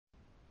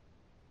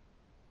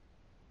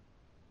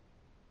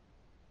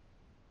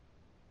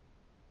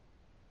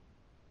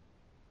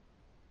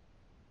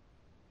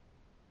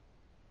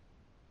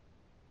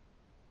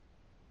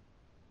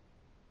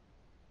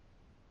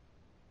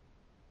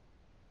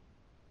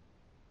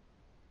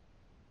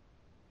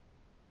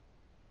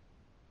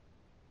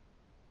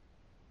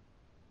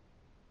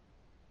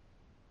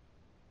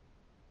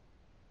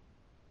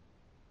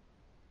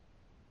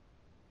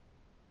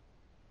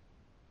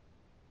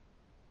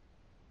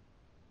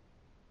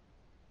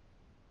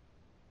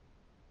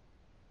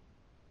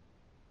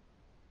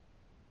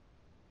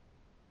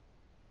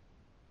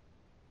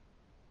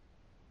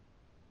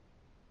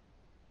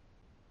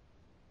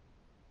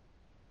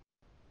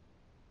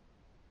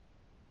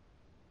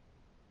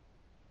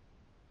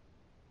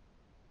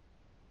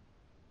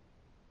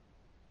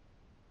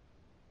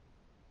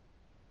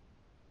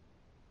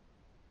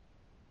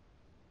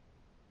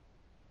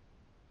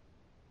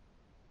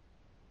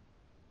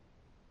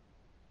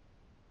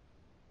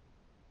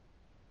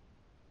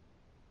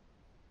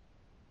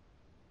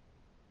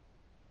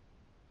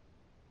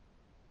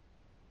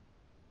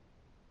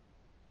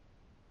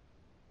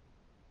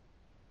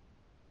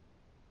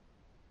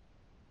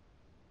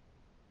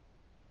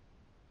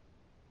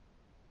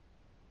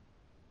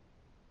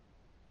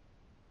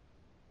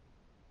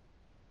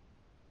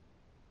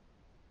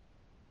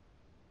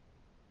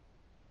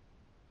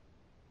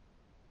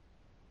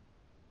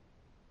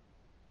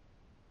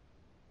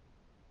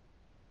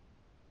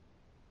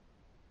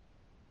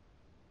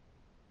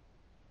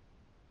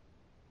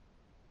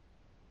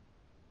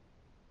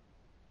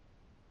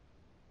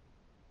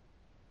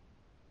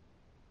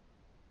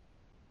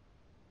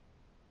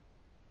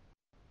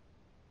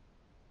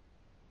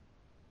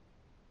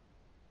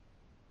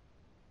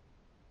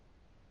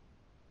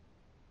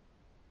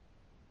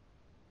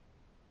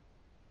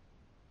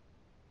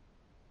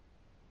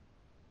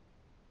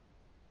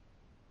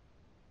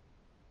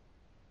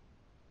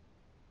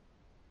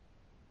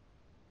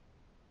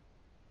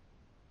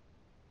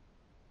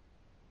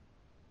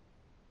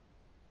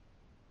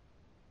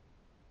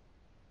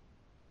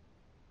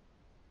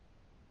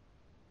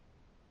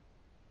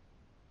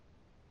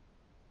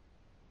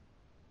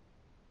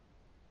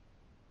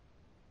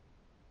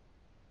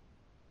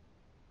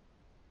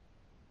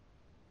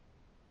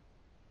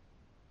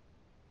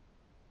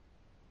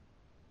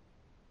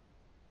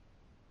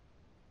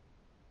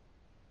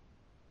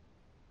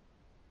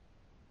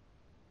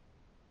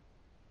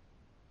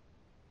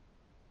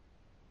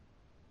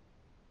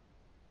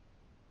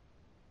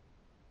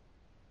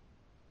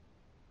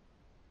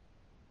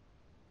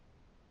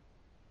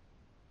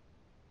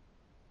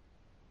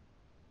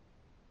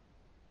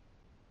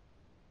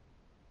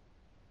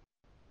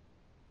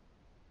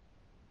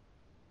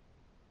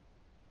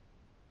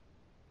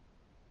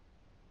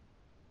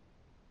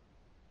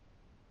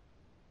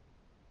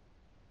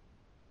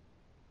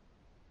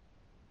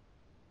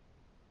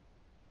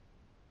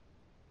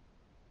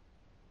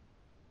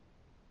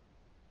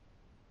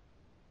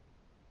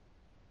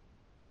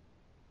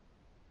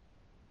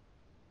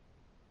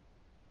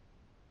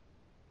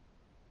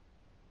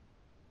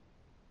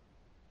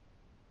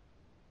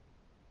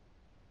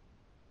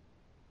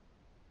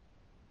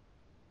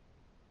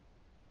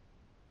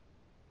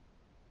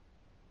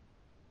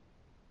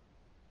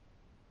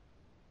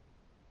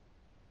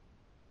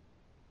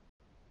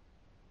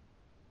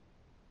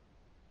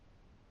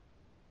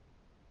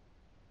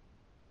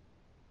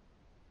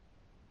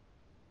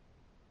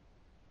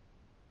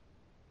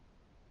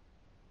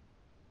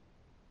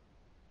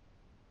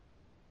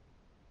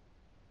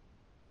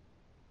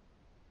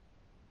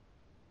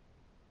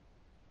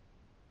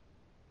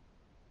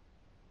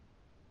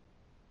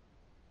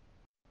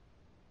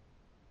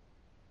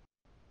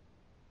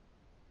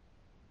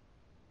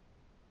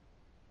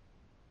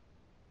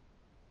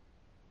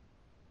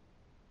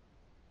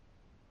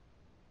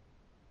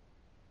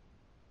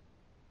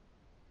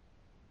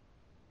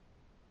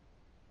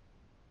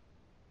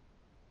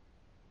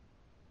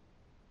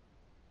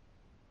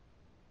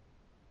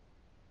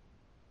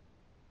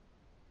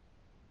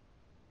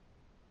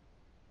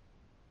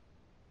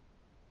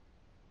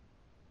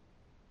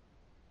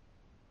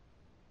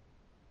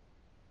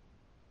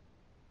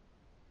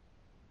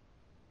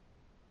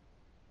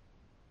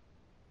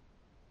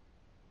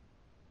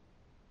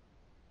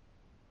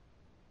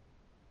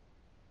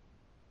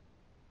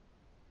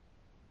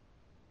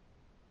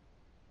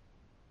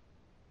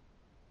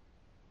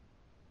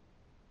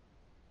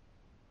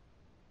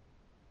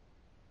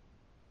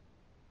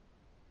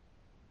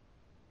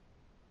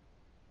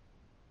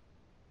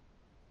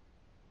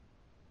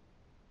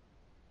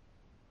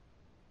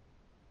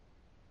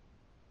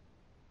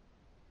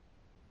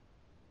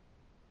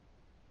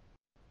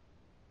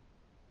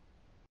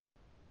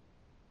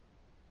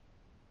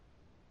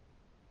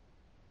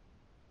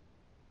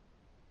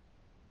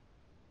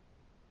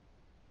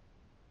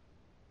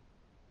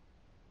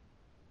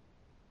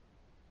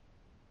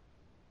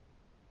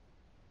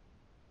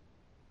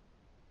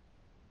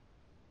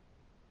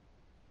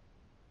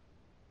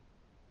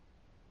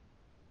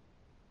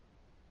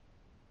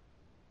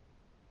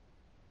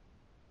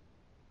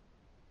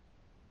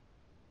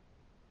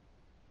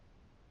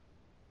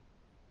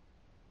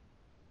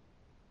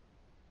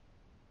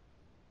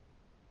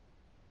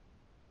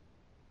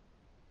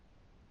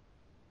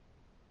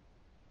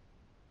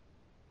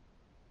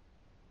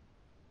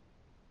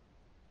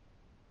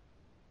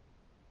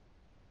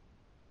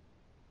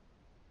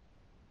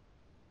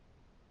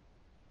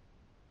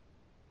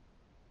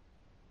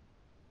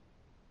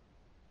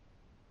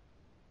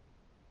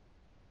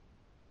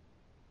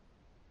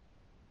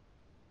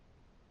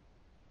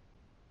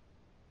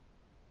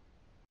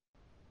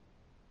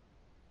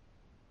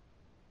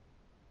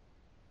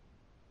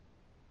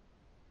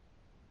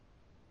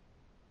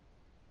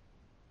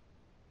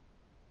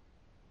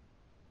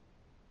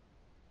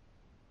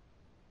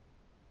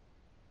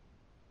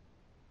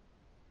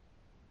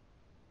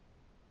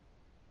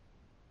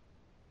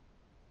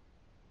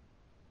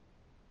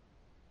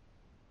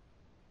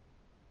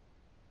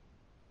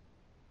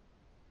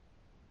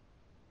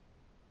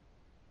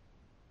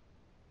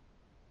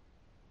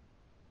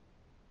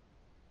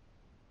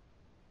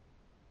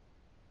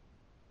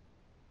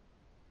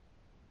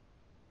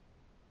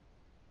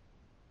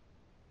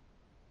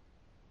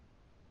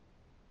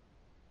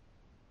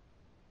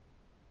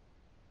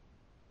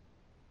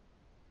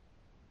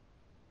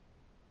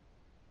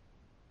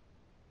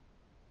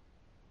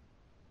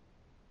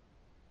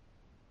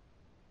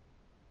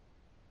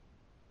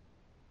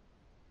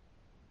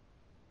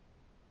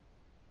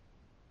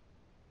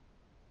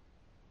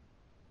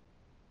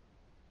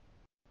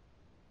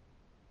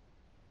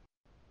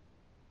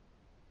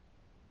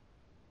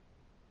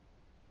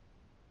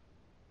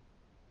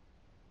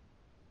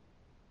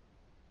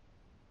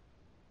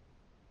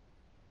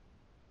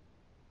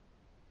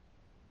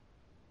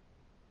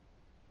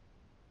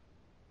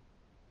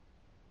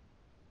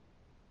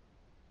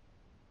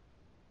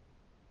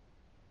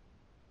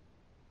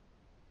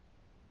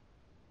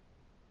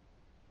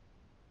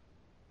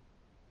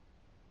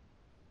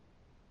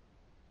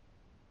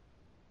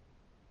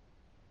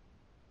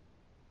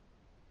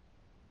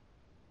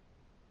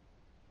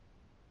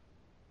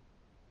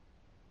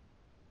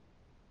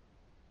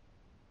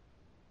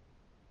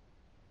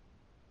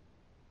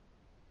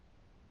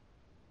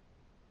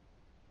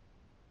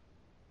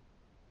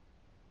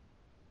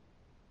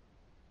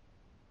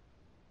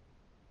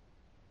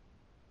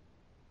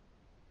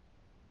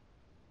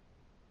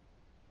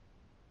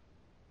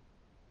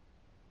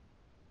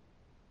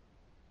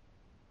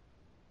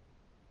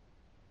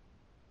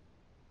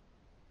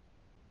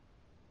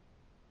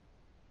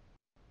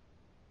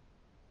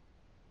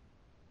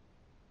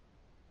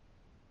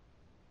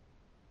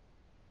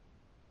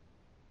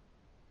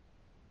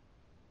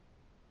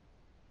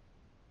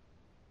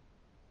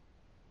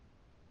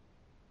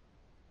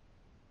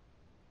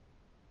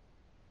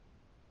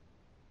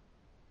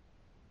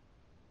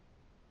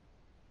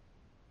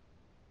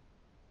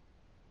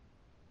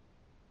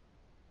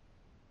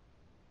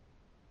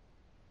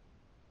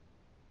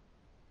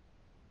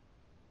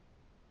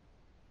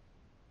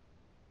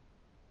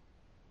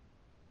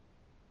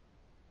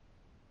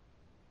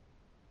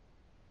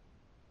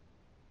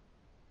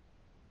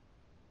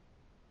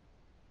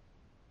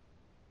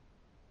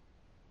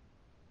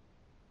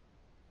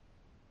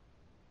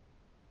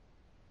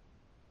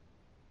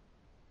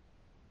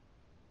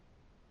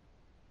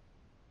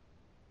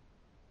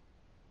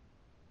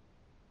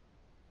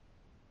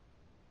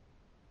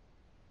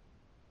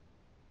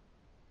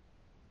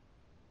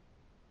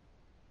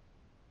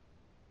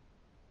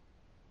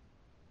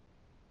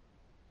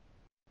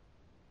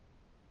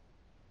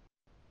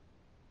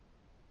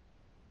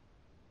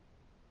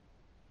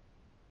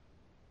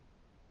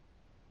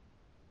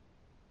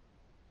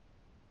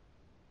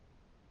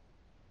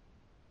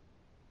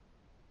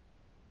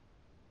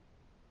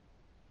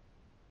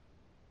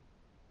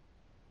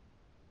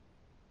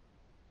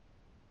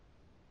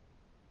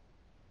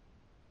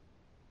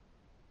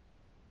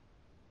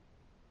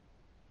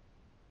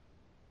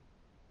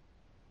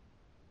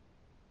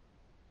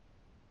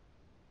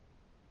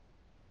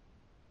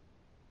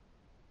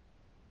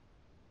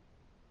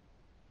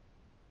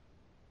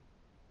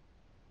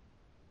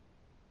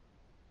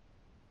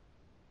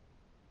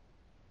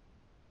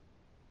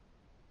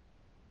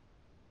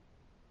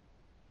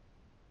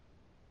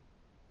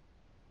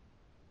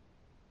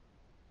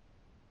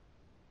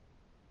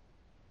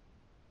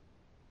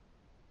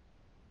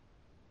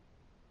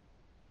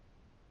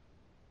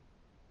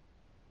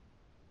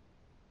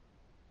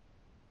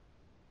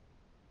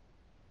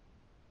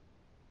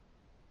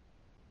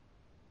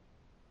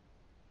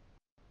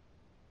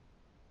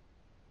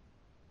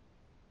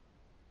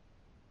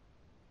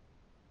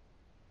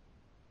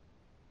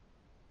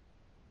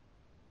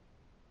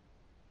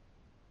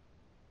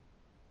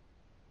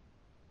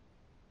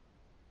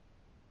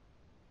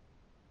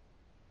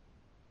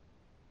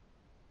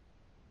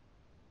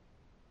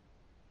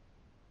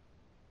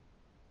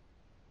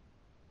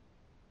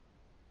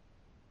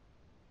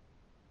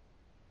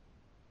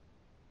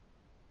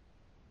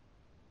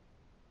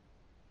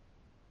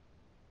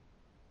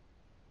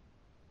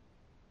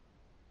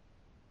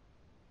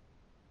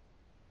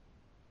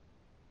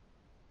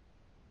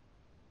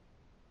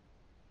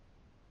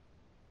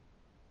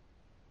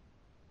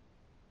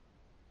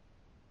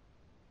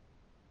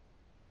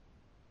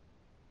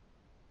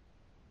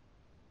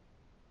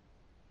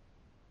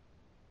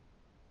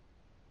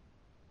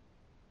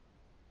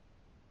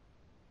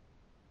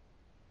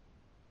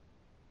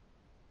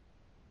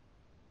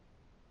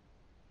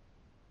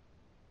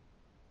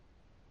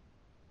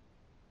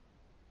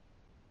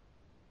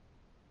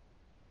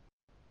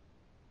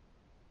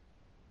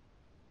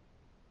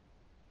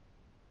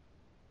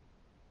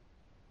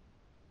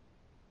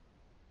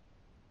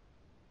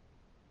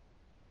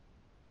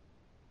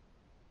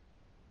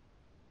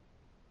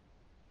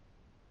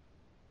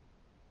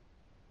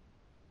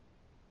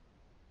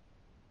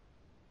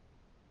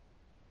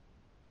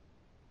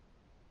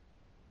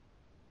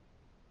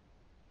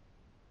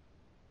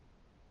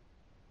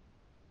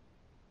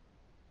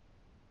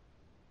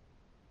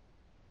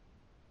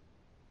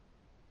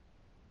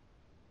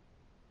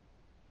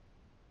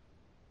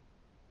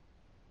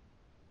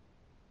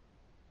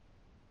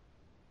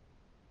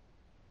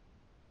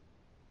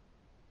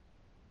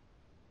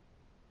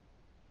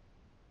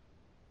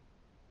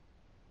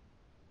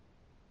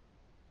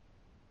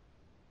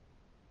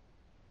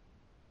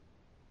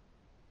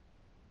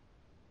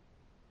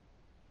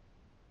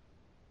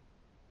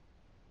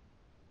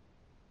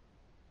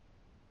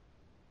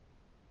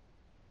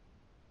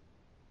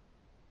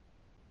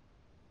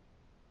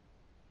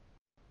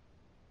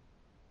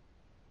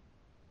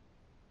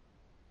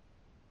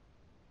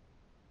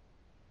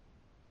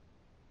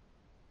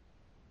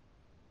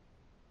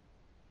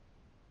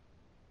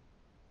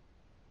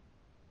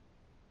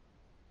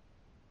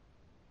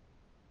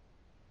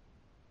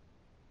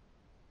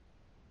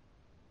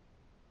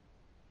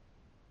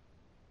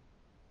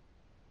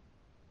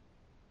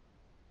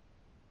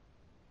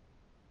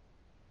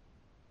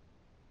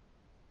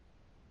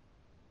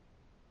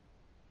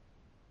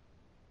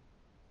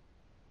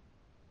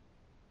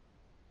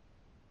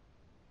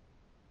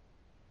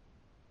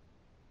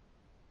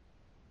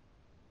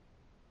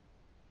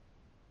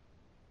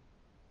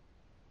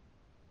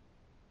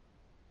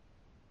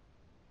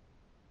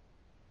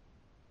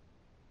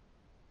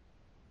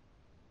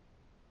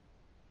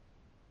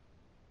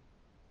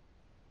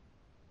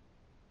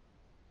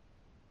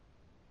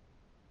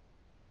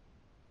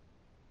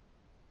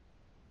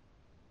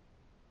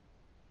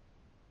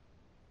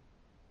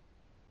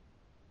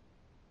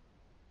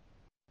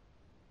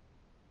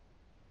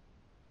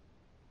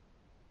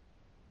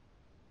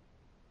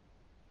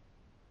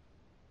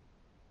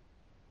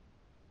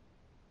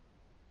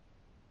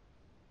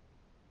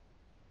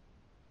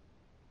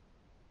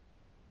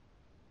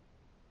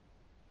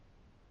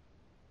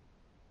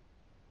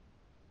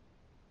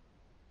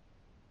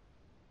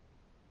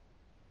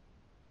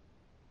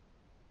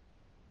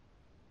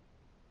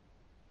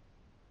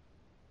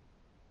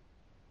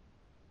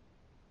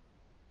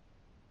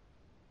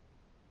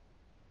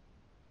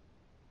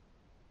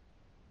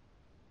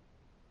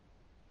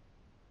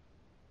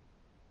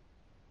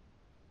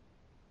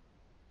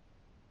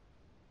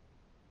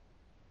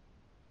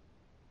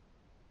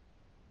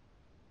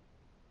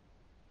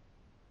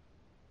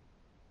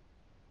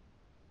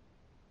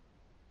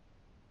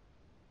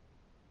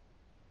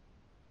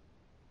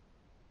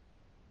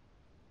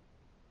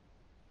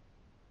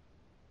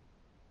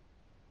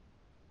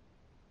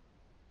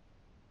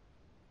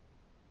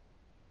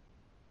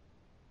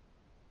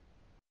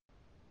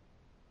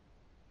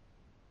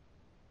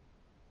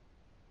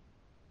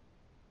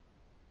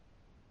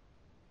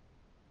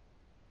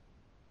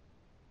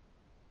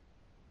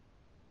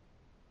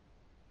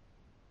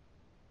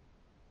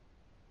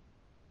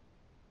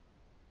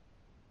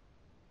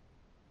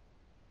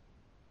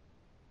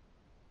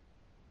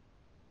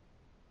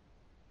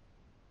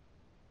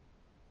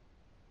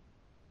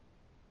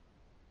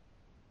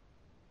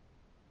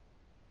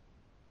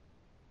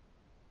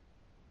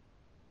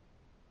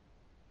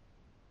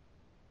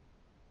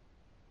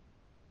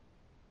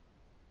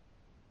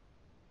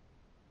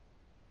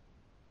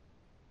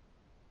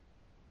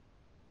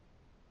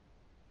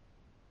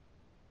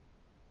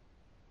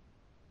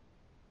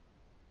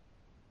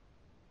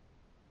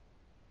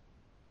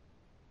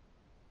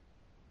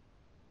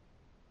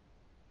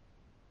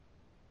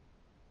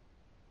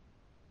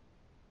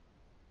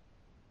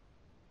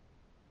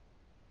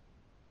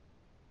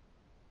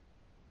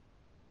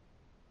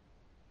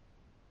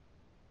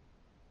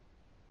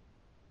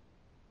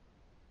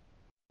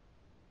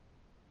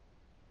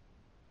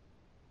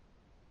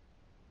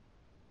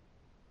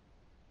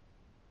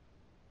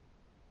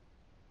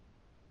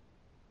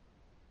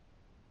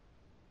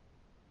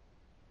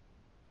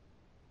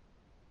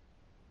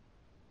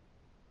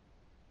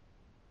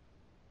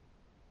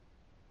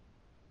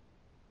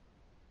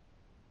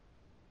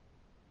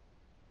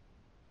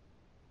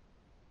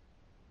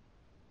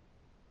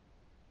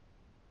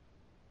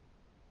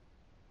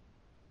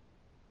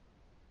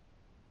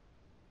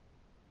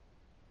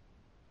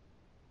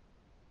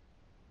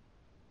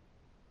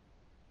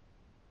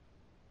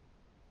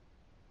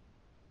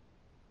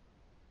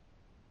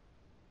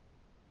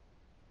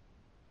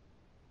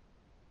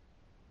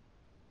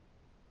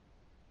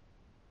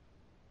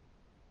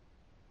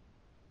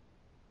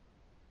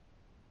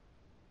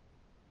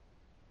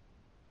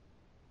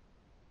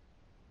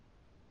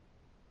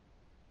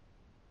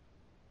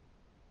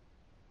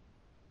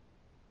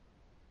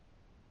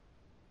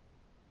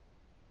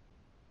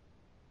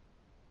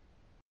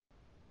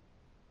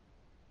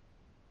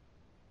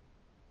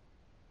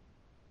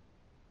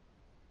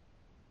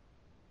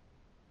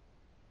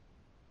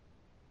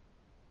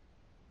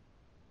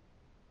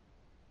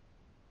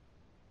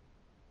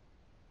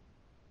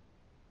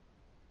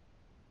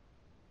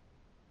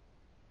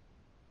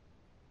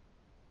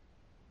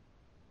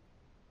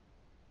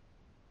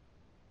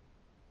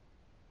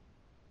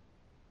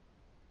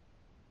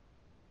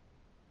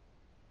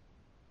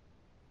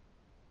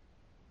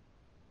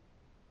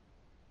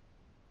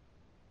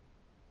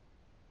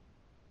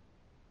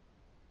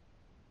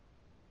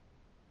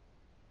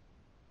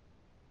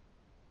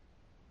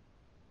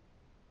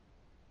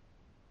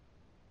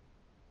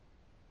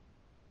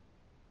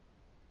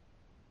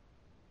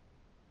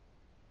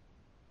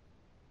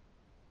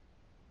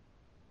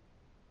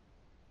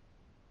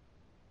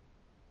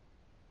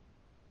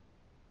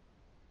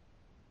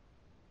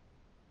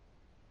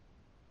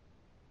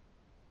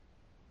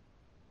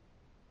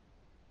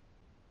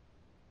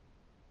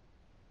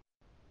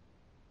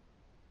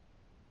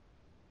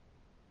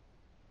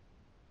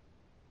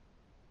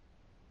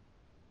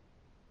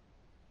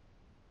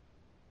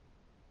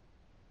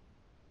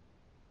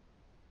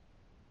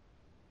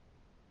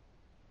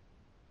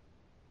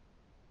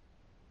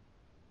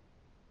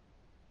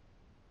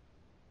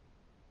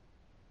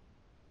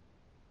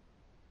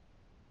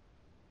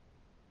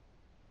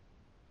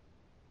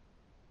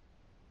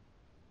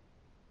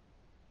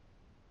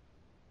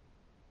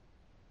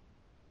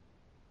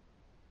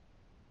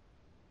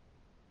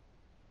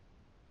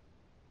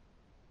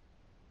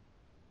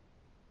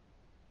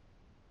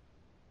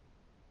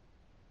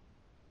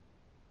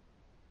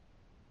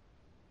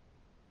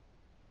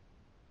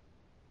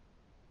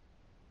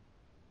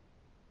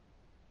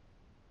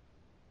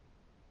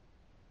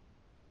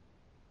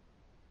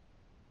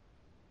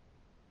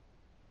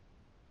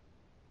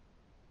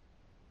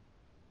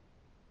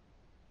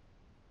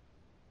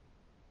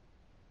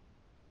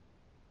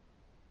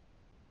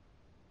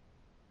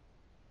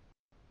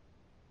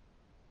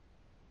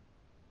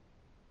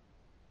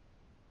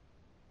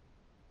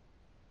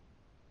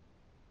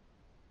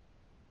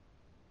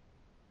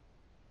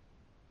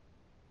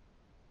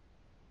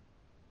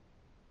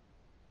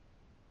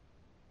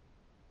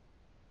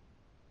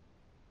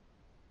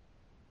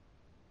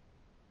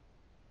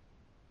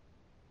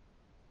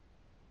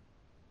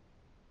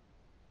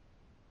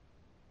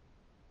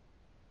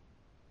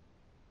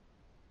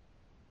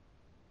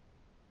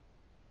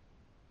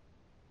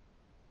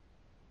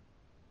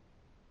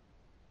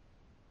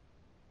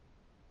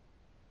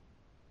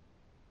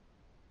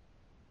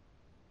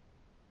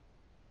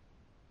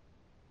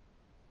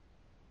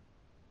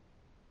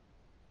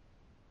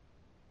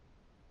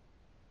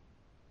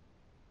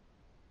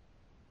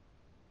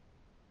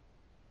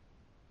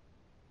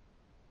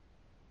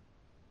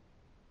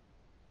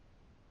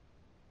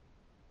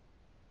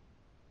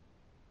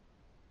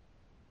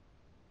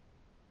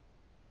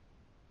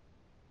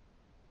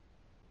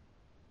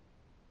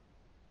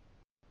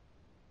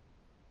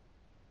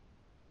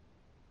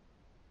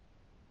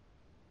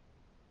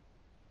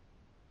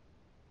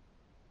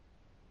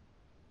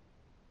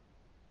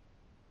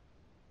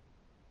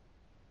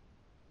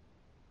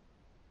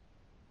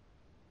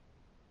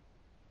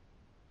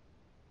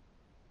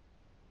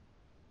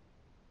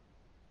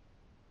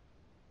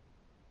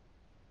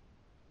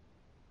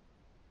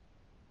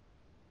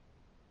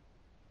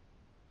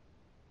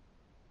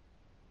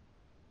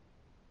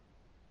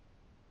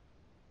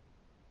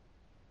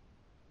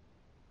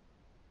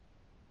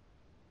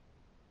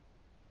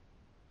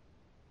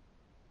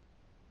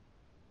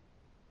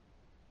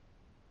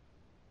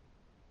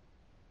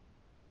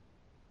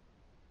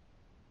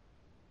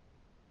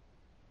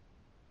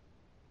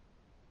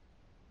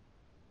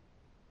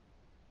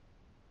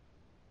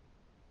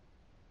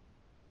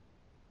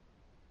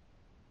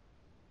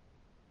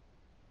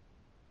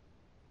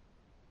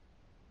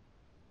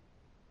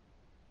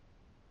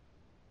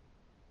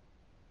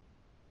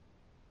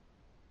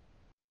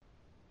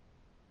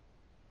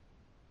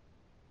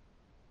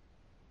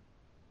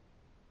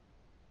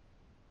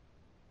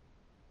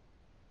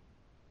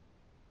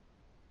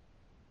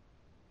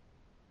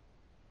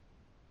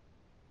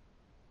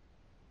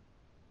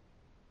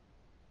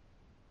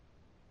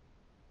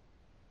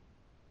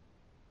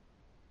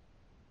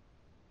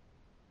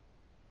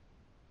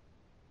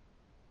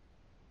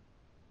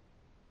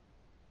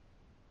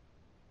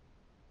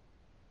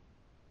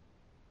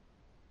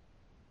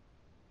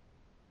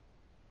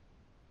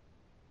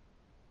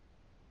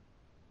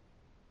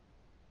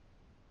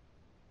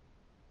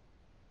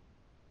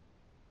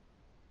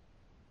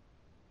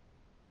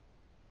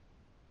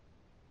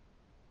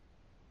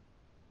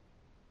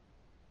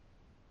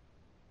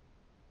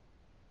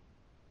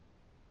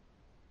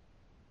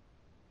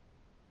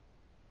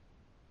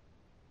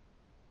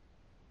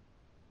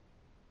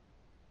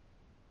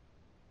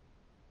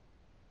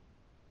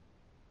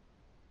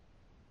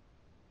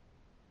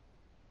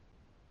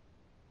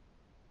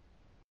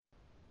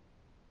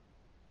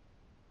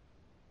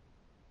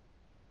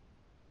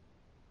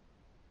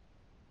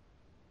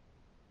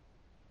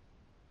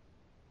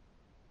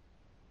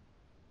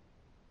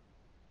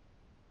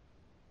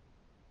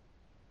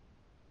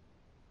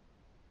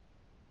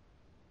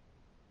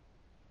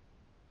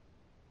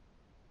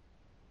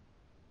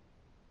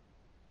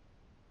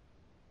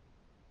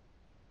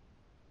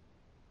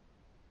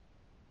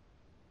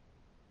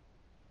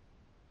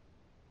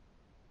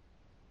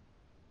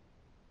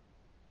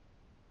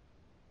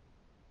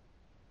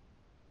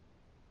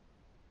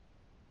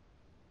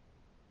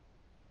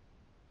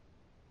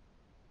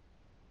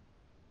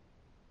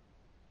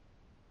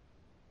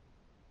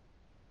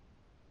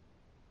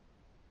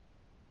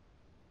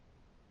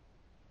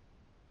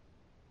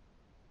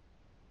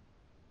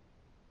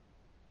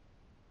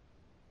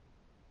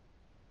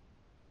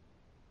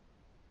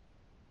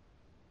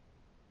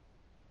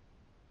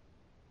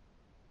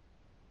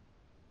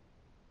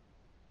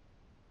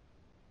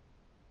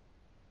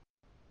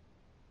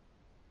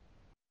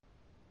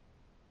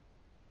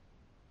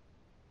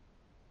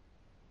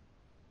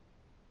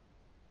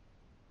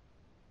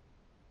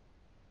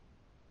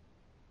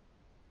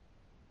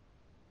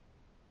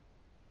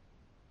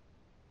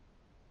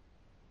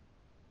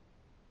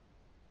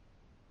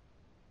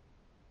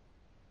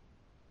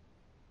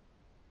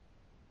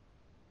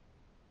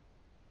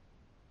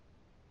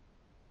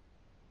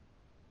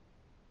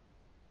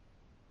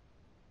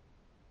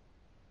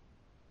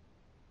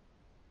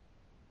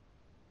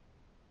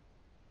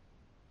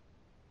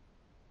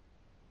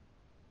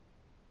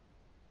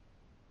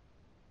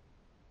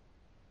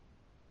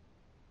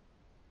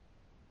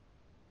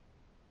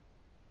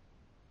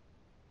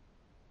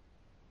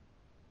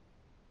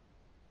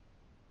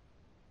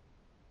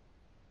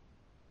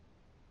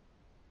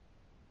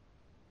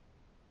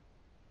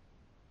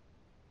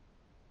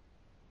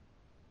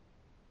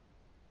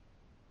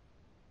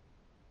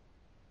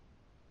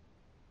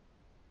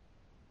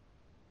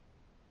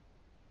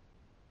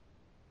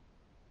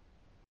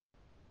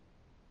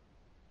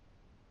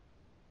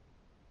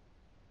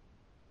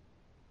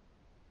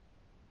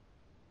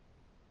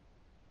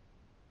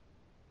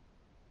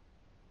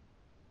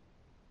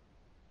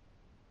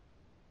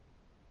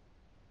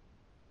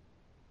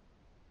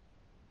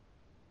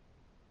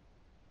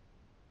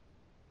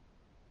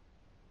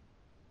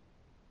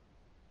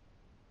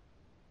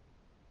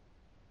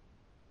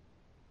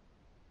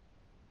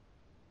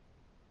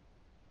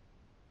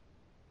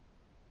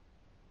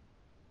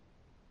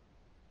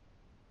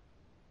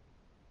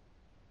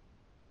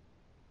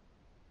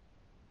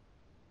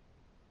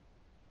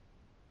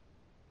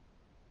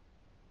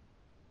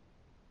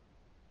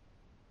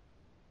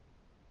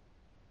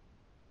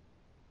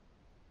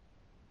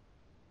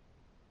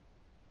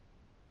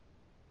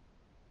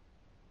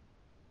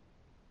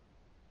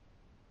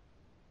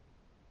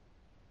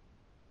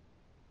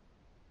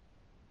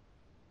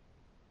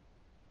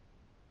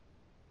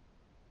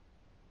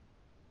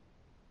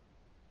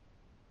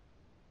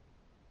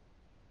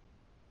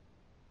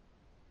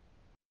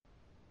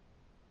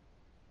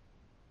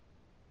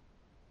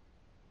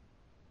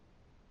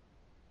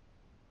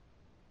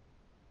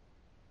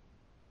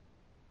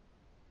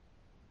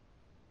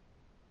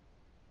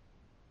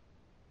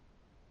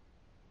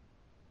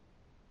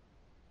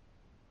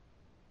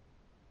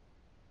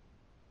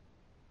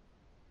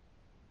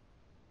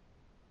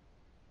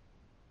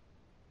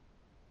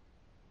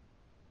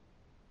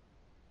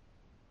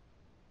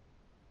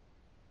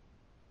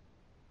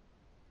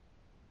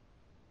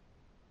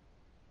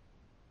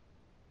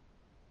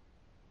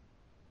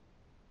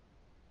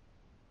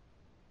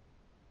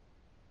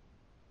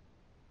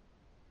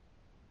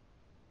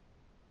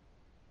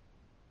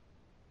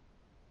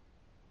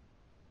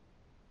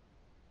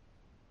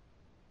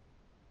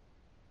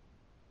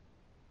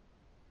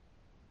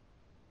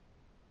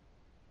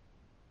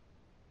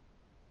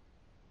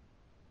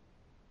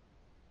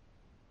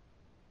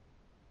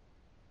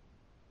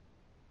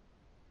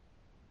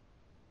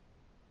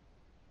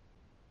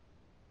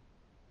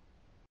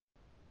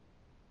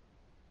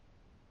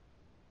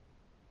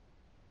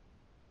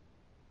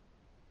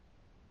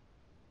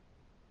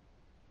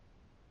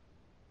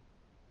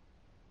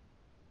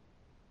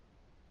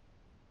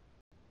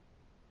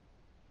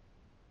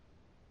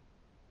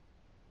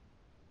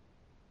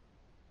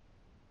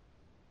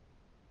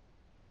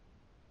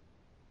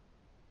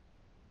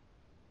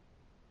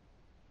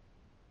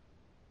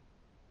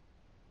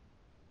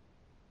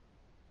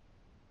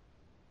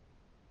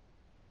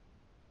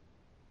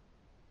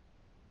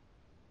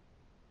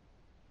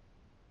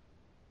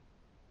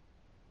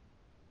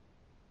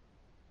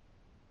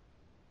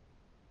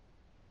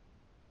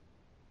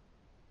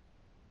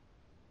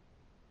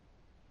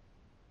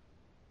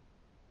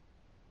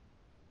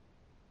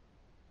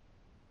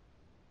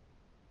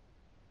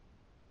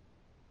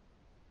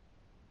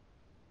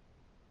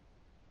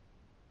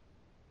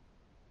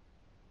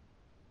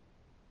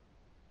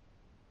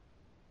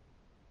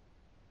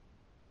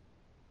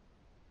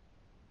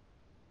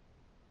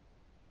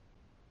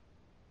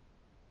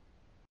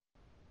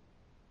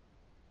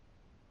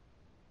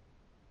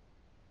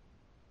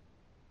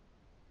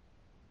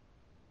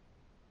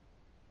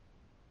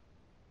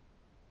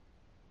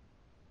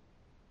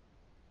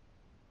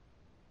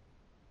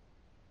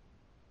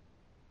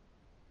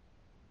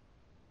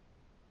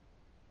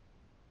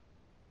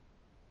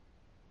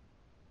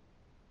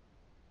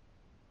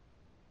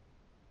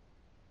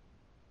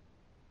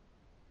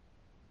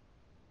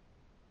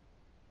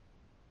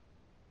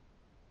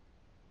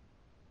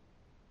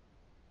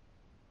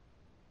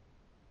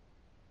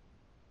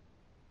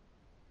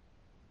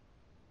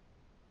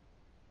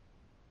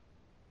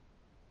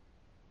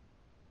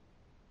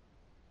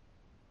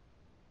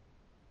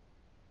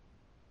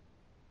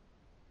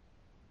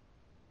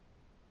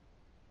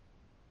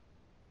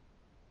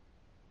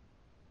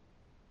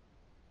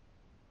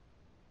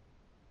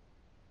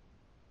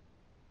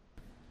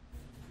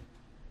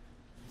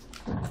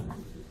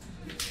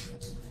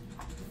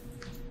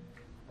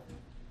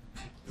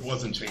It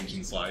wasn't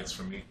changing slides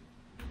for me.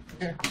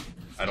 Okay.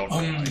 I don't know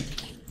why.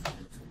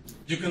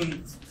 You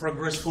can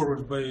progress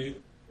forward by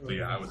But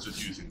yeah, I was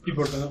just using the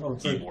keyboard and I'll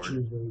try to keyboard.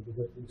 choose the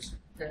buttons.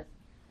 Okay.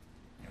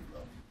 And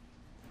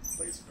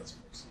the laser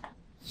principles.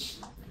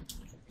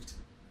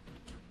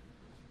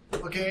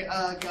 Okay,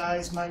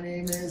 guys, my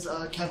name is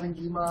Kevin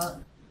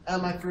Gima,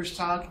 and my first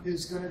talk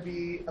is going to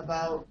be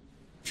about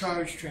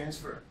charge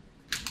transfer.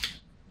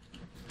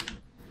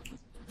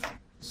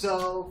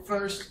 So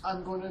first,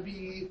 I'm going to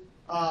be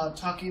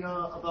talking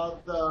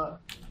about the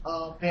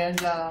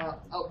band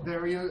out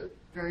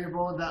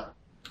variable that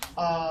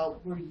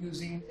we're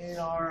using in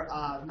our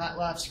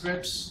MATLAB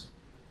scripts.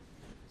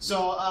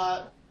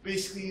 So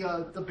basically,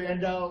 the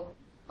band out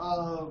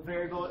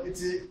variable,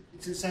 it's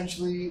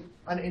essentially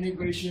an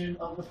integration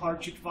of the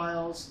partition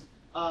files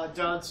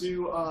down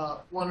to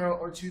one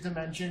or two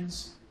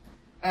dimensions,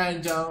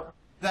 and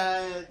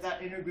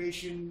that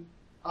integration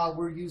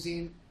we're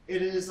using,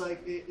 it is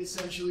like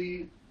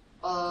essentially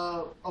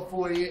a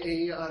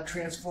Fourier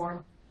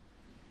transform.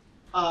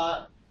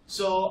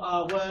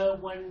 So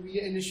when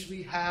we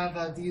initially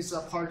have these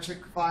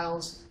partition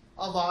files,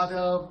 a lot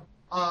of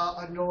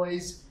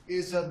noise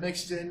is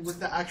mixed in with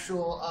the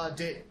actual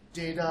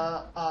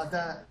data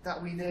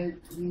that we need.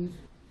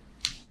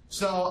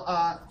 So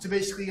to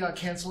basically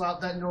cancel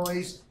out that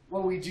noise,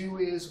 what we do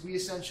is we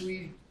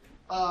essentially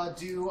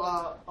do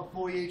a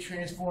Fourier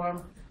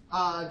transform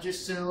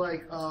just to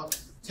like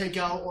take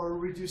out or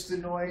reduce the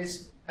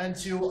noise and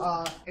to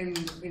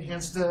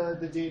enhance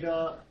the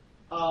data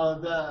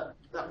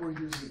that we're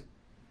using.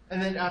 And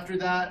then after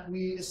that,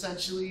 we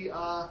essentially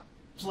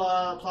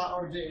plot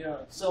our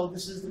data. So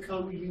this is the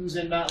code we use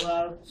in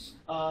MATLAB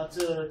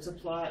to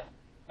plot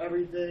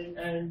everything,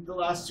 and the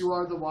last two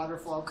are the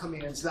waterfall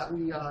commands that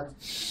we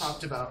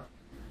talked about.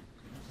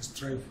 Let's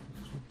try.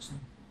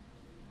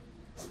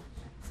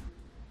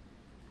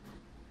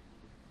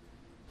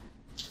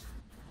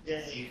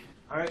 Yay.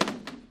 All right.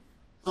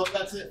 So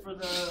that's it for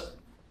the.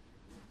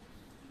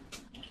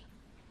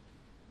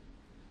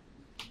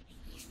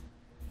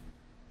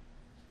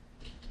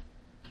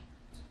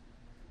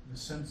 The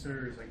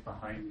sensor is like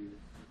behind you.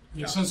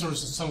 Yeah, sensor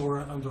is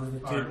somewhere under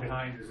the Or table.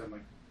 behind is I'm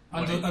like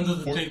Under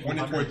the table.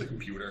 Pointing toward the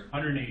computer.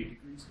 180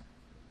 degrees.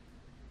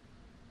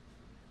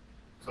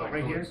 So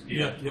Right here?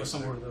 Yeah,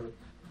 somewhere there.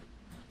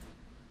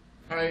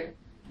 All right.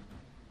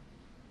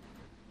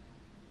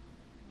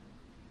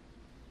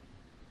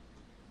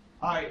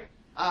 All right.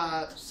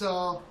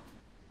 So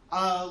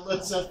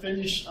let's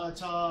finish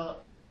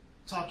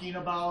talking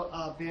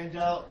about band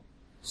out.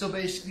 So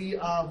basically,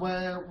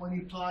 when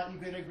you plot, you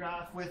get a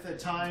graph with a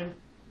time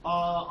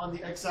on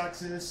the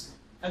x-axis,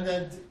 and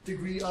then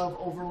degree of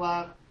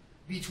overlap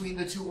between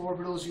the two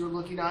orbitals you're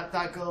looking at.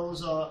 That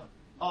goes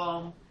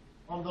on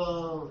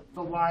the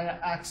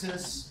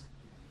y-axis.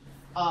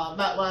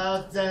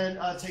 MATLAB then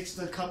takes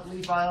the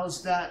company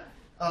files that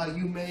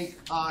you make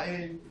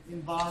in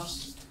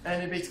VOS,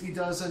 and it basically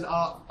does an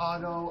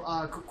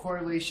auto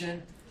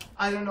correlation.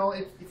 I don't know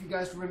if you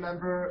guys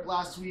remember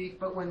last week,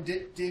 but when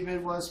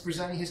David was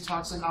presenting his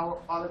talks on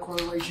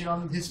autocorrelation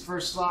on his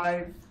first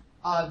slide,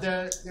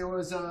 there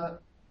was an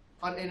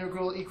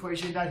integral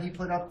equation that he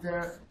put up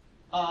there.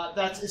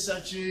 That's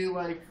essentially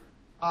like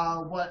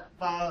what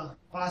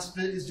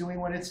VOSBit is doing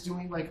when it's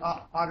doing like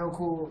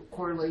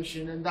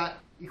autocorrelation, and that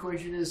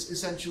equation is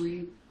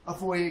essentially a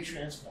Fourier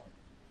transform.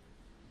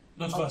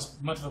 Not VOS,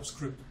 MATLAB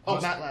script. Oh,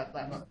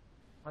 MATLAB.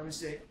 My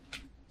mistake.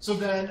 So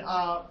then,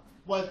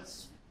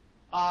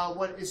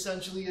 what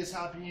essentially is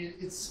happening,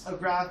 it's a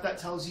graph that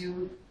tells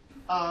you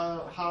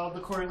how the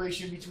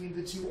correlation between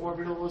the two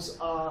orbitals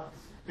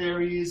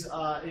varies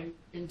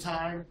in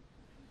time.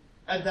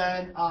 And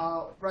then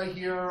right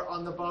here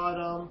on the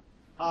bottom,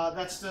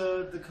 that's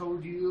the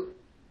code you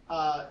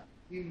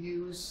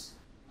use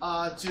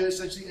to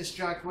essentially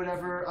extract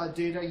whatever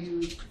data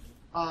you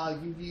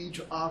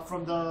need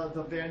from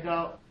the band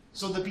out.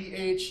 So the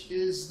BH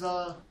is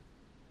the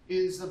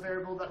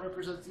variable that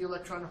represents the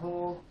electron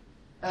hole,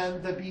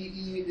 and the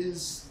BE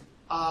is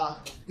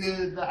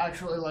the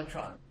actual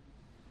electron.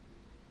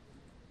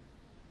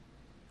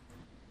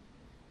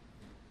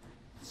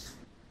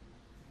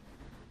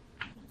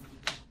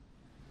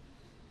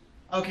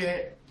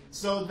 Okay,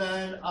 so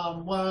then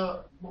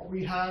what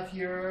we have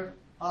here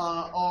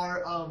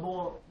are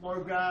more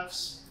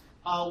graphs.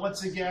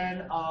 Once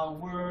again,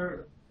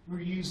 we're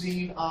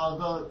using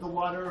the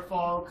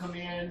waterfall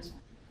command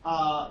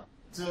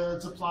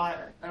to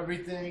plot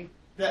everything.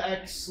 The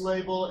X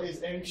label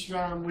is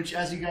angstrom, which,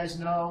 as you guys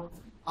know,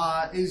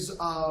 is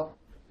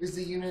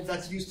the unit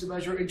that's used to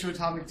measure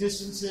interatomic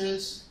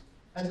distances.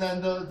 And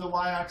then the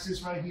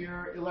y-axis right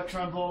here,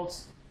 electron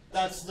volts,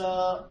 that's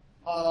the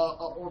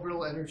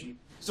orbital energy.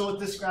 So what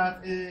this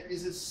graph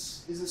is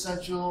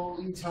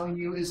essentially telling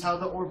you is how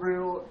the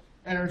orbital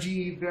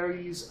energy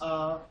varies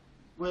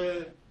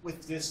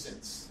with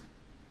distance.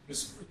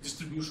 It's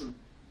distribution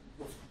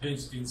of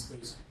density in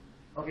space.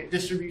 Okay,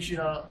 distribution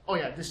of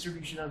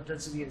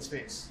density in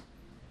space.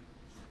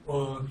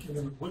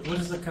 What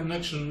is the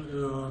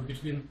connection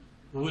between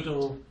the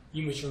little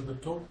image on the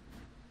top,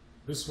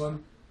 this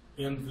one,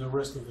 and the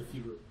rest of the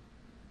figure?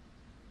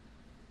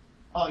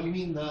 Oh, you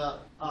mean the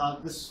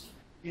this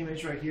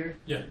image right here?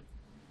 Yeah.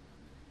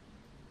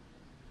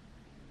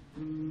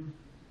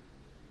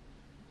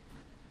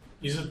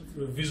 Is it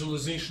a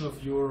visualization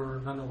of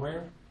your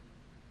nanowire?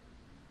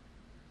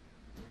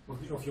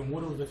 Of your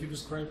model that you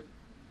described?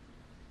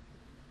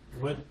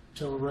 What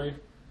Telluride?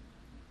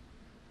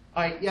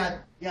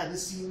 Yeah,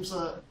 this seems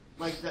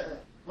like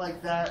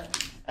that,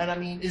 and I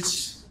mean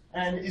is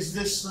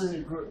this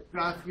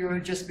graph here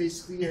just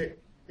basically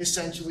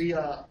essentially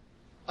a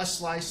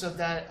slice of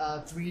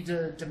that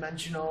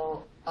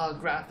three-dimensional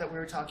graph that we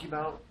were talking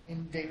about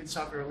in David's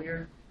talk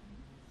earlier?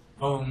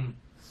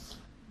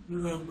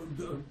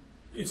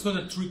 It's not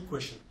a trick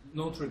question.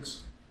 No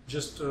tricks.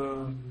 Just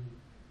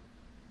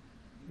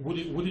would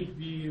it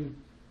be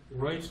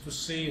right to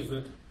say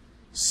that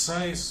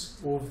size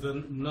of the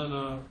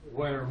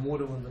nanowire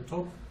model on the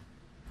top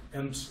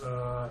and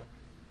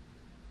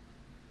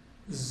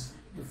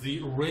the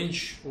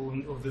range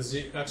of the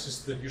z-axis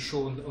that you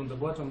show on the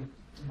bottom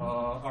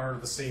are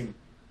the same?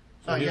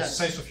 So the yes.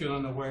 size of your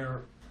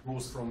nanowire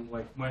goes from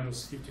like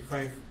minus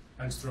 55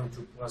 angstrom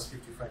to plus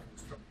 55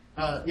 angstrom.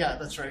 Yeah,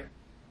 that's right.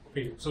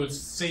 Okay, so it's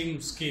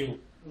same scale,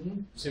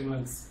 same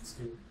length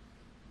scale.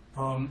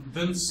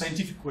 Then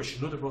scientific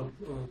question, not about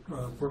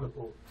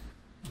protocol.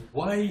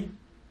 Why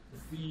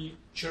the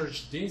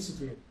charge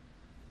density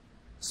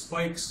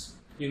spikes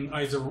in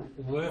either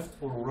left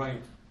or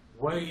right?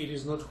 Why it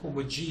is not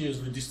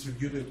homogeneously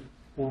distributed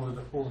over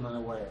the whole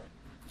nanowire?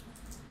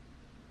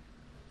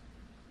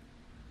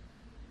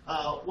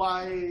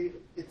 Why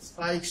it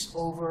spikes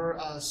over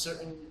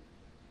certain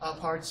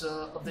parts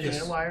of the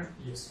nanowire?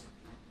 Yes.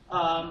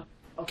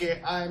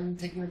 Okay, I'm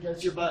taking a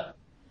guess here, but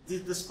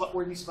the spot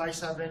where these spikes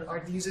happen,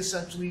 are these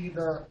essentially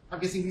I'm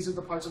guessing these are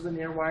the parts of the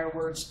nanowire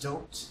where it's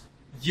doped?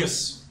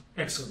 Yes.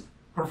 Excellent.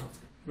 Perfect.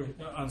 Great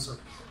answer.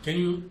 Can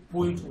you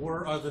point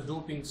where are the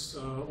dopings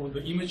on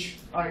the image?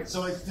 All right,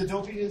 so the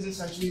doping is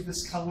essentially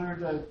this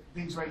colored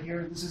things right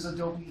here. This is a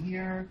doping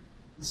here.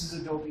 This is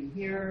a doping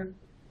here.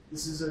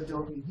 This is a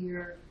doping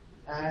here,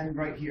 and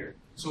right here.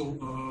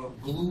 So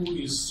blue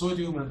is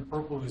sodium and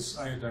purple is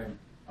iodine.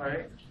 All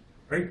right.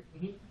 Right?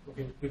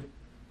 Okay. Good.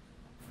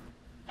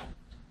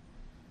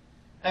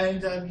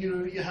 And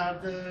you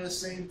have the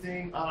same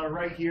thing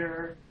right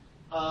here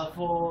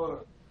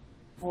for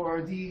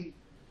these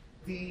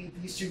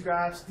two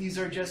graphs. These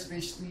are just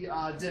basically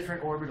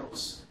different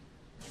orbitals.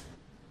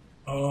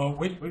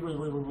 Wait.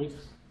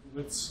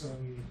 Let's.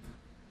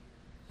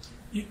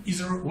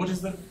 What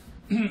is the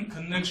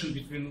connection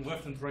between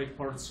left and right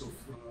parts of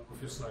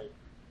your slide?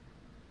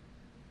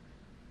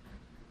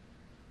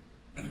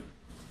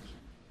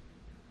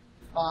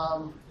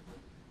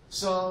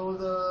 So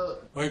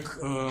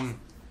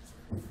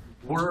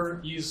where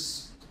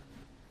is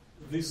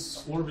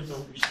this orbital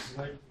which is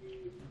like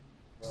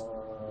the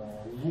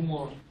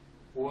LUMO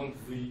on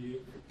the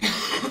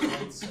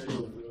right side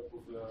of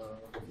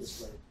the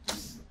slide?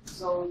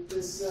 So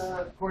this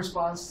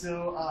corresponds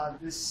to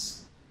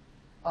this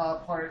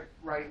part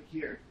right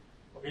here.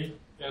 Okay,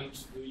 and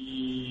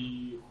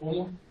the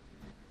HOMO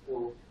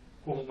or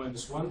HOMO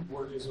 -1,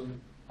 where it is on?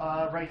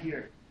 Right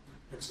here.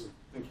 Excellent,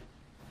 thank you.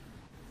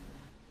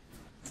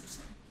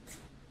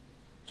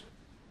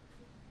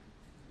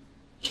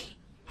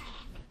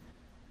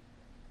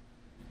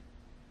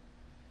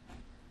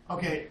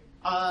 Okay,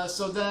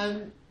 so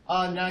then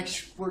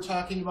next we're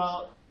talking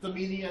about the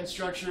meaning and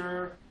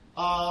structure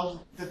of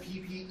the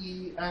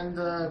PPE and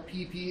the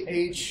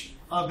PPH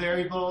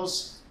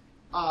variables.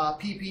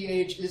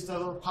 PPH is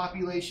the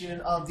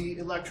population of the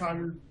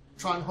electron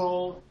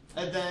hole,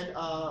 and then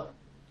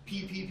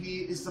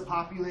PPP is the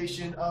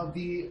population of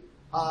the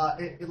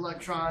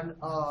electron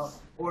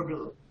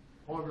orbital.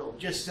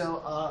 Just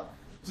so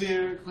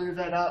clear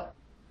that up.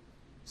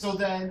 So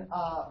then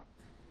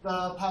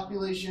the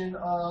population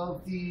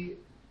of the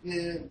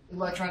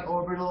electron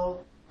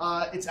orbital,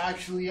 it's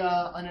actually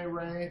an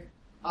array,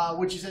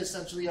 which is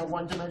essentially a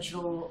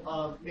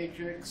one-dimensional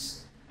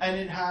matrix, and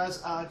it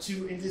has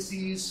two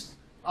indices.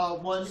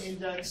 One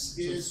index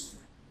is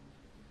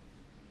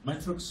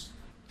matrix,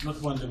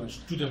 not one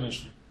dimension, two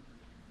dimensional.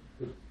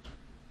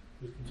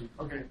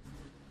 okay.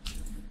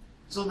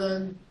 So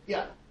then,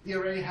 yeah, the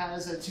array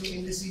has two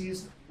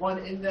indices. One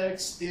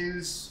index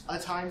is a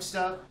time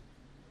step.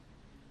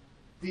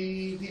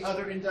 The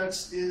other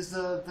index is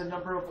the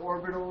number of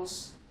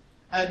orbitals,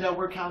 and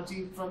we're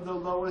counting from the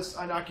lowest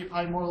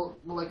unoccupied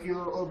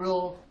molecular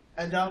orbital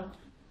end up.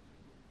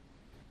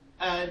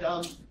 And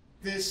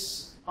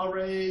this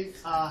array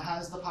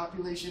has the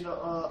population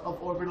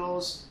of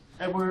orbitals,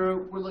 and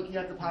we're looking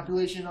at the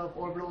population of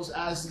orbitals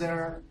as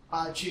they're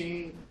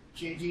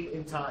changing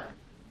in time.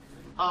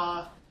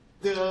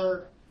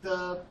 The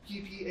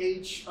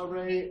PPH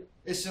array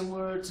is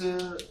similar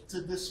to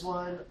this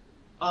one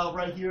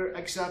right here,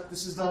 except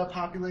this is the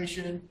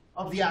population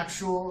of the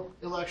actual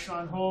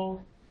electron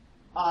hole.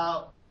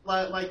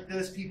 Like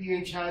this,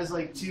 PPH has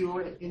like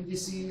two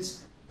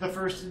indices. the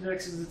first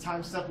index is the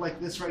time step like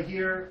this right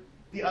here.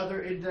 The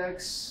other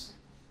index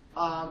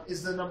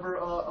is the number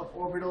of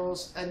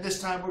orbitals, and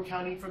this time we're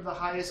counting from the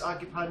highest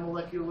occupied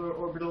molecular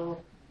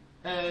orbital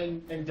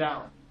and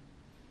down.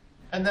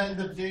 And then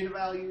the data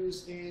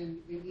values in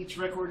each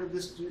record of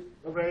this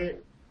array,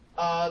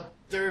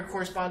 they're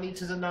corresponding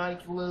to the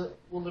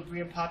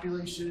non-equilibrium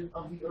population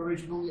of the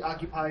originally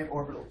occupied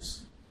orbitals.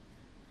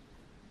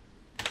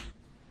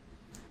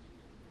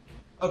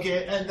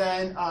 Okay, and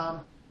then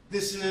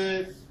this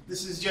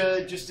is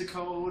just the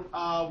code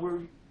we're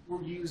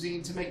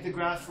using to make the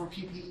graph for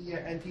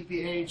PPE and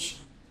PPH.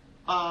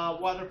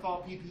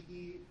 Waterfall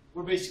PPE,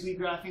 we're basically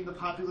graphing the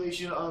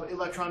population of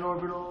electron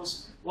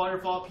orbitals.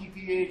 Waterfall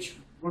PPH,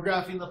 we're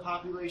graphing the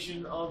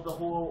population of the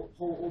whole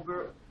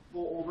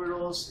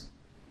orbitals.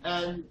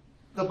 And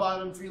the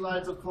bottom 3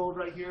 lines of code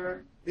right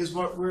here is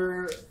what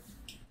we're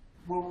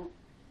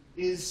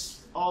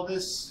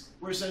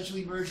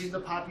essentially merging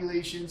the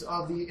populations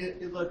of the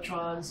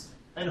electrons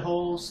and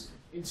holes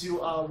into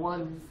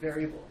one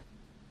variable.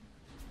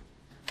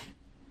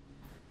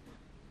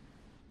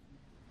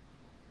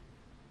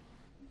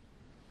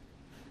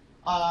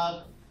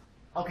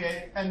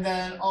 Okay, and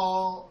then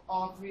all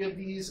 3 of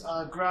these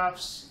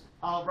graphs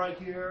right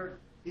here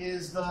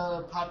is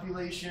the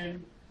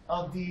population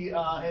of the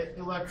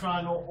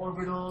electron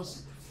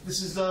orbitals.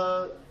 This is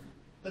the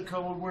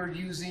code we're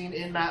using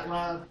in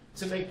MATLAB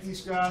to make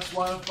these graphs.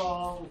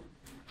 Waterfall,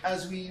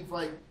 as we've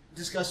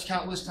discussed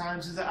countless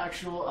times, is the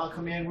actual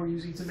command we're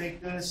using to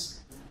make this.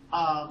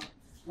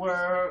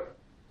 Where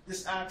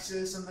this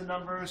axis and the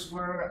numbers,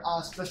 we're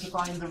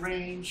specifying the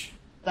range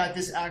that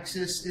this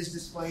axis is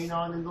displaying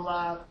on in the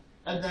lab.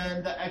 And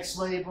then the X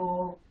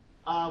label,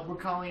 we're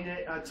calling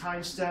it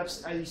time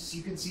steps, as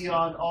you can see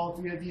on all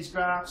 3 of these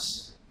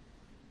graphs.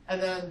 And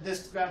then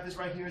this graph is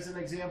right here as an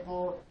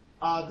example.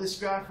 This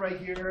graph right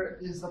here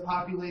is the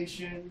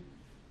population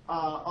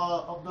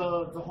of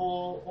the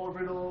whole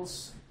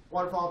orbitals,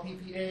 waterfall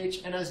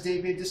PPH, and as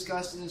David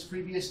discussed in his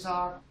previous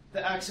talk,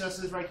 the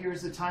x-axis right here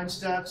is the time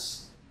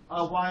steps,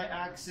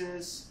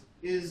 y-axis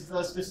is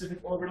the specific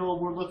orbital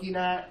we're looking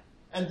at,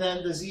 and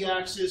then the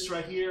z-axis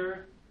right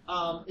here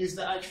is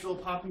the actual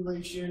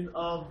population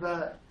of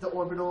the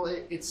orbital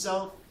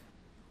itself.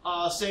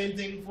 Same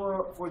thing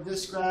for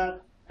this graph,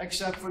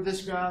 except for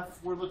this graph,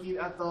 we're looking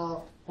at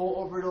the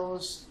whole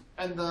orbitals,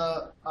 and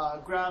the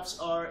graphs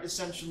are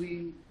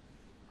essentially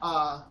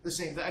the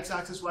same. The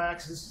x-axis,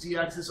 y-axis,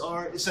 z-axis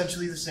are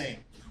essentially the same.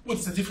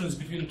 What's the difference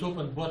between top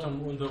and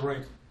bottom on the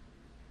right?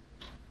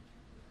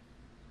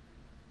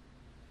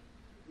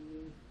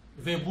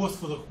 They're both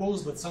for the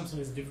holes, but something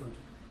is different.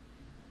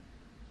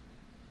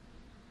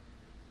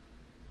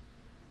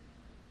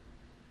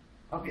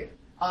 Okay,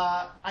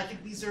 I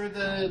think these are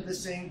the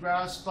same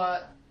graphs,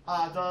 but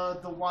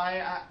the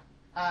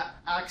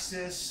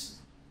y-axis,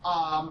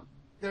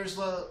 there's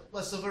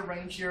less of a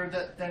range here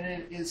than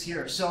it is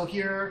here. So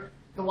here,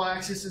 the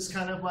y-axis is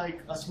kind of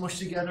like smushed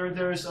together.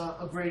 There's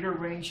a greater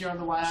range here on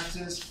the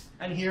y-axis.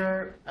 And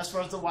here, as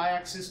far as the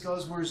y-axis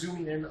goes, we're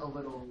zooming in a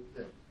little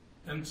bit.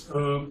 And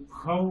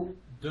how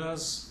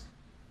does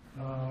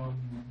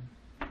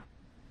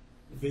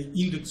the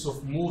index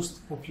of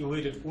most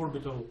populated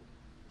orbital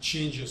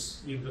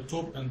changes in the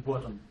top and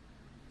bottom?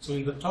 So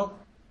in the top,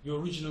 you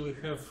originally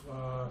have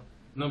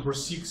number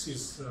 6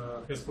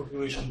 has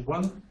population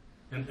 1,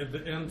 and at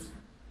the end,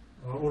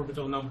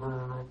 orbital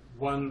number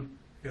 1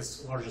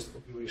 has largest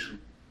population,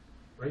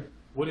 right?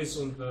 What is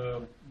on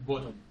the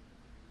bottom?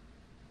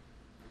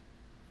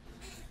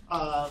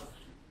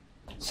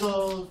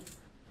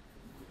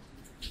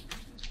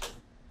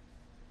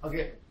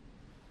 Okay.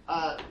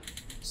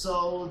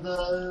 So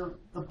the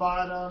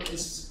bottom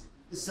is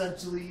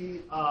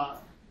essentially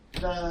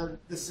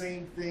the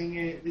same thing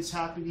is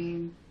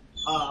happening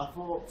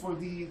for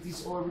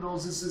these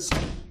orbitals. This is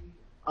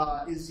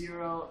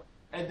 0,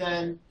 and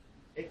then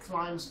it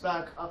climbs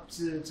back up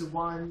to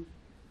 1,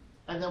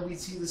 and then we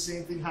see the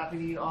same thing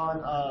happening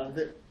on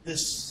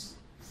this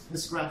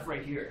graph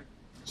right here.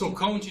 So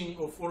counting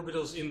of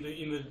orbitals in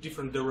a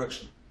different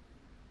direction,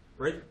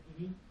 right?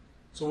 Mm-hmm.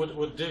 So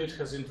what David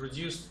has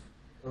introduced,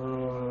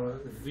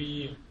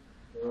 the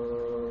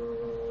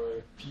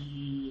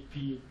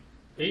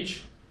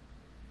PPH,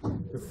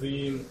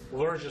 the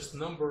largest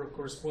number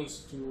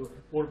corresponds to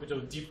orbital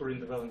deeper in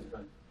the valence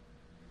band.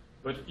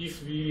 But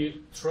if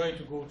we try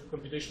to go to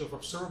computation of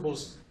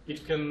observables,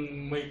 it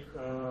can make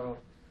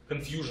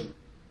confusion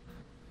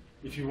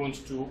if you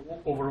want to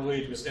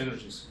overlay it with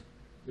energies,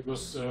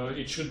 because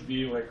it should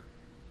be like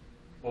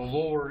a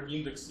lower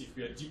index if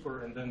we are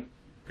deeper, and then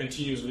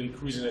continuously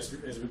increasing as we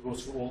go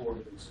through all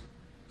orbitals.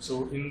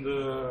 So in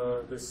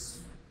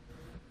this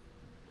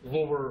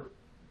lower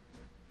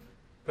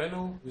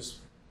panel with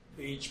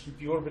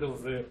HPP orbital,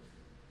 the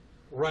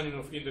running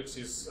of index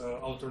is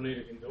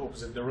alternated in the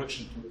opposite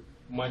direction to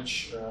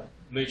match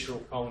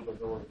natural count of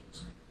the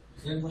orbitals.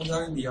 Isn't it like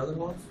that in the other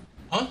ones?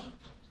 Huh?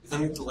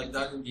 Isn't it like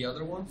that in the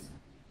other ones?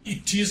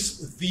 It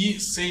is the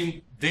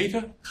same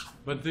data,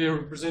 but they are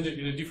represented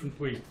in a different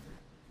way.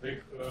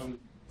 Like,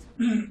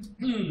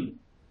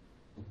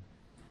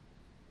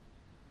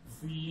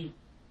 the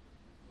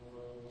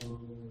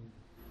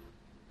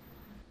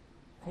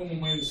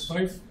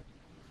HOMO-5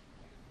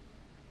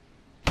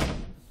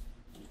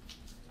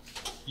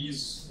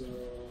 is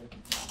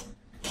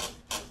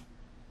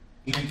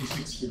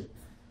 96 here.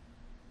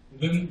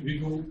 Then we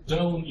go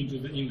down into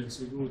the index.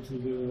 We go to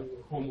the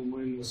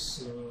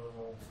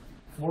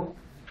HOMO-4,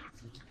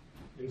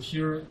 and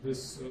here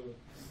this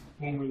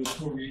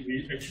HOMO-4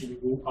 we actually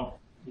go up.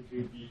 It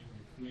will be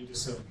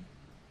 97.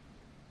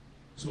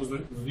 So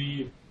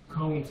the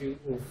counting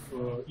of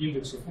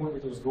index of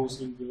orbitals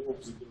goes in the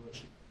opposite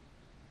direction.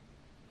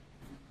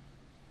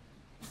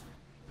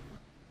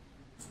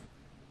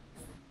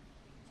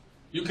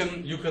 You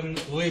can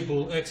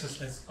label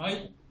axis as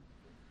I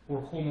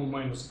or HOMO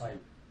minus I.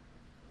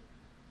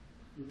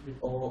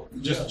 Oh,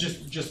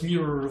 Just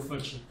mirror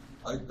reflection.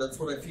 that's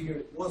what I figured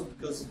it was,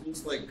 because it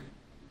looks like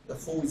the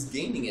hole is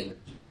gaining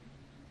energy.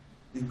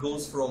 It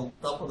goes from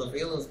top of the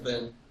valence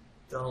band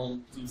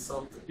down to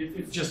something.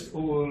 It's just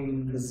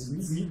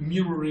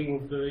mirroring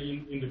of the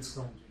index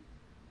counting.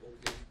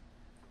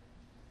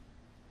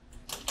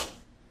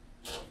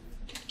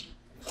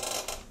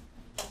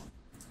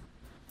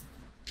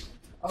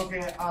 Okay.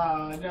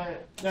 Okay,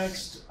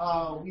 next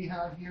we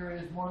have here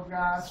is more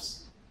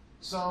graphs.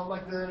 So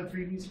like the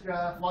previous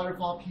graph,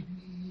 waterfall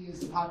PPE is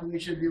the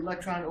population of the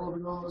electron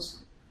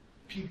orbitals,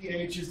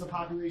 PPH is the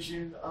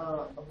population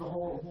of the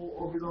whole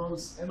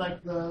orbitals, and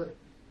like the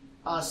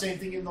same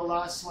thing in the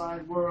last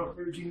slide, we're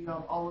merging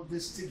all of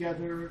this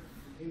together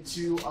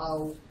into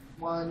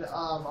one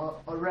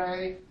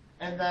array,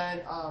 and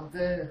then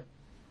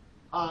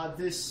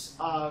this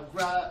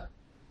graph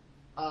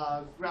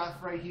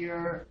right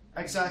here,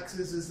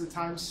 x-axis is the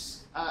time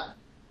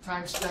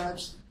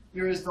steps.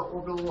 Here is the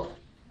orbital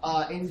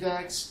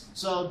index.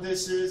 So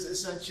this is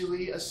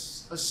essentially a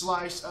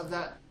slice of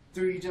that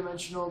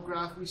three-dimensional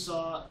graph we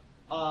saw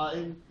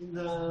in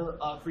the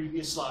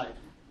previous slide.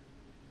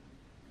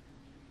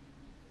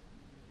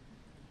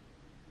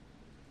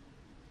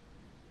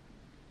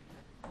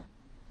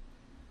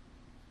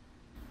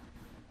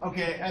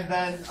 Okay, and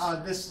then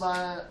this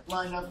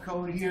line of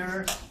code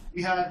here,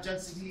 we have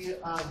density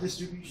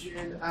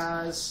distribution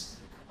as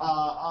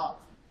a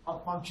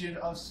function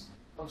of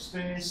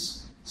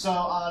space.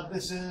 So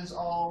this is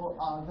all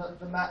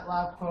the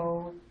MATLAB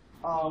code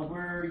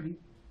we're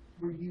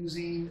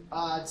using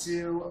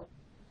to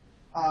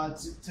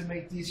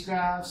make these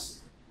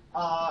graphs.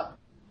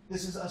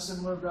 This is a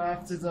similar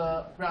graph to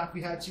the graph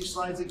we had 2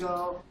 slides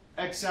ago.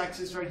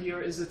 X-axis right here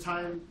is the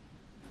time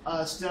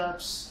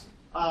steps,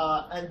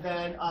 and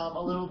then a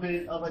little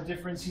bit of a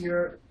difference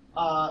here.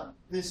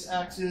 This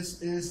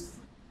axis is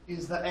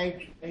the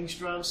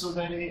angstrom, so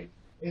then it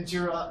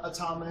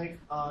interatomic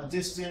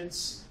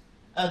distance.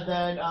 And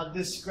then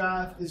this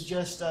graph is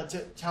just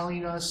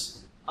telling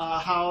us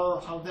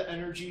how the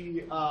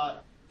energy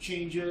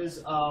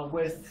changes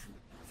with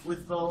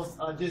both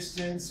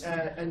distance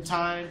and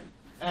time.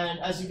 And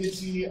as you can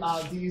see,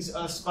 these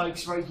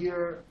spikes right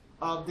here,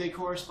 they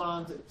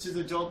correspond to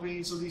the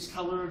doping. So these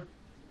colored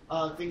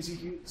things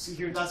you see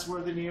here, that's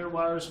where the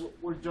nanowires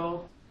were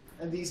doped.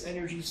 And these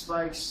energy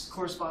spikes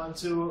correspond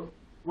to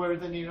where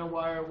the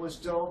nanowire was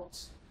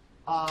doped.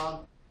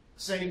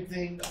 Same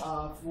thing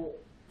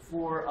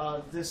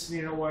for this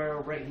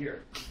nanowire right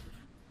here.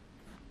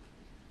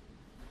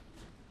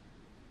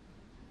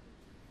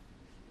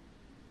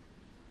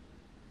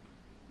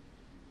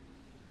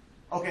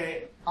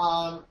 Okay,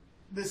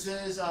 this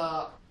is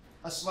a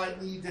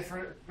slightly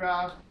different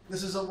graph.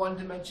 This is a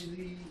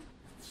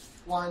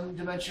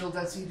one-dimensional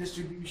density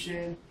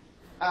distribution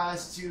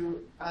as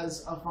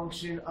a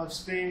function of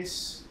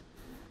space,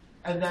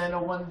 and then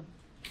a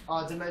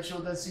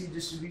one-dimensional density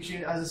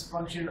distribution as a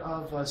function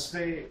of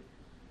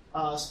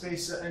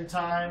space and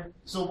time.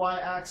 So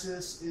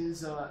y-axis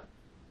is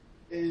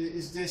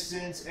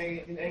distance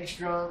in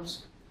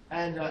angstroms,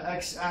 and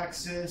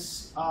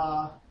x-axis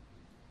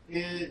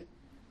is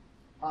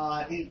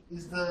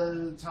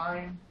the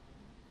time.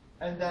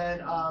 And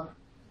then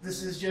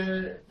this is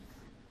just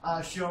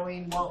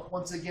showing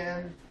once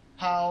again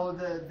how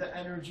the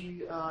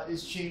energy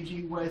is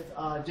changing with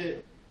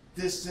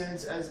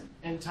distance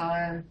and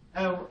time,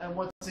 and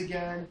once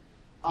again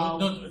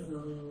Not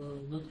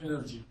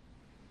energy.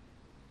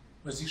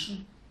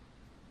 Position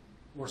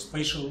or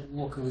spatial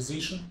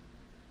localization,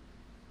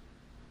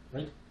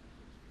 right?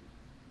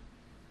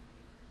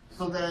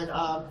 So then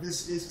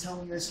this is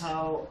telling us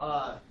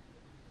how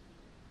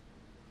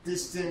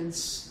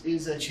distance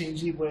is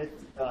changing with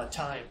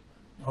time.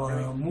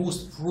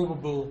 Most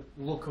probable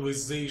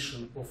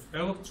localization of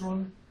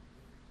electron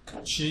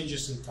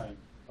changes in time.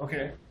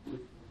 Okay.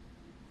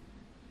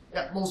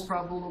 Yeah, most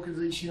probable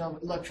localization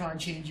of electron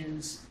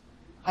changes,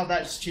 how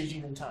that's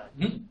changing in time.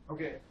 Mm-hmm.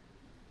 Okay.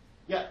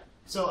 Yeah,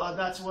 so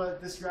that's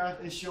what this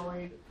graph is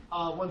showing.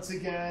 Once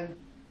again,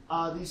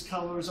 these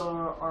colors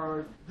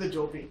are the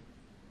doping.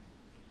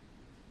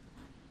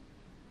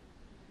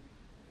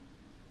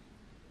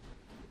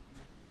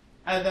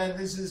 And then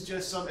this is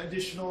just some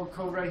additional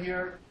code right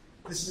here.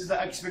 This is the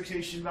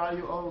expectation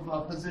value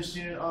of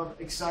position of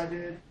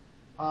excited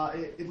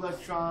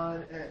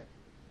electron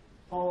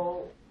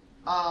hole,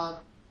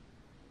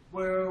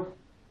 where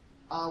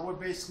we're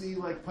basically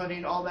like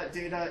putting all that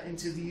data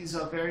into these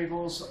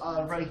variables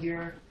right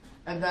here.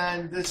 And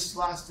then this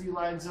last 3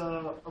 lines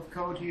of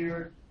code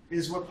here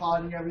is we're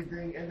plotting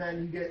everything, and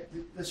then you get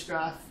this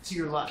graph to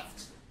your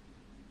left.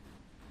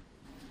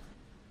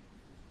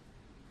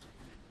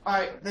 All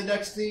right, the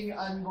next thing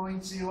I'm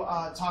going to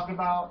talk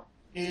about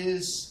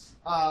is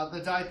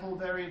the dipole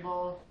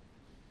variable.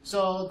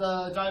 So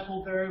the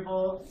dipole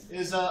variable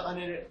is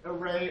an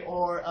array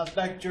or a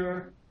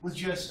vector with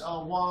just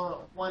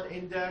one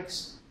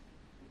index,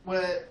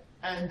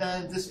 and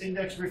then this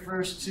index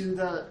refers to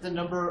the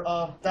number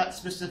of that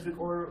specific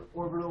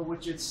orbital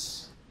which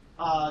it's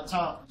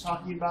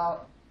talking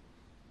about.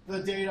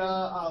 The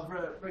data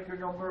record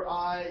number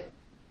I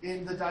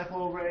in the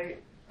dipole array,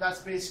 that's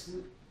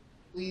basically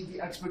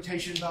the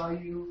expectation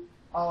value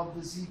of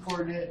the z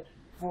coordinate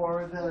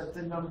for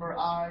the number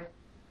I.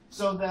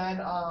 So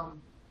then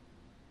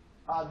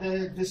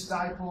this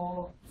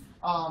dipole,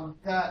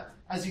 that,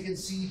 as you can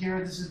see here,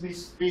 this is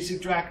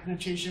basic Dirac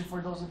notation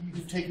for those of you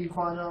who've taken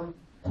quantum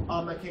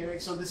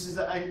mechanics. So this is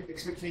the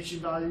expectation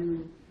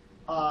value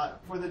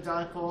for the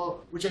dipole,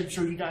 which I'm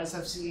sure you guys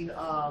have seen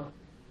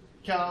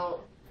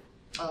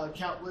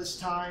countless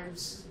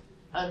times.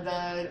 And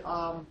then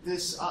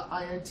this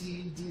int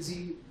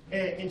dz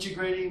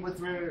integrating with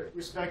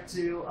respect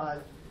to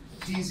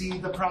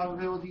dz, the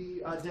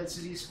probability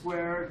density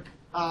squared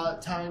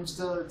times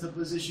the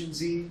position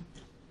z.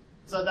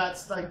 So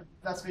that's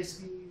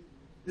basically,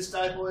 this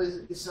dipole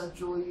is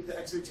essentially the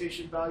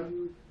expectation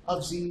value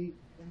of z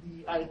in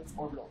the ith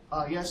orbital.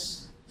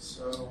 Yes?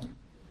 So you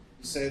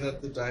say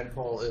that the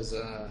dipole is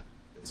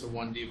it's a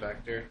 1D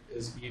vector.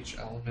 Is each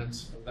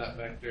element of that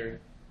vector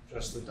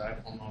just the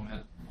dipole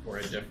moment or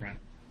a different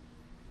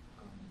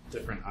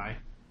I?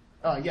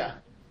 Yeah.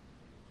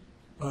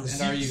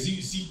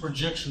 Z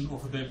projection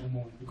of a dipole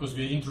moment, because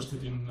we are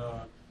interested in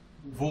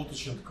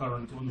voltage and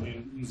current only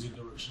in z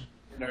direction.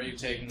 And are you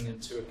taking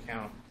into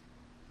account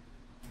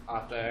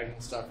off-diagonal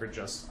stuff or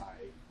just I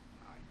in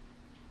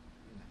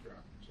that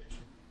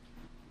documentation?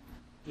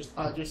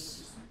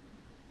 Just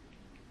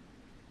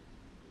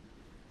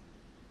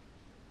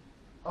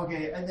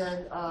okay, and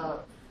then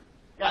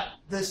yeah,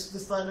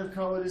 this line of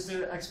code is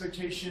the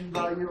expectation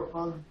value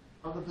of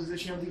the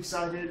position of the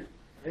excited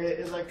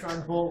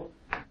electron bolt,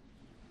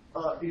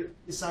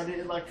 excited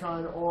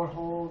electron or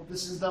hole.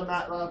 This is the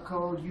MATLAB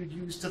code you'd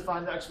use to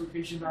find the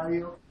expectation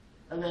value,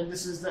 and then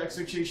this is the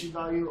expectation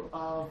value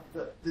of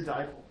the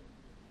dipole.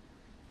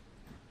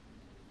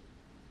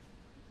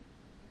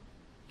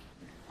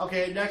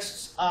 Okay,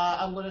 next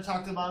I'm going to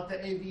talk about the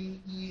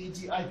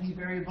AVE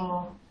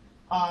variable.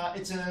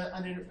 It's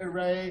an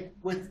array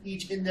with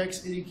each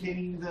index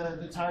indicating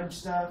the time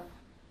step.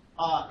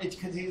 It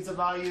contains the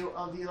value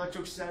of the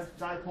electrostatic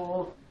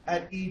dipole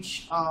at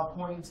each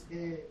point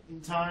in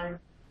time.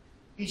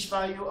 Each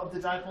value of the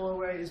dipole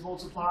array is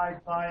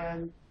multiplied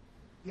by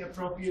the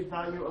appropriate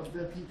value of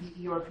the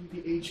PPE or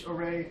PPH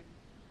array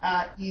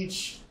at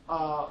each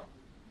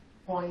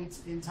point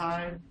in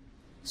time.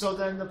 So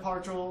then the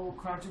partial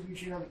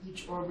contribution of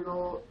each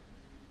orbital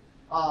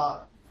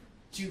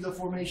to the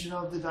formation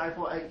of the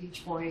dipole at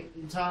each point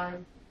in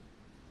time.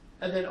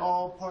 And then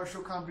all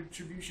partial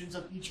contributions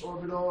of each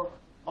orbital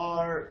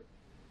are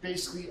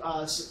basically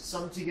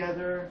summed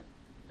together,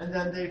 and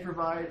then they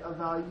provide a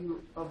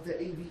value of the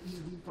AVE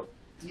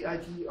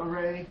DIP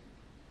array.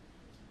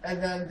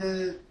 And then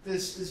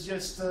this is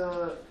just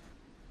the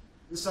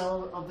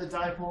sum of the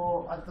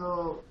dipole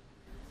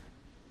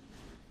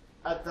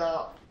at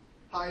the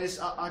highest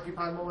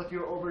occupied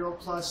molecular orbital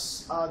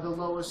plus the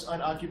lowest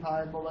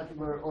unoccupied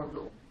molecular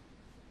orbital.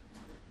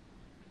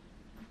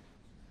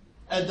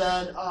 And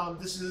then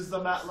this is the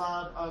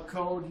MATLAB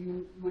code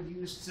you would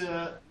use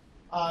to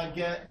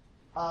get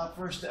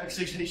first the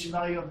excitation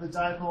value of the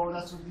dipole.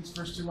 That's what these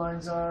first 2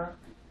 lines are.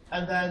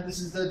 And then this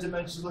is the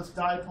dimensionless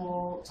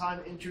dipole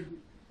time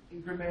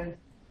increment,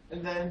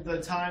 and then the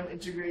time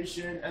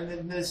integration, and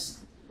then this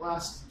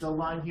the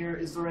line here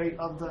is the rate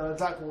of the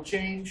dipole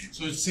change.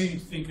 So it's the same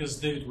thing as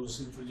David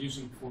was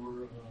introducing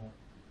for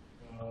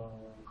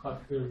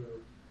hot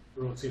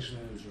rotation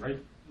energy, right?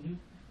 Mm-hmm.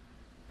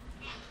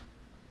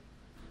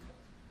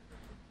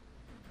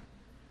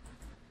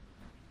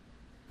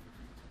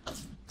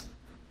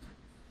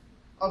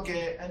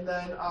 Okay, and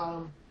then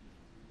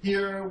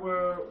here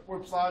we're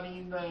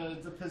plotting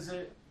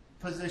the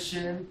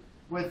position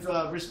with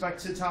respect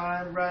to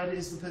time. Red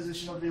is the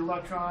position of the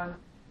electron.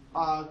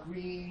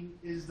 Green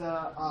is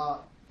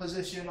the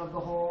position of the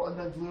hole, and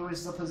then blue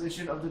is the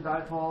position of the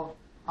dipole.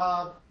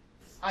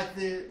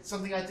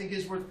 Something I think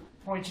is worth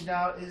pointing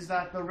out is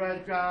that the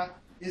red graph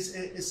is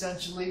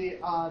essentially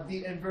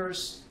the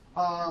inverse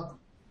of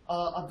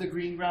the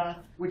green graph,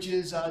 which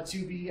is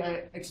to be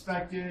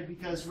expected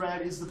because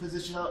red is the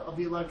position of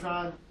the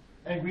electron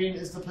and green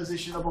is the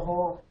position of a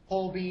hole,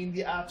 hole being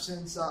the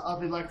absence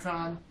of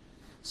electron.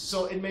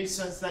 So it makes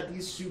sense that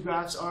these 2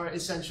 graphs are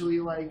essentially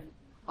like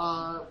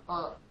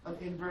an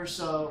inverse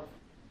of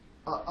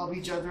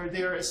each other.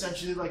 They are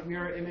essentially like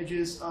mirror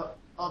images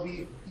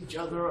each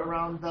other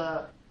around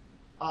the.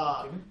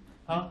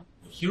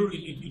 Here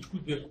it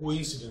could be a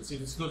coincidence.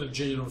 It's not a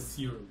general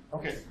theory.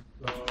 Okay.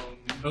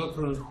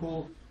 Electron and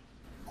hole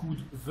could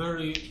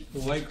very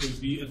likely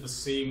be at the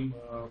same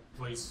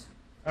place,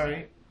 All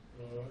right.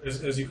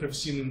 as you have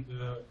seen in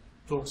the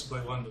talks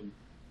by London.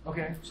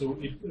 Okay. So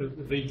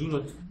they do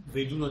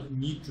not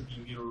need to be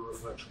mirror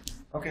reflection.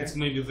 Okay. It's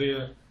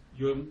maybe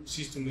your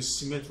system is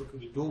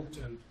symmetrically doped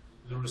and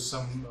there is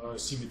some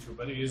symmetry,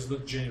 but it is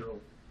not general.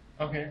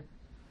 Okay.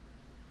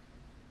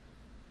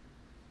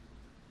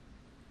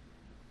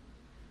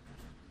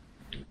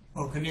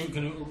 Oh, can you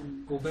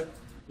go back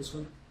this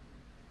one?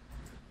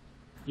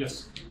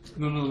 Yes.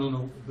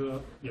 No.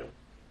 Yeah.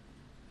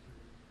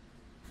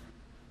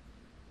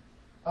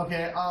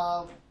 Okay.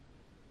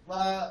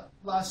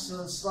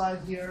 Last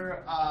slide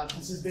here.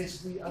 This is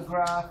basically a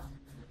graph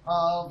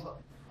of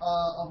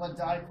a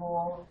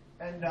dipole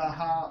and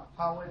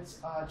how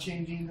it's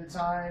changing the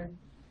time.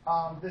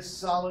 This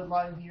solid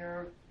line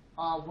here,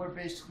 we're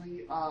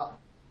basically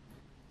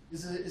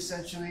this is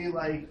essentially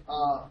like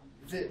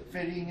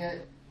fitting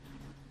it.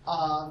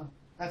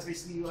 That's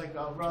basically like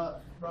a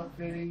rough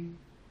fitting,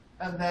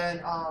 and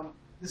then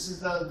this is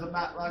the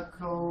MATLAB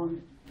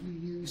code we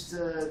use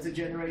to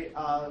generate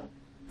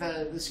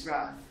this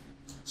graph.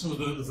 So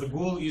the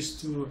goal is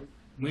to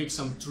make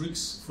some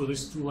tricks for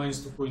these two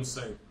lines to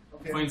coincide.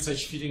 Okay. Find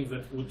such fitting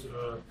that would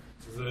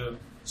the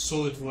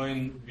solid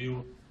line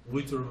will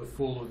literally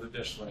follow the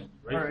dashed line,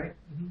 right? All right.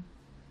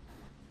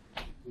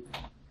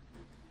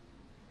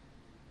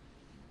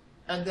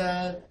 And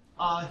then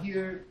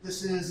here,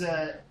 this is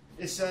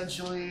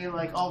essentially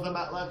like all the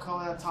MATLAB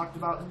code I've talked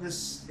about in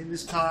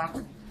this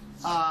talk.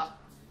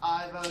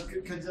 I've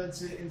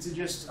condensed it into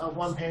just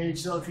one page.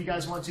 So if you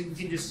guys want to, you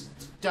can just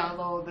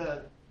download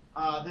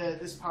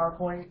this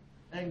PowerPoint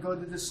and go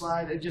to this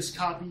slide and just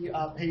copy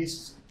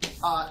paste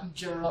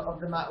each of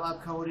the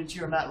MATLAB code into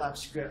your MATLAB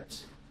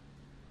script.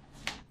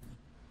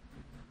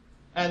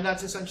 And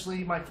that's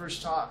essentially my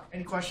first talk.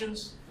 Any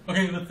questions?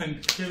 Okay, then thank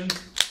you, Kevin.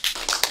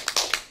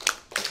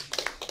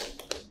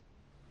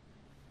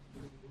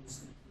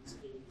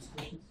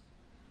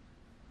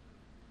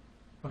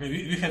 Okay,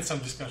 we had some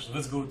discussion.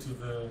 Let's go to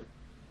the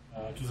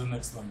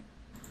next one.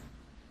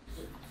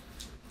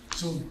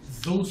 So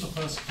those of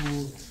us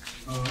who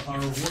are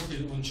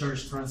working on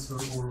charge transfer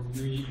or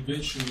may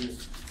eventually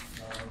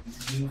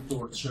move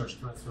towards charge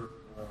transfer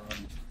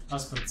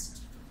aspects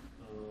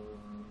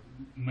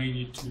may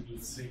need to do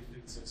safe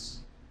access.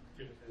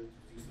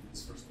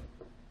 This first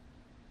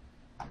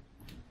one.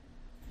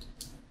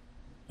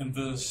 And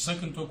the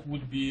second talk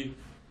would be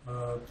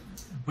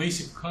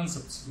basic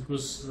concepts,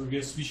 because we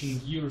are switching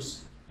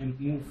gears and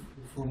move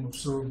from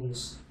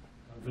observables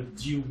that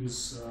deal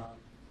with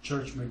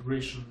charge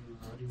migration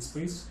in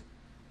space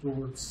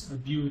towards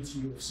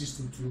ability of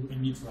system to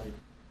emit light.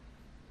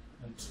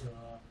 And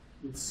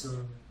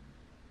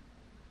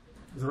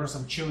there are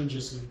some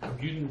challenges in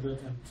computing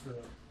that, and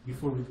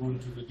before we go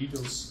into the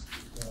details,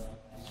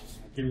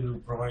 Kevin will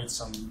provide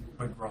some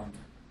background.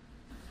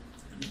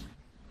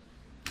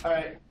 All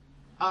right.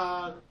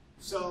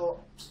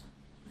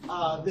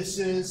 This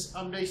is,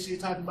 I'm basically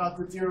talking about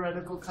the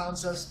theoretical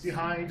concepts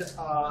behind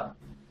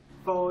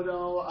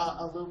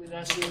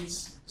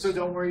photoluminescence. So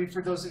don't worry,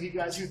 for those of you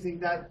guys who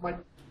think that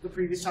the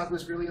previous talk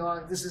was really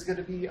long, this is going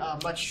to be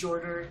much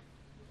shorter.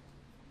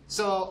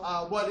 So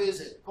what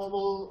is it?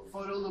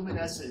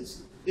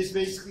 Photoluminescence is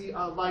basically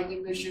light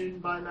emission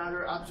by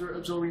matter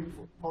absorbing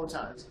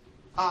photons.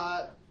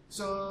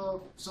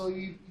 So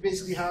you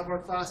basically have our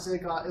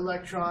classic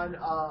electron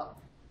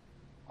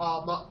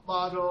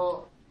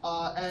model.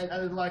 And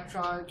an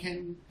electron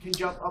can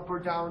jump up or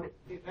down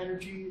in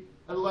energy.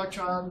 An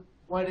electron,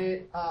 when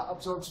it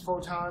absorbs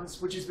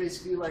photons, which is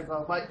basically like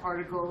light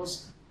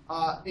particles,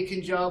 it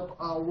can jump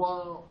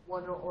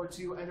one or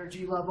two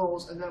energy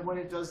levels, and then when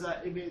it does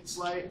that, it emits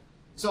light.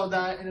 So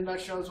that in a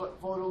nutshell is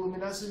what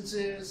photoluminescence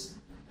is.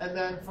 And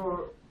then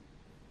for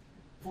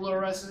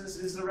fluorescence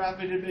is the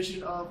rapid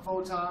emission of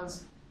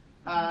photons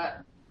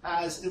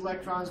as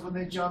electrons when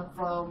they jump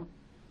from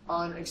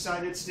an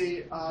excited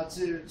state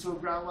to a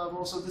ground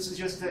level. So this is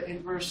just the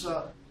inverse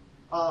of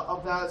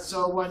that.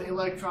 So when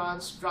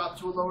electrons drop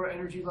to a lower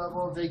energy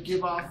level, they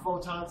give off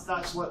photons.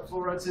 That's what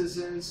fluorescence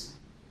is.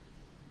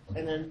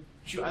 And then,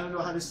 I don't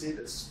know how to say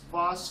this,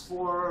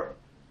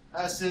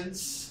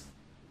 phosphorescence.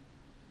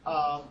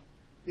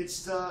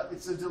 It's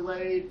a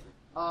delayed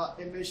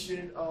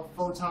emission of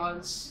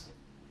photons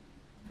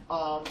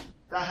that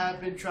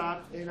have been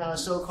trapped in a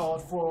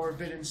so-called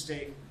forbidden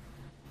state.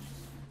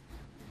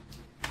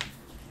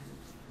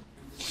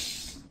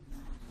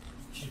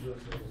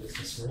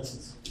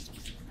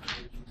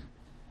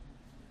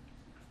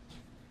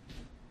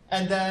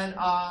 And then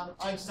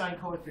Einstein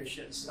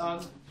coefficients.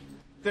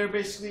 They're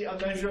basically a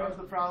measure of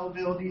the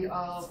probability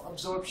of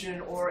absorption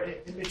or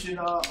emission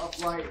of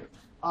light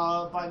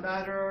by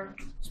matter,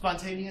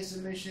 spontaneous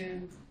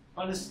emission.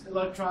 An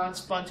electron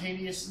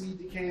spontaneously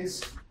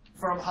decays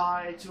from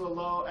high to a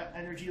low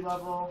energy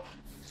level.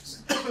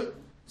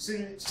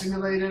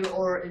 Simulated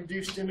or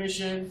induced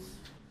emission.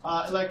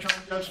 electron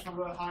jumps from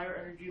a higher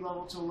energy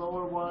level to a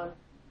lower one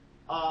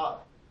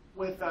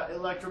with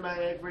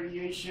electromagnetic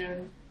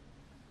radiation.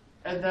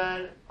 And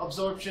then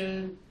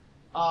absorption,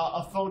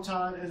 a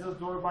photon is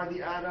absorbed by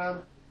the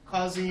atom,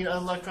 causing an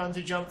electron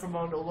to jump from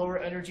a lower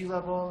energy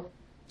level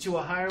to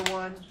a higher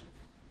one.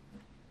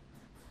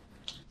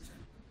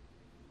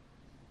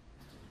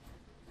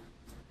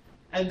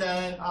 And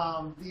then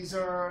these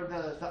are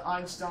the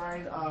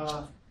Einstein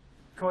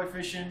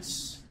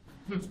coefficients.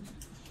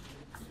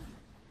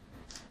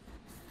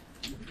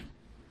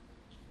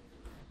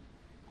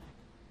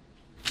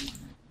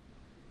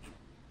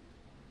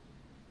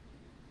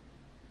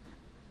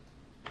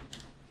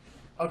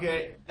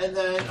 Okay, and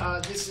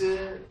then this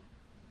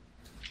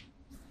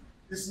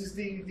is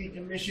the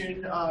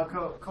emission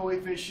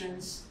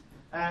coefficients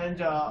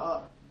and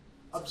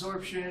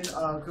absorption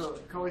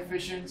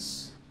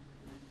coefficients.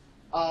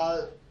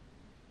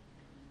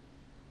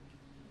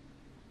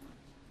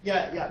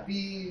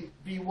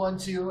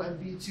 B12 and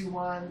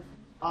B21,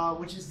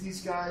 which is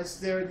these guys.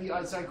 They're the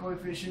Einstein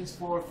coefficients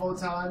for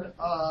photon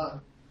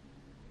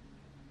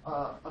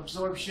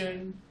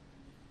absorption,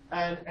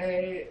 and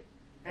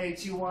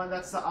A21,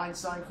 that's the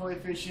Einstein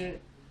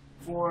coefficient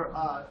for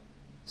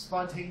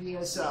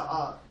spontaneous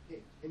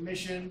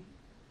emission.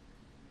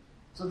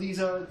 So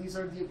these are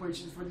the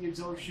equations for the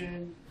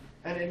absorption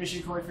and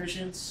emission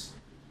coefficients.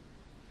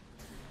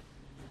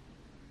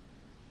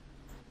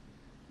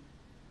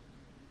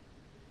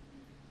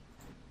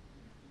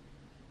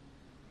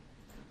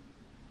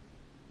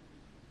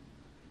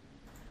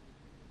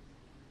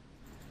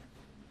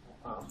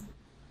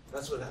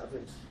 That's what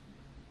happened.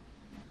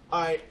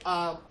 All right.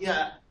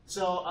 Yeah.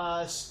 So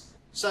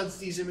since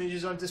these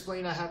images aren't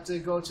displaying, I have to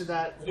go to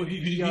that.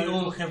 We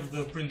all have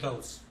the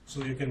printouts,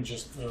 so you can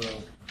just.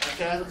 Okay,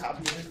 I have a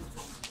copy of it.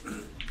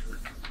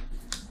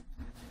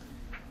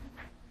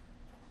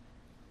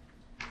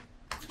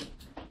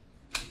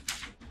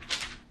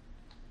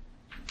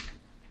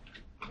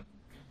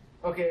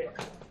 Okay,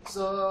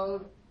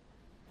 so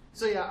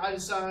yeah,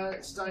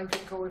 Einstein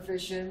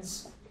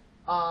coefficients.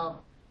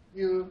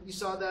 You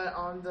saw that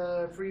on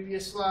the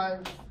previous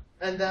slide,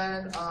 and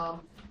then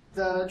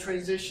the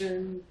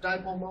transition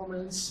dipole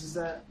moments is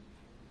that.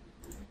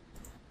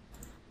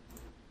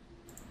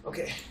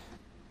 Okay.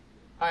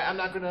 All right, I'm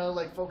not gonna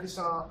focus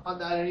on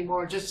that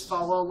anymore. Just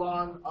follow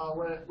along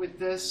with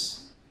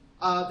this.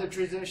 The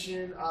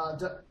transition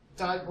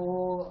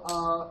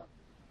dipole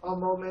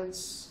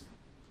moments.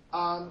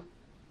 That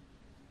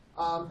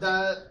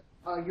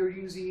you're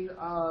using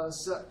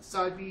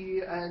psi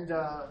b and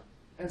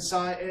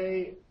psi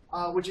a,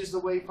 which is the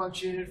wave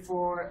function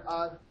for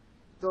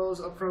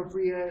those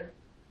appropriate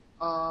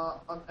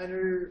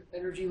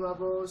energy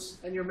levels,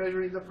 and you're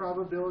measuring the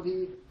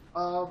probability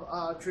of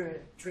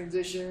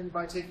transition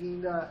by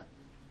taking that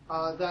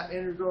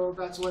integral.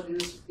 That's what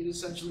it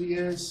essentially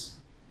is.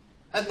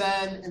 And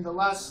then in the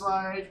last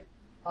slide,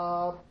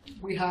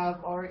 we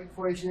have our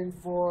equation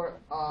for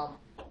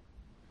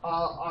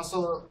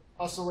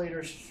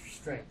oscillator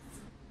strength.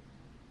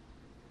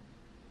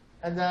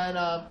 And then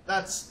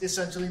that's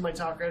essentially my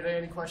talk. Are there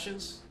any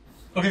questions?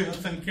 Okay, well,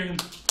 thank you.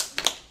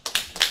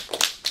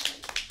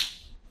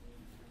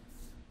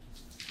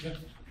 Yeah.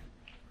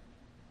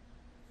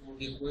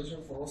 The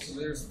equation for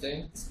oscillator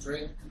strength is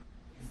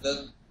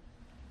that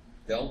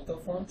delta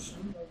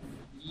function of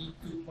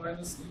E2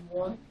 minus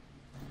E1?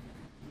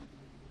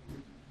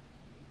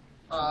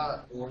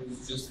 Or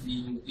is just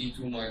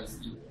E2 minus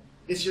E1?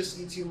 It's just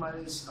E2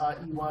 minus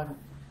E1.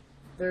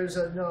 There's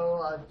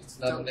no. It's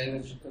not an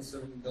energy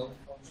conserving delta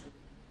function?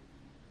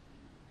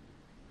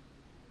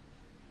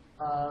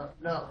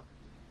 No.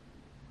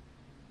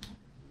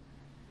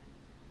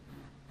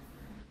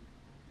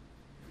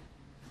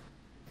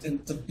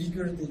 Then the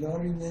bigger they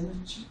are in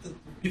energy,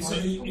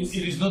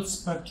 It is not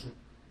spectral.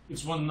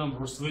 It's one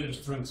number, oscillator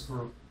strength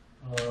for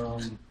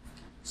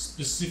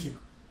specific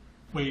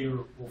pair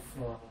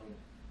of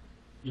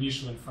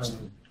initial and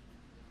final.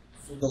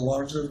 So the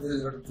larger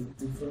the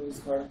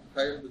difference,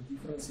 higher the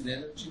difference in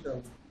energy,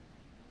 then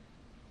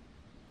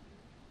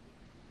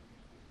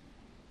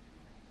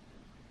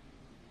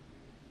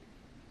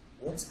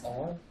what's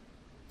R?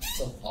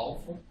 Some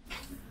alpha?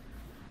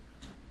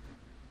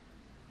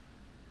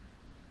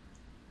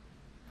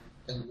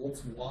 And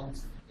what's 1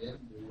 n?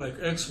 Like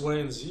X, Y,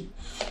 and Z.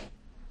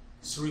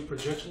 3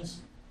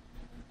 projections.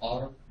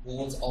 R,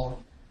 what's R?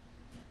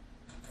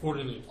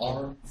 Coordinate.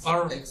 R,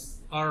 X.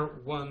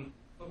 R1.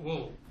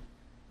 Well,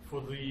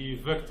 for the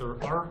vector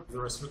R,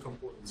 there are 3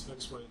 components: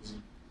 X, Y, and Z.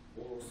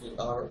 So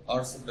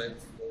R sub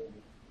X.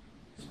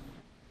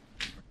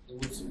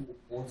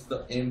 What's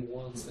the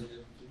M1s and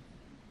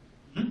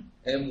M2?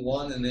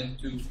 M1 and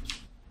M2.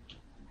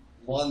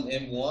 1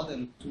 M1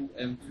 and 2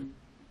 M2.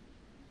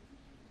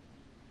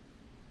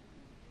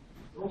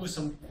 Probably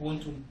some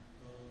quantum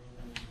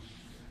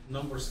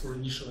numbers for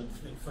initial and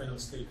final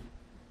state.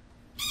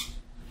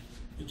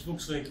 It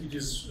looks like it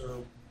is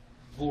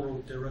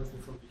borrowed directly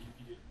from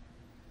Wikipedia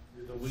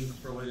with a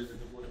link provided at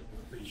the bottom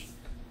of the page.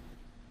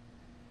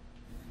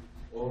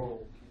 Oh.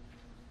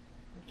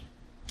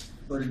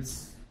 But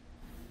it's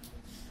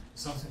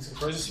Something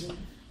surprises you?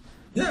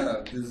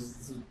 Yeah,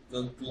 because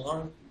the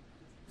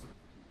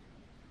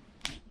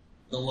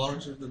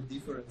larger the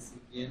difference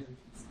in the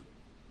energies,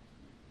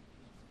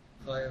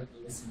 higher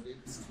the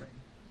oscillator strength.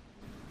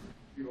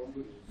 Your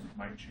orbitals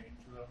might change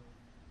though.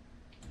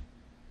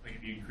 Like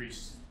if you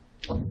increase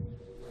the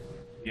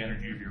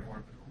energy of your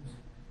orbitals.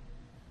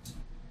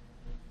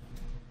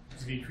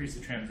 Because if you increase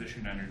the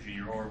transition energy,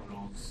 your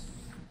orbitals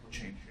will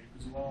change shape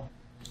as well.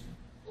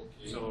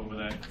 Okay. So with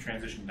that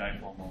transition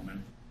dipole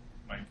moment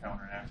might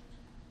counteract.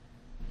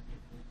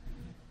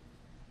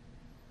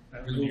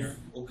 That It linear.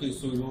 okay,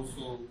 so it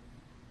also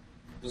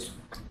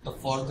the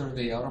farther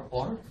they are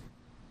apart,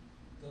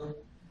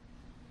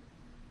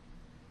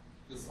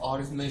 because R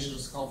is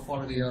measures how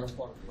far they are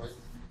apart, right?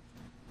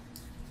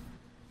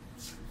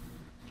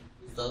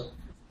 Is that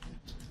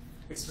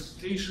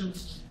Expectation,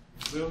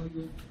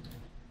 value,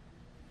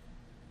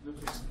 not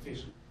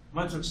expectation.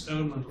 Matrix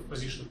element of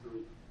position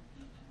period.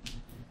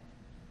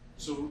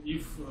 So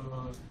if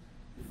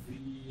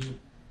the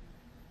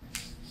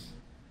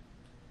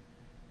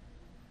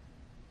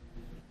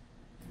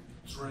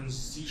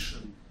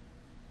transition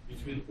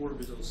between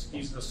orbitals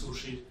is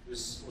associated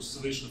with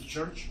oscillation of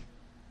charge,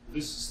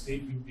 this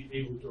state will be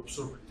able to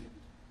absorb it.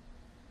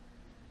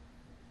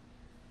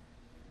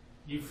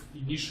 If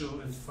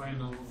initial and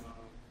final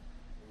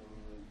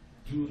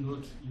do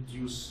not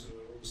induce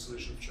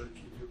oscillation of charge,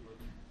 it will not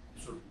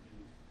absorb it.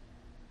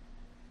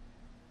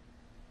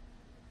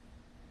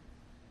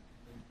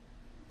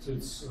 So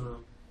it's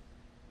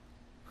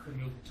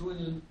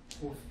Hamiltonian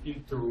of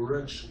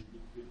interaction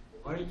between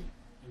light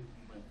and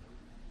matter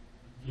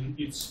in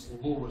its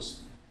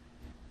lowest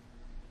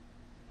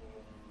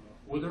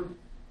order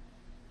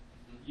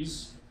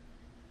is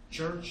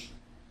charge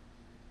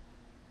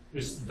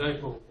is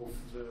dipole of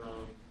the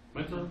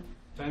matter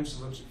times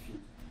electric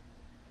field.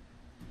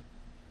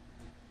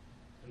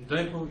 And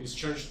dipole is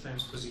charge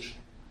times position.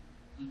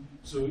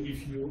 So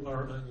if you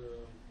are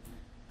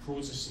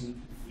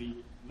processing the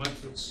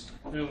matrix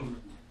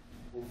element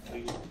of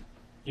the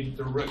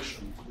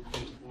interaction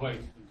between light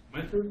and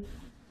matter,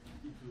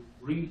 it will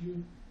bring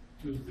you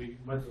to the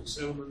matrix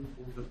element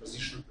of the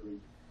position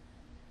period.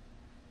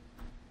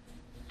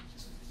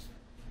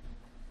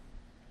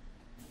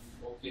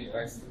 okay?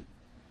 I see.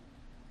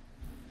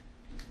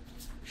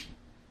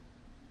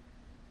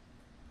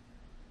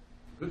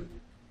 Good.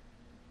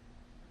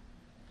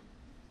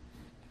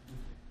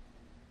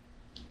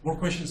 More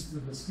questions to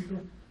the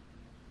speaker?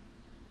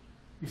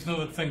 If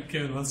not, thank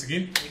Kevin once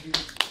again. Thank you.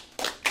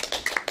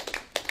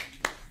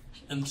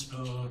 And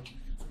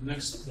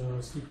next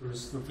speaker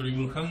is Dr.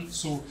 Yun Han.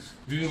 So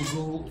we will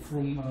go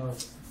from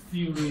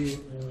theory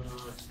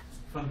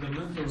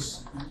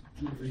fundamentals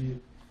to the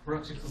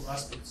practical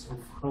aspects of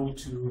how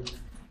to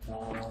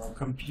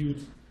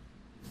compute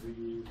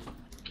the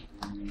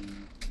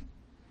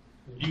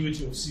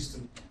ability of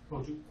system,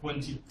 how to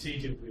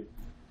quantitatively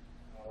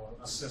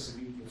assess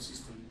ability of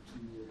system to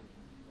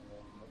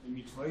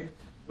emit light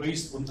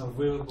based on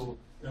available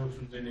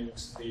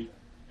electrodynamics data,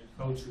 and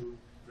how to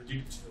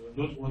predict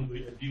not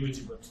only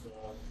ability but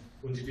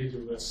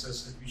quantitatively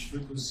assess at which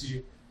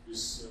frequency,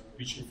 with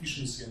which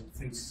efficiency, and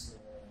things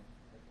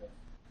like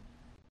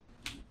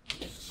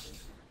that.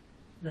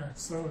 Yeah,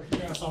 so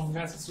here are some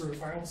necessary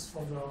files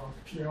for the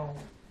PL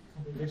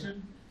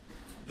computation.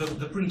 The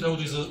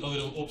printout is a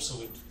little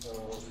obsolete.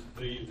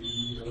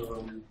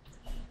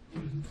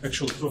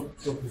 Actual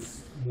top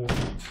is more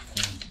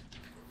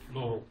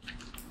low.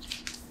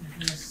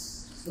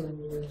 Yes, so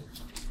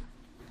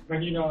we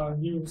need a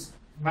new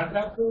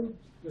MATLAB code.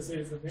 This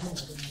is the name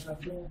of the MATLAB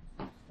code,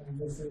 and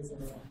this is a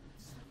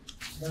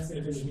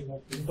message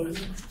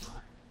encoding.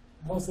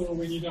 Also,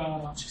 we need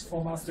a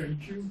for master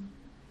EQ.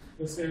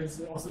 This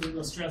is also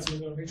the stress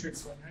in the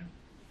matrix format.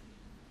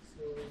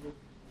 So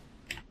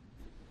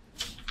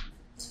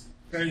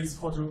that is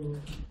how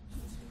to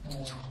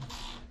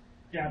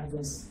get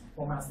this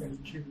for master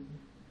EQ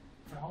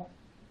file.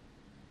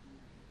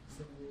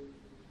 So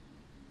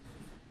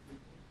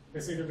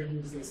basically we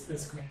use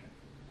this command.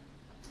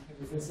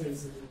 And this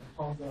is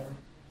how the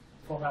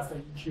for master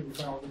EQ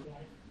file look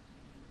like.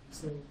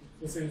 So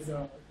this is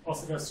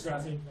also the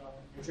stress in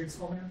the matrix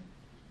format.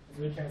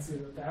 As you can see,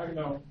 the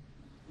diagonal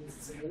is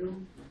 0,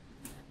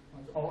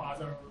 and all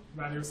other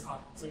values are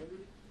not 0.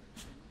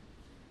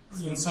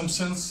 In some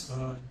sense,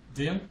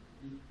 Dan,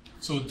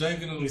 so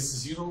diagonal is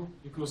 0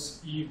 because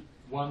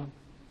E1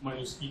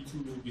 minus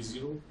E2 will be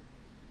 0.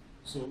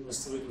 So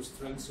oscillator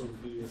strength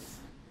of the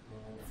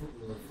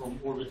from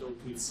orbital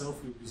to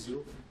itself will be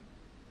 0.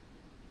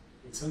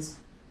 Make sense?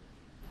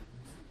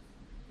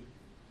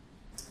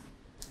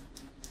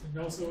 And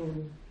also,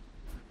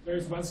 there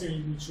is one thing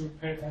you need to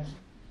pay attention.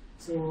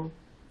 So,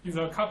 in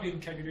the coupling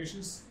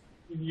calculations,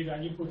 you need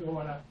an input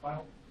overlap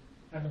file.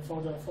 And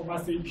for the for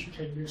master EQ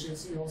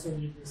calculations, you also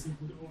need this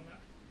input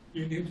overlap.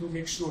 You need to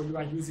make sure you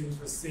are using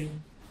the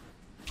same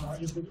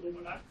input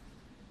overlap.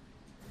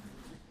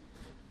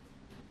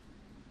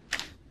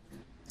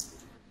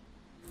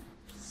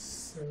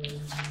 So,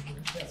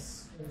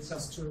 yes, it's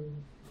just to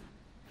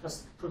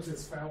put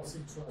these files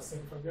into a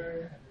same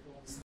folder and it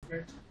will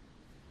Okay.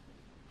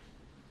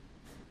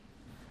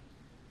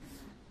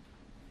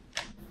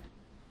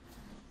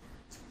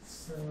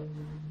 So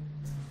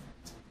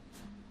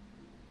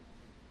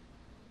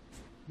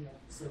yeah,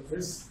 so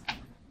this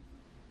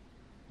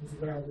is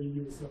where we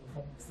use the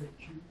compensate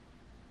Q.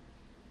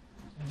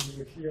 And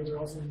here we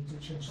also need to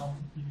change some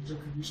initial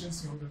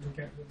conditions in order to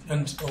get the.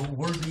 And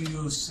where do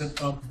you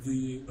set up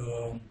the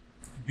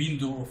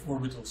window of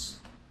orbitals?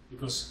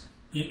 Because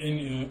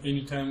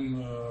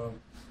anytime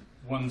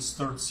one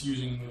starts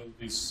using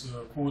this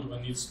code,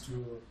 one needs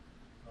to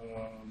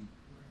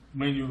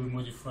manually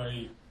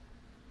modify.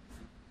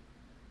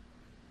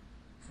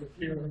 So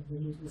here we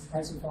need to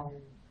specify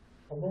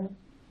problem.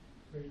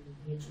 We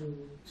need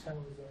to tell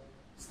the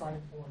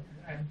starting point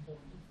and end point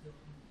of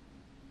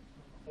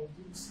the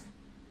orbitals.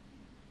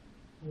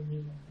 We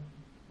need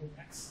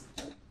X.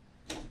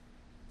 Thank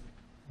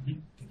you.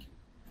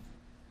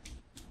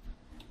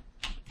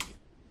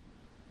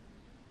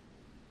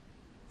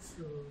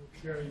 So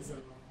here is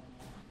an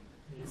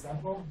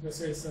example.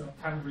 This is a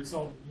time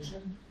resolved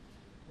emission.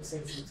 This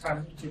is a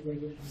time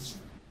integrated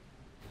emission.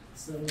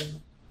 So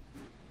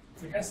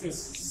the S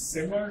is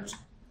similar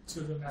to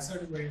the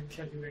method we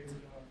calculated the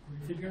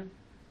green figure,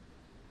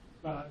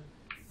 but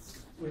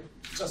we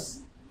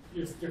just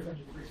use different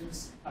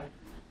equations. Like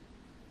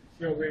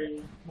here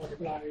we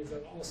multiply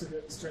the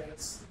oscillator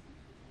stress.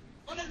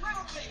 Con el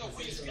nuevo código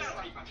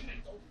Wiscar y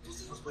pavimento,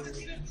 tus hijos pueden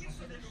ir el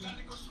tiempo en el lugar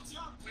de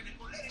construcción o en el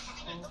poner el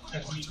pavimento con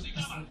el colchón de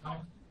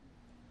grava.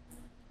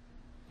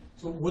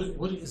 So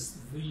what is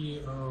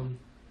the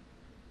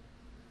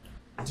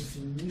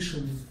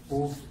definition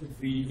of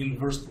the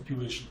inverse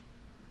population,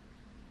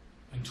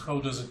 and how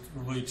does it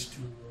relate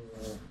to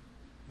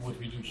what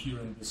we do here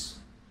in these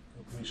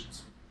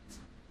calculations?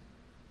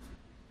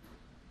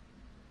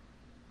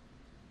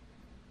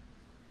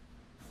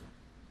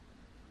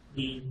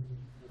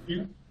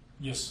 Here?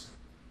 Yes.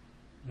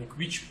 Like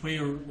which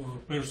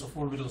pairs of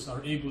orbitals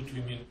are able to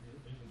emit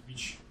and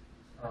which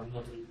are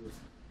not able.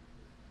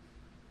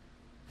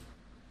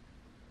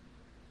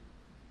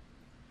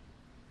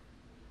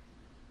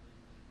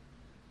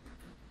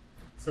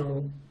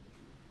 So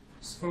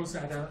suppose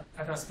at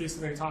a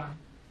specific time,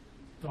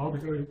 the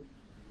orbital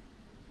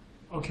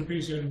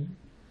occupation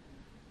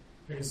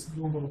is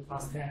normal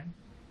plus 10.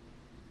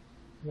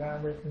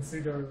 Then we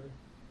consider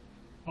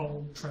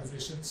all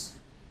transitions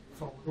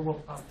from normal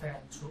plus 10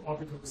 to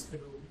orbitals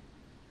below.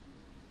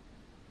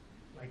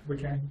 Like we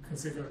can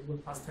consider normal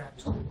plus 10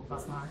 to normal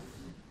plus 9,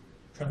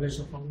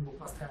 transition from normal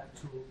plus 10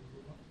 to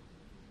normal.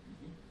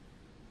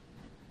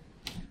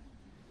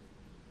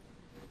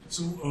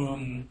 So,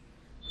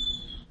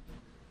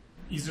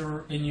 is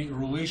there any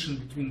relation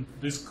between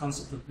this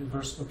concept of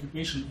inverse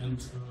occupation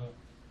and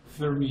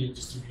Fermi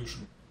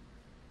distribution?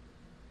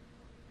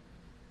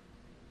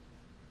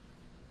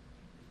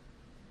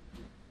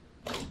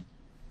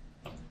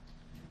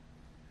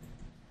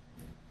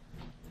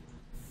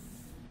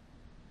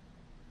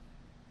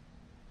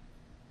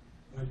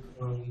 Like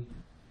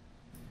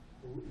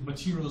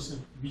materials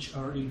which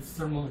are in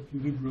thermal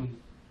equilibrium,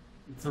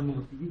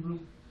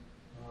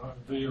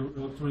 their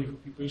electronic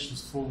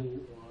occupations follow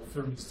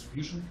Fermi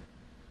distribution,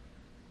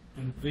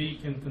 and they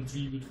can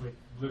contribute like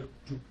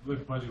to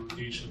black body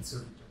radiation at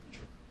certain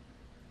temperature.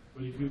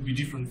 But it will be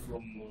different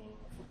from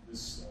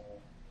this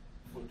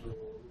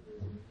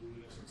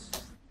photoluminescence,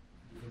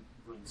 different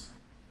brains.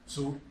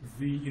 So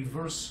the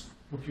inverse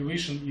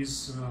population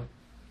is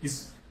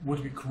what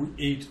we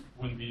create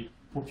when we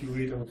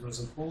populate electrons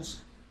and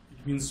holes.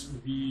 It means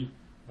we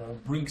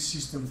bring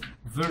system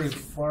very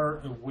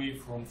far away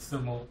from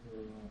thermal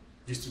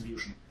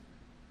distribution.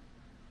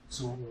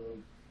 So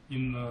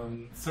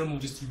in thermal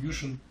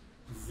distribution,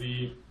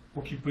 the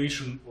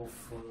occupation of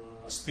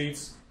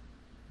states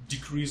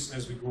decrease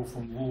as we go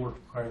from lower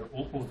to higher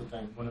all the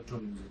time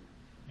monotonically.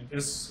 And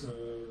as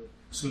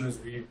soon as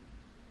we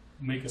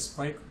make a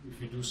spike, if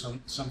we do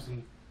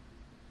something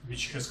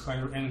which has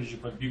higher energy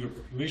but bigger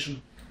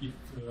population, it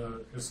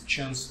has a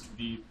chance to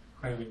be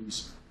highly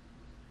emissive.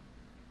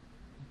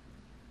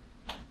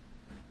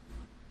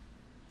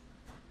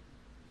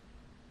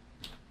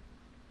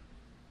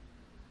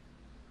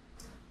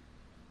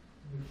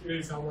 Here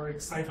is our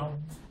exciton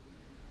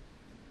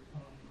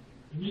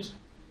image.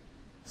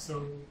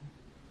 So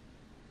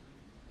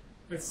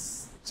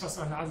it's just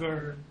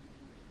another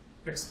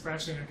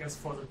expression, I guess,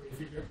 for the grid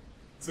figure.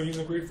 So in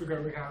the grid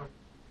figure, we have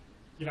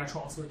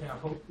electrons, we can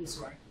hold this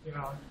right, they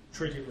are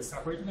treated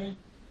separately.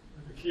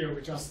 And here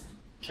we just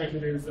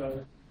calculate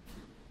the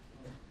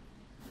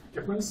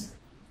difference.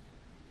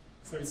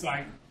 So it's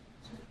like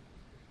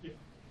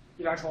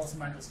electrons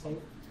minus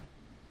hope.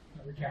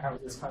 And we can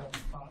have this kind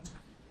of part.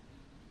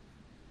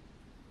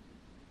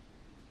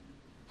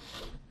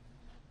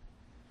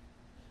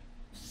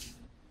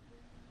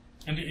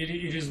 And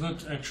it is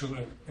not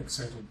actually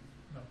excited.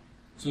 No.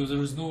 So there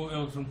is no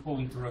electron-hole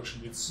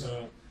interaction. It's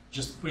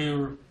just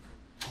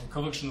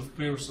collection of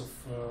pairs of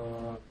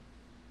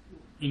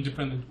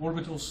independent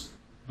orbitals,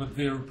 but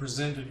they are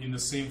represented in the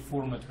same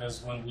format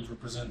as one would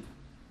represent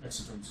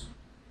excitons.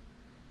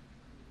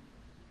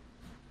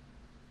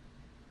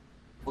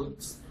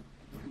 What's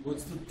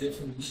the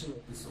definition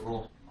of this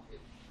raw?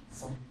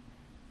 Some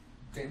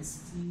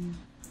density?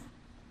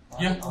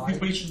 Yeah,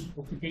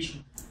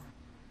 occupation.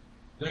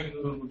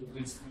 Diagonal with the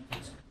density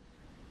matrix.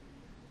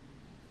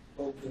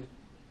 Okay.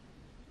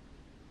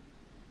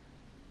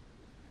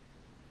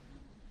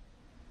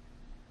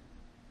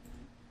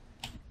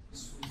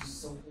 So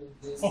something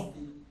density. Oh.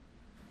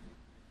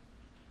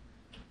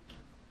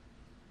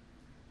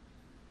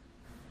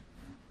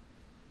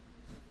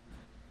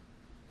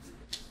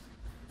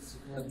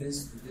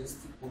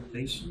 Density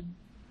correlation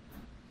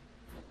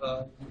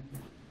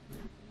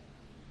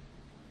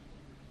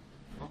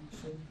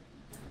function.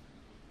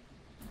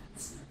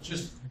 It's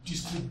just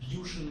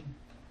distribution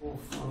of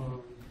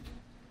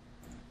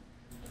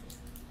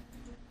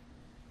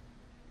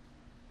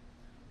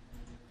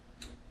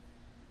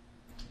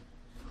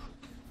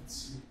let's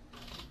see.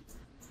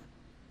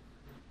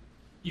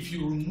 If you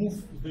remove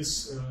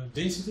these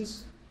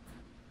densities,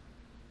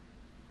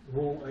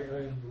 rho II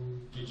and rho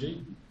JJ,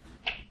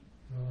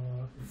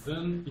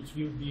 then it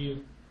will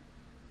be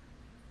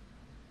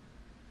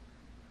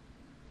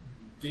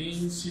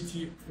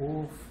density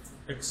of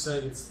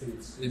excited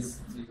states. Is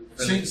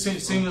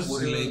Same as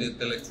correlated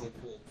electron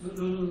hole.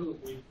 No.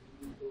 Wait.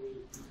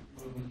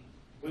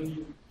 When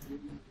you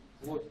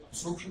plot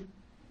absorption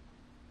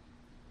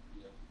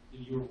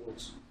in your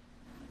works,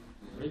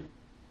 right?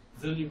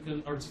 Then you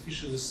can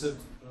artificially set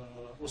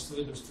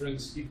oscillator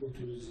strength equal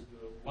to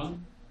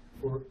 1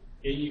 for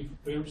any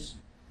pairs,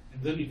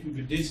 and then it will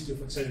be density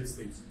of excited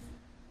states.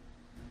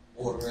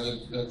 Or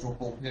electron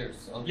hole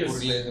pairs. Yes,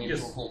 Uncorrelated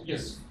electron hole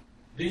yes. pairs.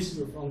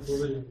 Density of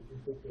uncorrelated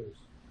electron pairs.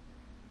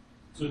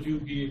 So it will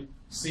be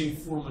same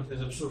format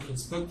as absorption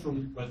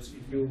spectrum, but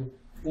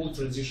all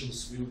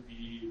transitions will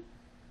be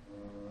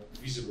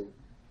visible.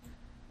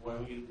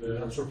 While in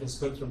the absorption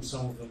spectrum,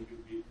 some of them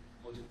will be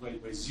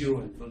multiplied by 0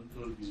 and not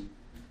visible.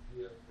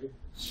 Yeah. Right?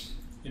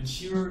 And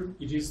here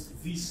it is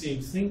the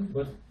same thing,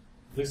 but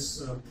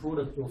this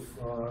product of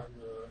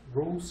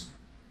rows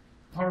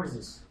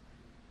parses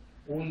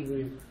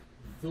only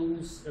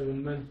those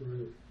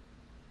elementary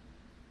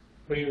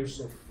pairs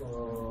of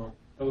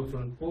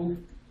electron and hole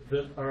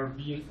that are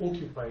being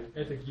occupied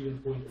at a given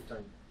point of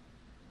time.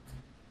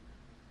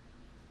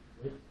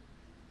 Right?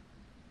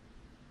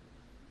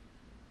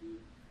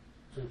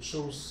 So it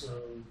shows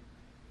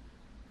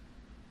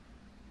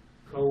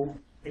how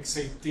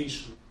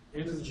excitation,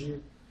 energy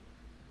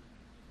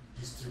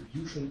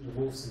distribution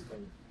evolves in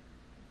time.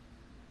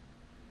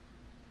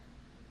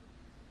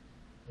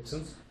 Make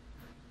sense?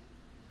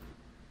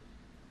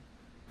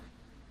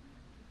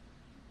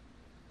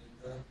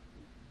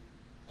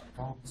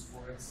 Accounts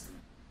for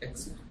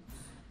X.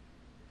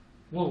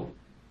 Well,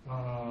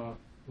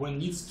 one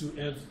needs to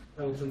add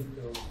electron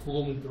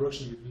Coulomb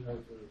interaction between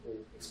electron and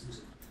hole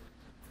exclusively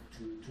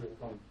to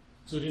account.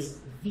 So it is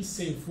the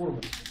same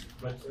format,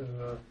 but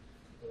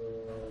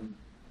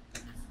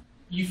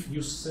if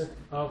you set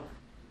up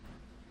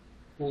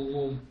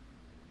Coulomb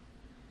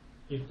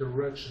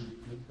interaction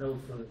between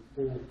electron and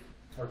hole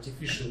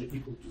artificially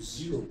equal to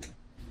 0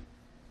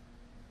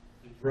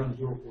 and run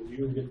your code,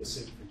 you will get the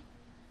same thing.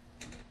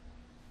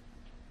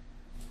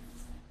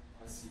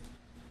 I see.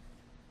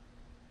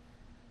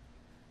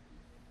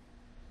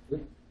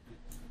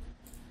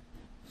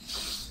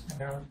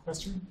 Another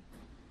question?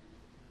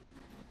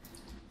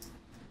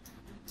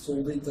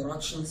 So the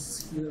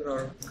interactions here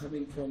are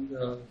coming from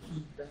the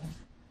heat bath?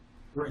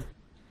 Right.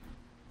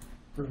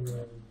 For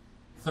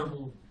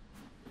thermal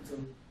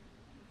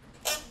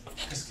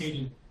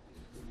cascading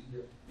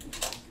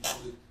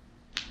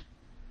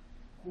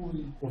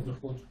cooling of the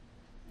hot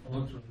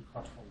electron and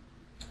hot hole.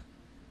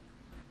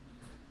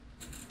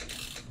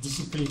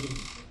 Dissipating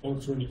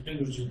electronic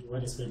energy into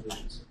lattice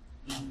vibrations.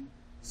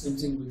 Same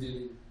thing we did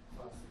in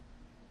class.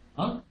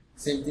 Huh?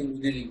 Same thing we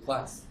did in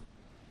class.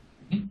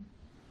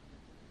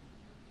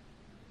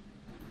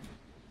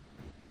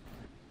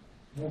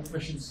 More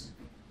questions?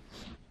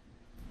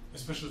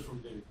 Especially from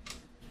David.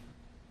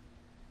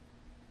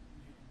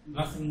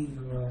 Nothing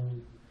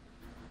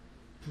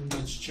too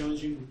much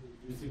challenging.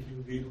 Do you think you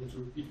will be able to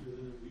repeat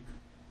within a week?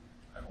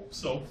 I hope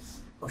so.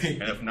 Okay.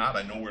 And if not,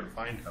 I know where to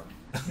find him.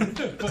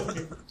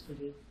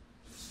 Okay.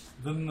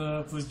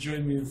 Then please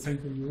join me in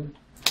thanking you.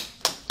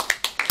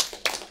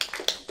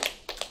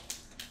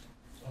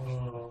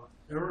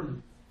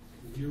 Aaron,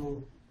 will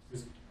you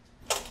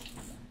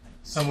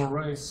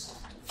summarize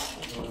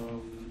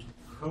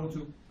how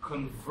to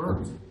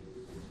convert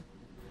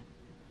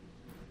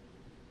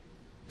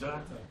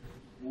data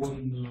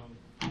on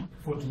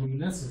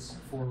photoluminescence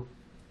for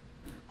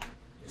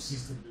a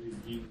system that is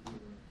being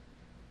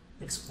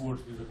explored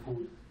with a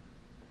code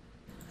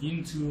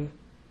into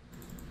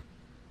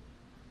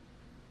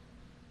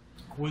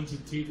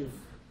quantitative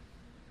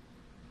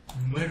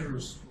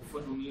measures of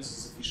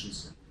photoluminescence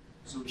efficiency.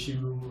 So he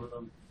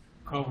will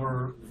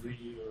cover the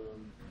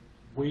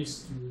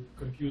ways to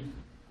compute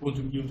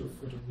quantum unit of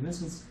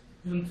photoluminescence,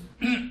 and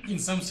in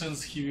some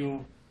sense he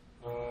will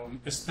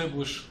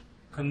establish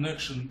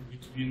connection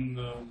between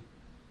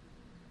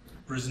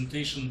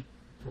presentation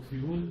of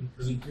you and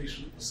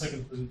presentation, a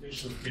second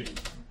presentation of Chem.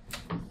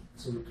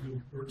 So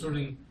we're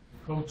returning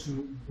how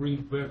to bring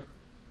back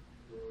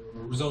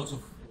results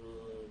of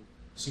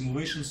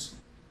simulations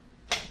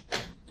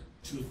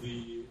to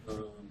the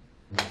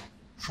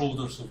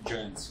shoulders of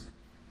giants.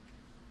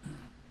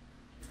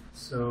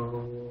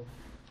 So,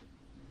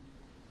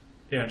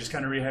 yeah, just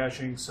kind of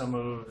rehashing some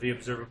of the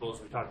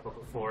observables we talked about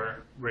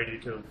before,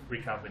 radiative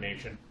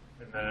recombination,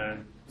 and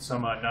then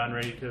some on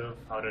non-radiative,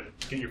 how to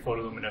get your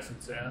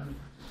photoluminescence in,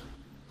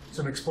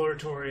 some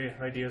exploratory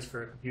ideas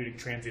for computing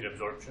transient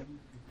absorption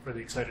for the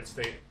excited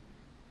state.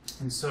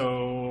 And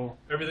so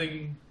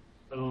everything,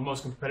 the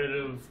most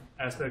competitive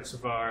aspects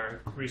of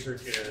our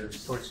research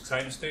is towards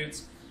excited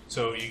states.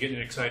 So you get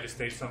an excited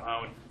state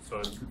somehow.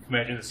 So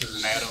imagine this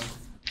is an atom.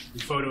 You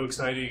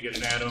photo-excite it, you get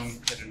an atom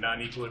at a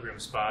non-equilibrium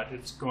spot.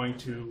 It's going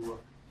to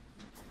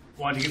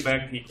want to get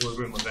back to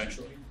equilibrium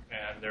eventually.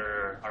 And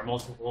there are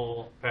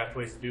multiple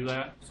pathways to do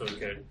that. So it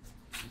could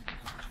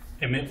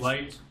emit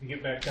light to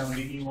get back down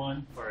to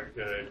E1, or it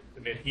could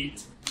emit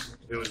heat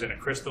if it was in a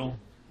crystal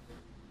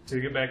to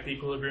get back to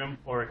equilibrium,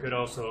 or it could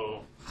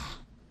also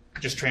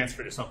just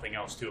transfer to something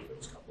else too if it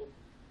was coupled.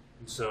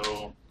 And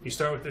so you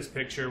start with this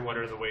picture, what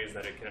are the ways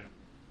that it can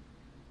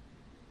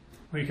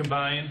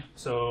recombine?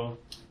 So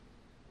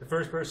the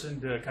first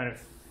person to kind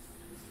of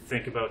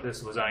think about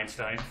this was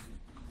Einstein.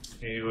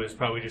 He was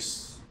probably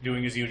just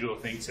doing his usual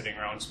thing, sitting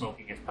around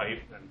smoking his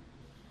pipe and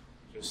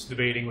just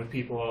debating with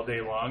people all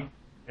day long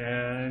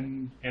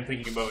and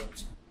thinking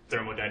about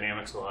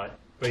thermodynamics a lot.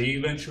 But he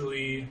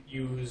eventually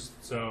used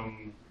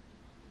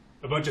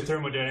a bunch of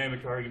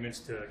thermodynamic arguments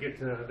to get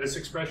to this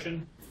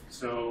expression.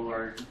 So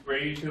our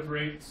radiative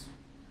rate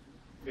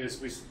is,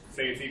 we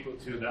say it's equal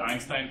to the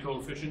Einstein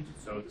coefficient.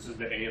 So this is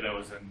the A that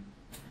was in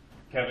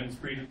Kevin's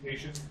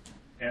presentation.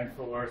 And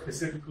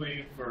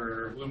specifically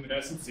for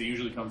luminescence, it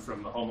usually comes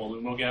from the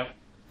HOMO-LUMO gap.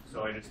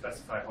 So I just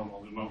specify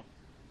HOMO-LUMO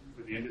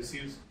for the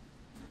indices.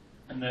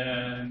 And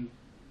then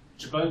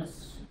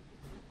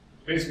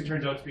basically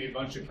turns out to be a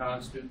bunch of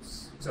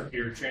constants, except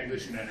your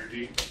transition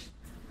energy,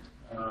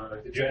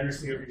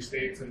 degeneracy of your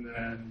states, and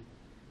then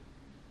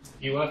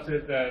you left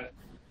it that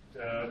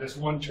this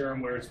one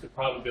term where it's the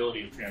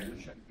probability of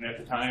transition. And at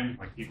the time,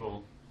 like,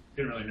 people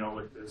didn't really know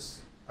what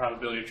this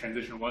probability of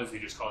transition was. They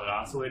just called it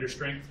oscillator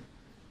strength.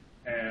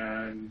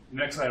 And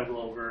next slide I'll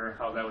go over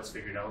how that was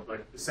figured out.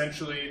 But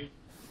essentially,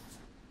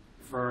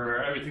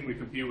 for everything we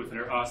compute with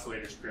our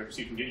oscillator scripts,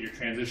 you can get your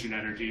transition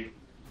energy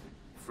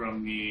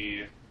from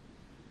the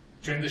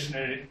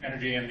transition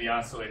energy and the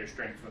oscillator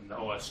strength from the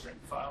OS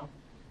strength file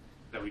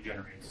that we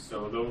generate.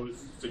 So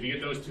if you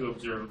get those two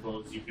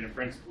observables, you can in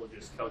principle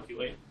just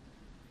calculate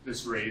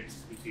this rate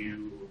if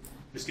you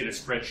just get a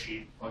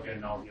spreadsheet, plug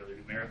in all the other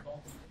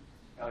numerical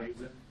values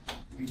in.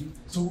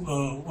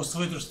 So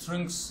oscillator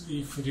strength,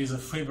 if it is a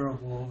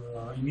favorable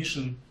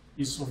emission,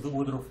 is of the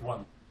order of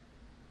 1.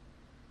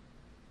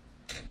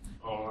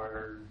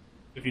 Or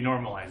if you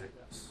normalize it,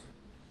 yes.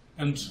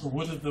 And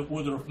what is the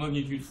order of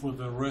magnitude for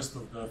the rest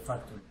of the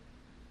factor?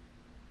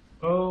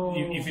 Oh.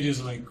 If it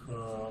is like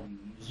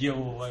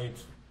yellow light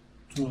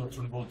to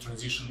electron volt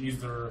transition, is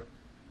there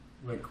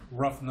like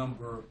rough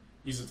number?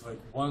 Is it like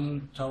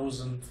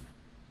 1,000,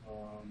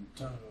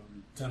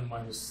 10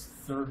 minus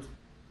third?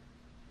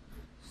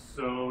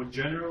 So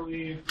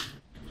generally,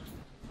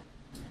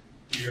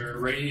 your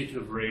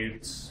radiative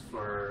rates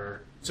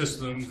for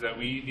systems that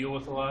we deal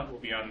with a lot will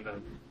be on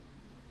the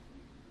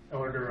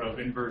order of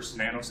inverse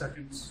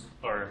nanoseconds,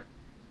 or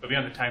it'll be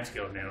on the time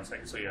scale of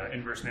nanoseconds. So yeah,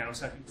 inverse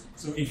nanoseconds.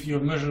 So if you're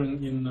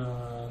measuring in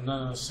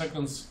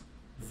nanoseconds,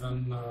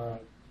 then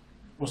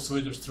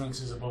oscillator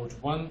strength is about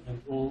 1,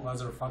 and all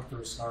other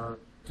factors are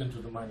 10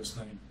 to the minus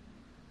 9.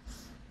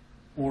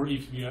 Or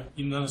if we are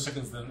in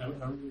nanoseconds, then of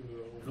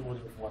the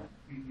order of 1.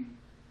 Mm-hmm.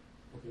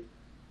 Okay.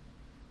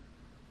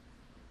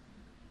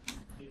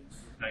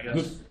 I guess.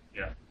 Good.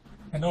 Yeah.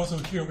 And also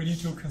here we need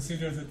to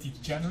consider the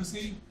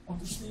degeneracy of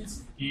the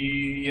states.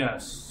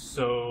 Yes.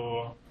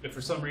 So if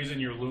for some reason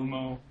your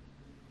LUMO,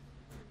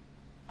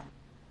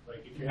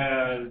 like if you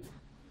had,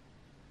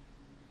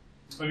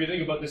 well, if you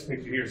think about this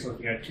picture here, so if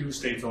you had two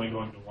states only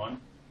going to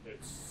 1,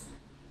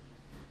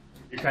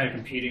 you're kind of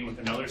competing with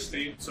another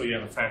state, so you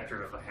have a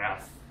factor of a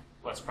half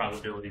less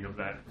probability of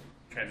that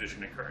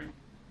transition occurring.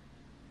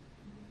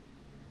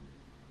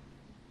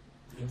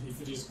 And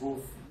if it is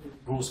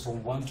goes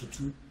from 1 to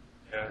 2?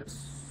 Yeah,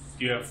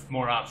 you have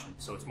more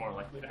options, so it's more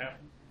likely to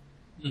happen.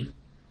 Mm.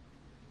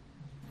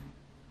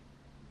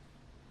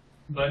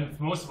 But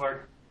most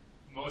of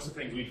the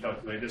things we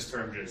calculate, this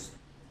term just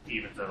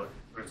evens out,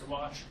 or it's a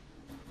wash.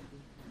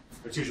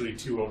 It's usually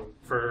 2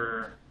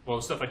 over, well,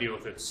 the stuff I deal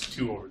with, it's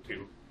 2 over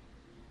 2.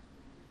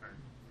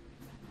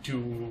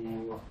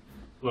 2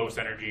 lowest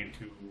energy and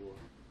 2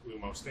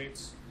 LUMO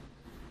states.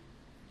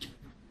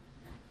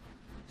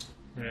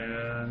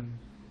 And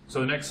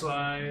so the next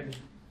slide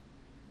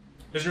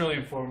isn't really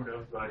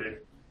informative, but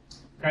it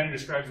kind of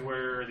describes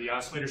where the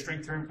oscillator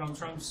strength term comes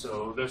from.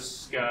 So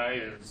this guy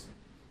is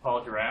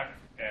Paul Dirac,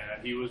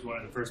 and he was one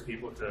of the first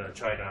people to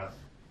try to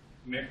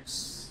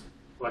mix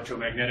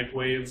electromagnetic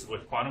waves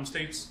with quantum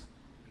states.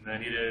 And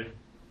then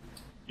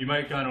you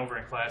might have gone over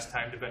in class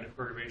time-dependent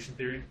perturbation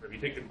theory, but if you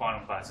take the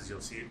quantum classes, you'll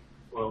see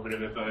a little bit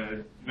of it.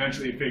 But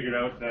eventually figured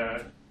out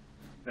that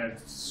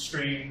that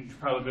strange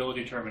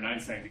probability term in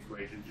Einstein's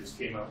equation just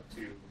came out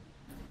to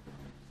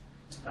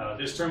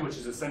this term, which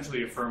is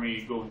essentially a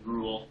Fermi golden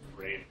rule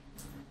rate,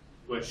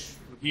 which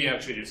he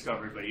actually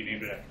discovered, but he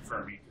named it after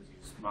Fermi because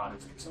he's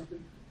modest or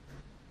something.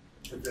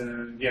 But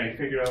then, yeah, he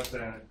figured out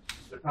that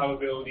the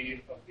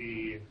probability of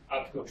the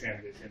optical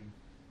transition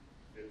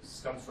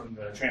comes from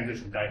the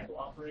transition dipole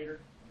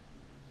operator.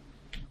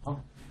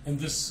 And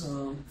this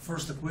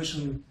first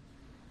equation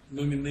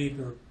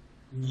denominator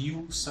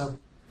mu sub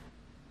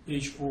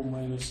HO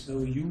minus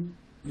LU,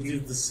 it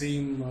is the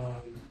same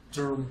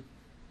term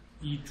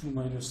E2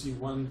 minus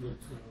E1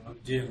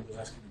 that Dan was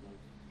asking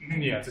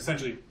about. Yeah, it's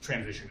essentially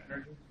transition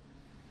energy.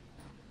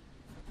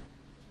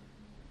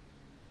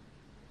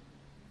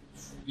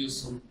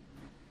 Use some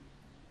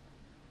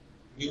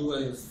mu, I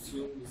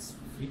assume, is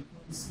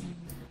frequency.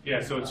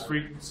 Yeah, so it's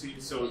frequency.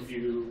 So if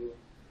you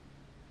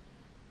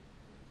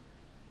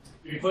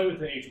play with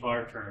the h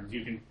bar terms,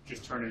 you can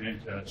just turn it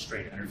into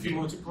straight If energy. you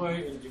multiply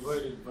and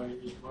divide it by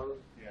h bar,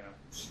 Yeah.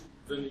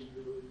 then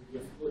you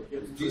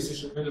get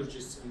transition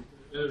energies and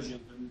energy,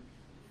 and then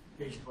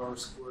h bar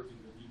squared in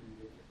the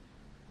denominator.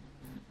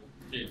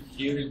 Okay,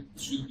 here it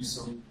should be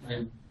some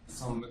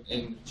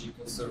energy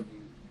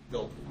conserving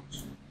delta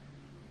function.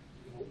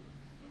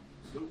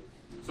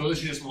 So this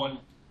is just one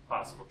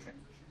possible transition.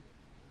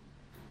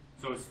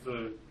 So it's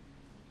the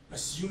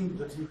Assume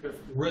that you have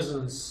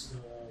resonance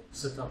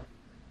set up.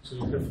 So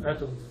you have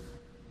atom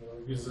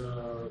with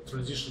a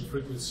transition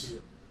frequency,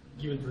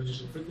 given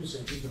transition frequency,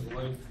 and given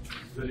line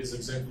that is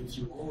exactly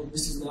Q. Oh,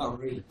 this is not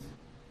rate.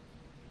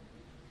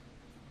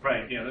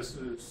 right. Yeah, this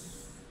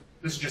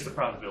is just the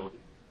probability.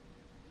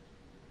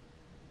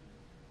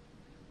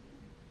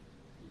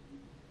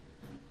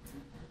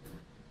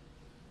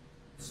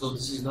 So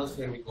this is not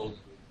Fermi golden.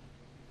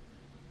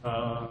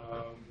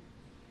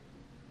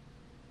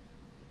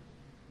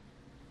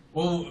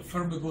 Well,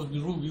 Fermi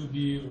golden rule will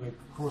be like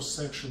cross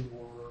section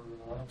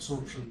or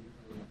absorption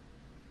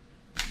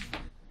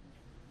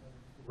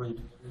rate.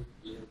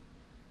 Yeah.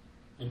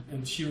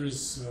 And here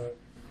is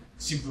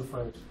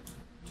simplified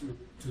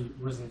to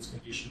resonance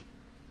condition.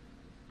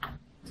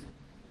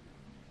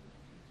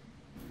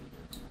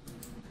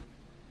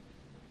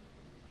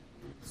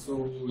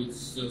 So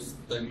it's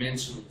just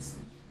dimensions.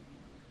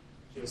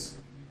 Yes.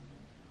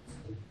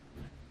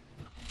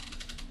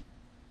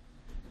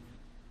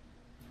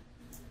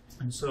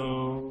 And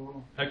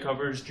so that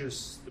covers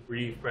just the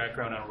brief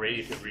background on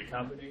radiative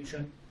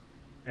recombination.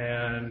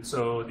 And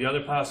so the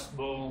other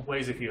possible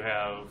ways, if you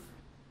have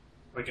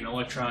like an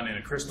electron in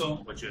a crystal,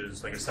 which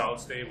is like a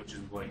solid state, which is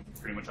like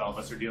pretty much all of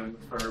us are dealing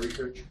with for our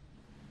research,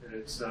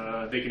 is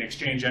they can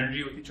exchange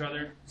energy with each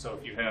other. So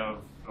if you have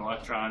an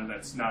electron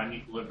that's not in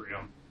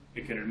equilibrium,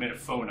 it can emit a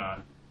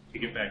phonon to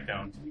get back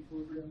down to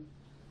equilibrium.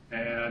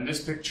 And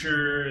this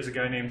picture is a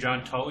guy named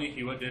John Tully.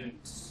 He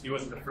wasn't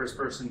the first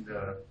person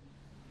to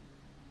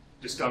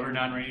discover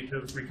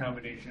non-radiative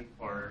recombination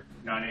or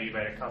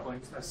non-adiabatic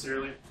couplings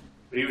necessarily,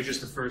 but he was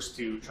just the first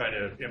to try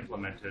to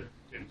implement it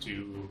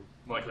into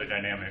molecular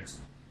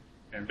dynamics.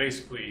 And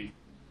basically,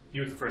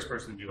 he was the first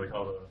person to do like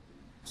all the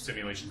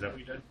simulations that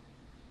we did,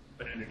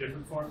 but in a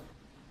different form.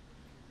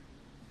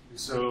 And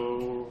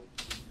so,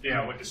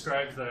 yeah, what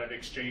describes that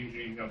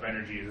exchanging of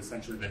energy is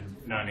essentially the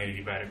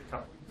non-adiabatic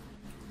coupling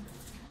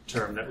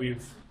term that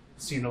we've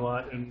seen a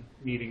lot in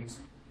meetings.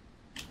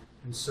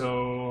 And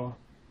so,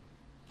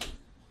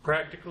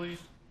 practically,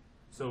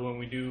 so when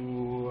we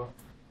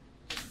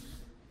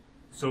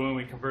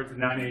convert the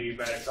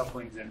non-adiabatic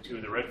couplings into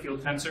the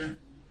Redfield tensor,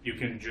 you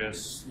can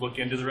just look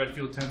into the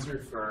Redfield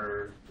tensor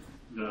for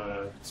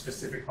the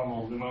specific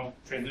homo-lumo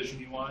transition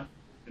you want,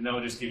 and that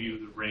will just give you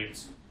the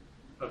rates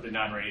of the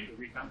non-radiative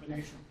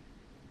recombination,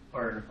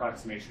 or an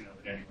approximation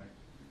of it anyway.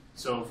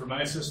 So for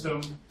my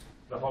system,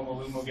 the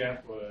homo-lumo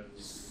gap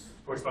was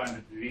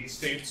corresponding to these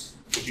states,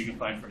 which you can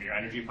find from your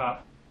energy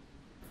pop.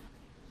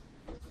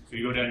 So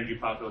you go to energy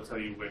pop, it'll tell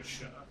you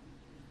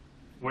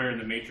where in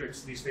the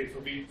matrix these states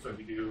will be. So if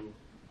you do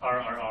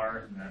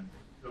RRR and then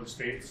those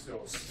states,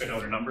 it'll spit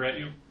out a number at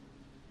you.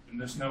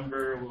 And this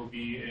number will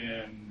be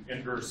in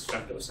inverse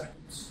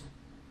femtoseconds.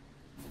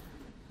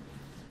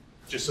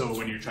 Just so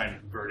when you're trying to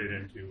convert it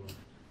into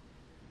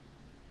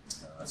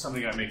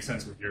something that makes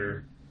sense with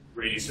your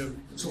radiative.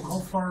 So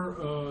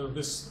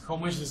how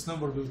much this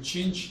number will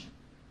change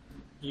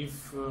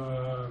if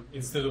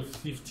instead of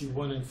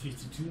 51 and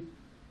 52,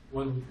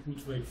 one would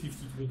put like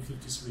 52 and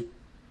 53,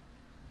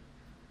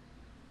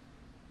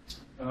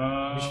 which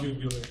will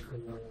be like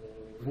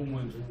Lumo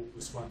and Lumo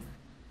plus 1.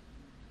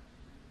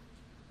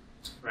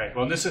 Right.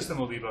 Well, this system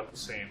will be about the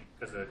same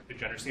because of the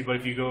degeneracy. But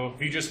if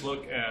you just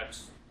look at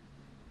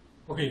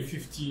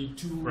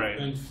 52 right.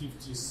 and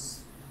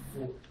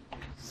 54.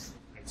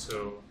 And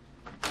so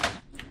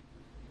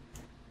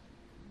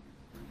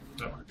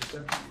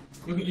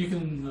You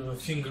can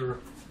finger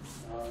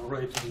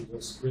right on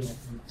the screen.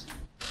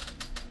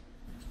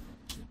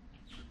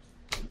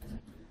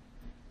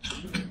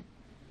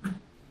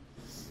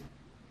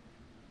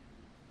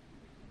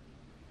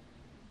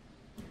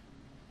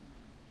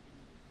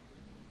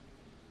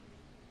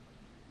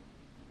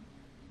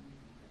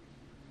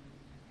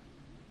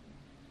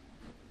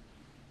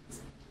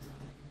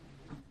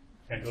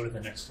 go to the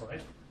next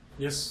slide?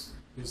 Yes,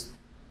 yes.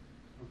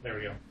 There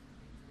we go.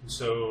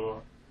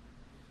 So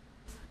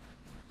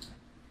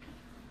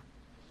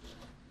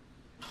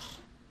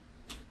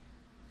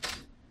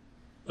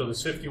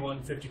this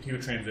 51,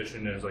 52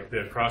 transition is like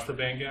the across the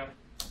band gap.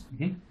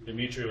 Mhm.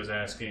 Dimitri was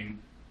asking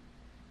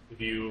if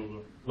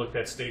you looked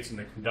at states in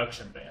the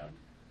conduction band,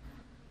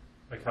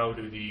 like how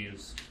do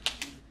these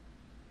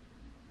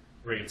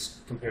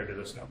rates compare to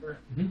this number?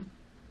 Mhm.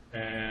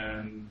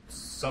 And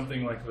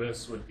something like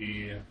this would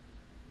be, I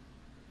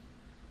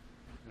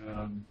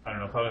don't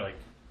know, probably like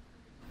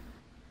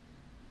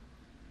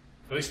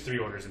at least 3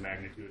 orders of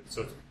magnitude.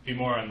 So it'd be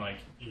more on like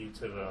e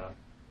to the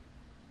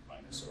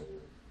minus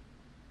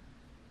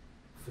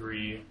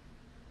 3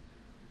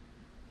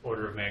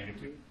 order of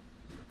magnitude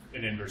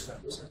in inverse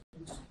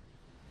femtoseconds.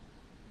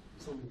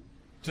 So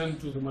 10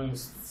 to the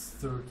minus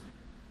third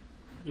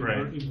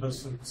Right.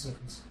 inverse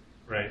femtoseconds.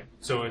 Right.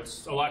 So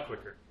it's a lot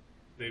quicker.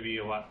 Maybe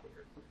a lot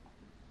quicker.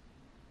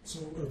 So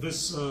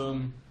this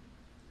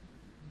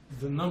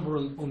the number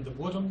on the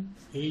bottom,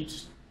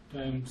 8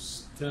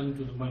 times 10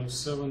 to the minus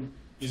 7,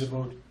 is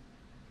about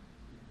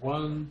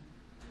 1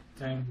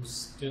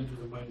 times 10 to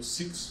the minus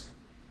 6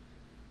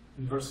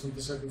 inverse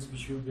femtoseconds,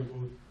 which will be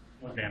about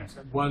 1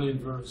 nanosecond. 1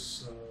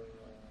 inverse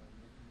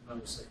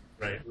nanosecond.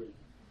 Right.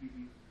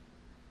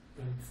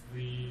 And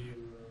the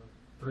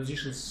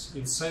transitions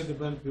inside the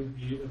band will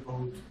be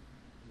about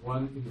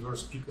 1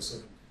 inverse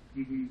picosecond.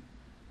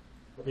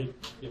 Okay,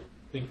 yeah,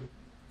 thank you.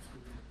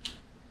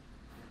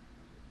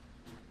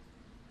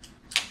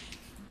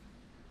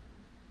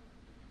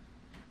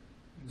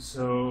 And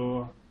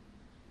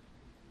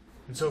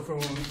so for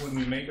when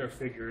we make our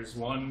figures,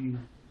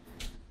 one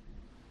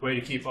way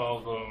to keep all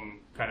of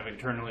them kind of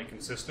internally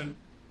consistent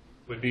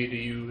would be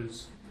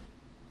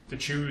to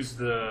choose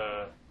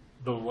the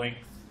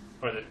length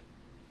or the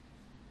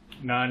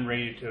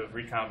non-radiative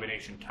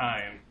recombination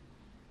time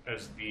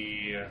as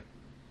the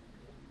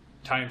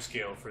time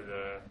scale for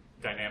the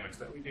dynamics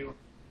that we do.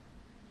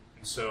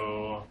 And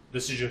so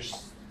this is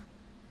just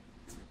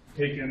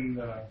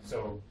taking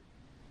so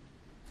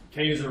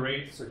K is a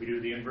rate, so if you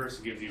do the inverse,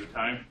 it gives you a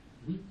time.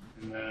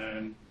 And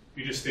then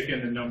you just stick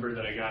in the number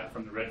that I got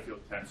from the Redfield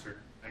tensor.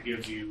 That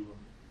gives you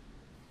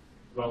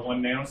about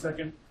 1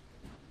 nanosecond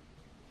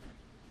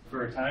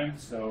for a time.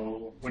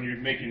 So when you're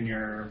making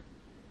your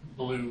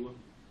blue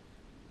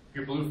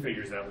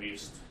figures at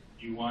least,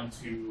 you want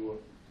to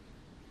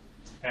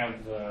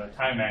have the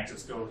time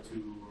axis go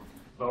to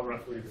about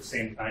roughly the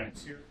same time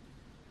as here.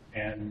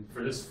 And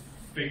for this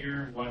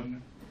figure,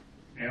 1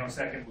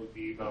 nanosecond would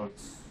be about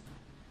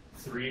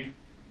 3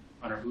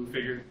 on our blue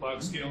figure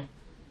log scale,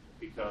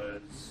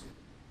 because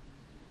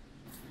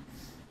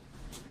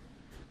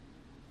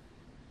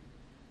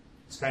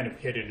it's kind of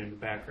hidden in the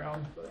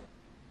background. But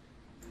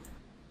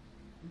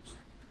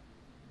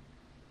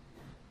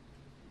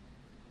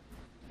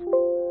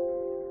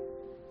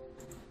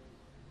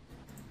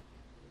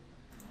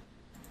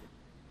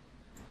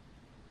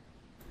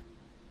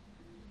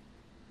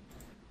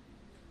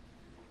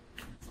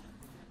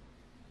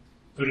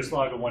so just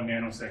log a 1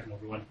 nanosecond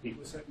over 1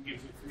 picosecond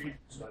gives you 3.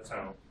 So that's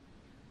how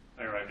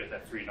I arrived at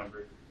that 3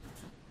 number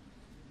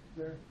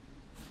there.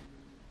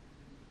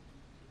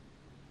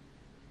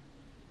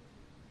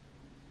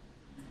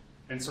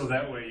 And so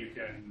that way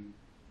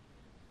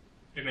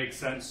it makes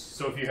sense.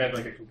 So if you had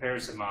like a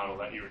comparison model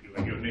that you were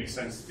doing, it would make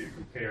sense to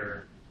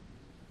compare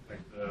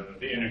like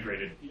the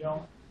integrated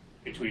PL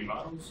between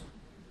models.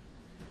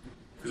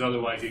 Because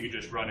otherwise you could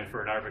just run it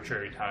for an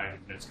arbitrary time,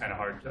 and it's kind of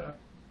hard to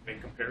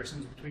make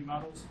comparisons between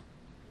models.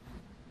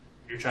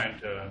 You're trying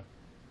to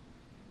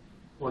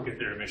look at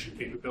their emission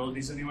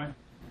capabilities anyway.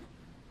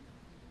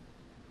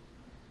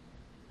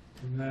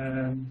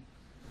 And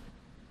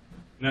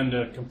then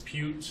to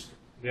compute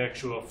the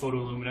actual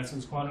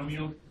photoluminescence quantum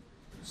yield.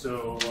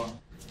 So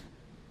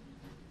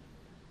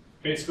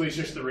basically it's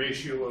just the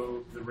ratio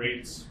of the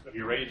rates of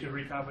your radiative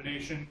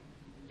recombination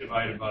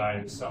divided by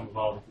the sum of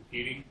all the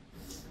competing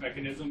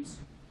mechanisms.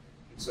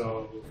 And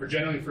so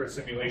generally for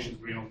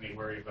simulations, we only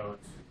worry about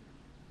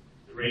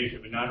the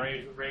radiative and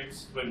non-radiative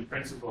rates, but in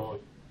principle,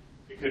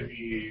 it could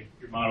be,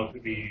 your model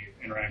could be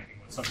interacting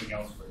with something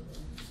else where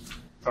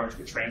the charge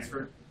could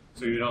transfer.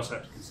 So you'd also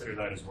have to consider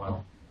that as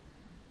well.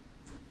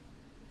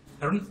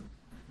 Aaron,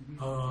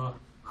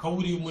 how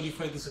would you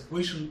modify this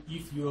equation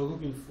if you are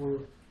looking for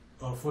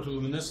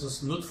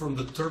photoluminescence not from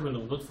the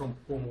terminal, not from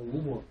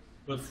HOMO-LUMO,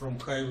 but from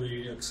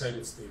highly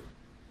excited state?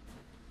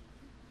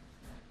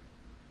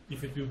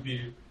 If it will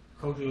be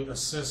how to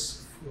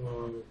assess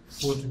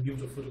photon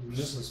yield of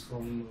photoluminescence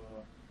from,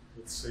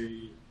 let's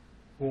say,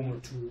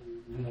 HOMO to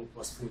LUMO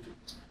plus 40.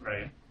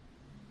 Right.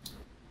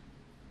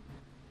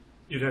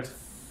 You'd have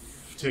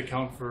to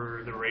account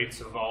for the rates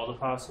of all the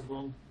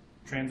possible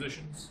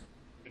transitions.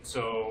 And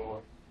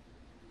so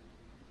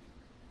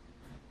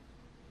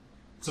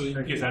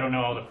I guess I don't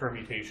know all the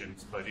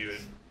permutations, but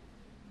it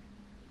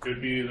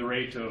would be the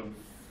rate of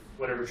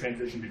whatever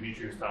transition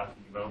Dimitri was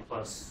talking about,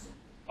 plus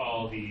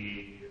all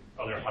the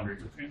other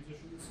hundreds of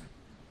transitions.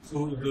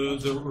 So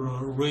the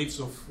rates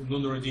of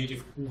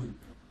non-radiative cooling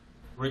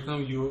right now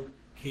your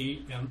K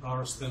and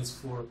R stands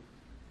for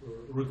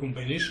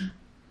recombination,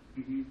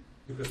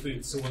 because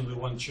it's only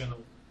one channel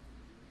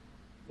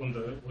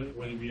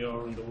when we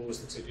are on the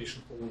lowest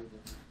excitation level.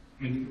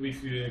 And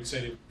if we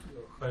excite it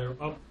higher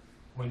up,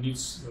 one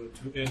needs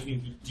to add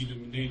in the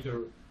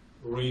denominator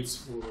rates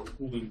for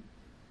cooling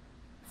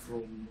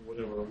from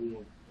whatever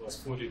LUMO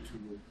plus 40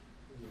 to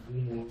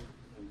LUMO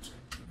and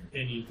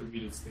any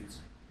intermediate states.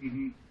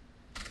 And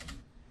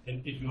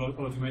it will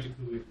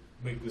automatically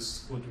make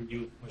this quantum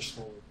yield much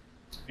smaller.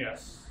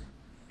 Yes.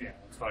 Yeah,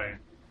 that's fine.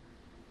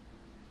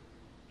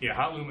 Yeah,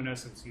 hot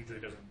luminescence usually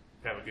doesn't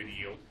have a good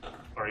yield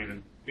or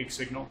even big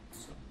signal.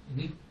 So.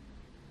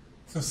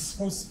 So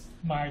suppose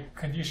my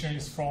condition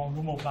is from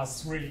LUMO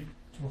plus 3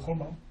 to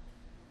HOMO,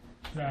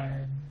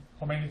 then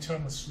how many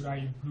terms should I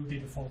include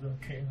it for the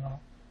K and R?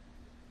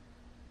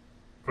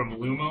 From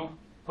LUMO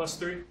plus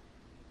 3 to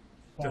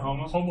From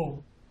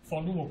HOMO?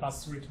 From LUMO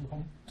plus 3 to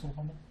HOMO.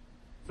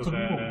 So To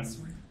LUMO then, plus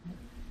 3.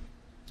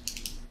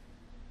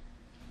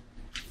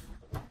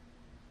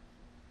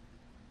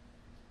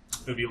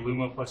 it would be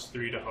LUMO plus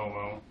 3 to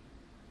HOMO,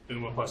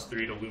 LUMO plus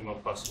 3 to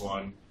LUMO plus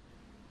 1,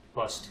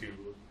 plus 2.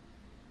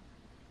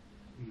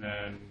 And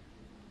then,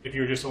 if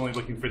you're just only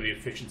looking for the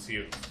efficiency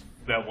of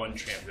that one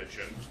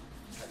transition,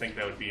 I think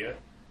that would be it.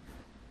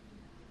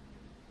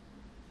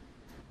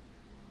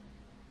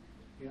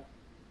 Yeah.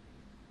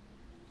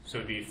 So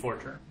it'd be 4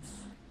 terms,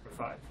 or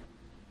 5.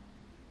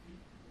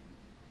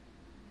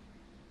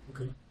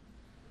 Okay.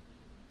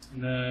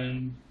 And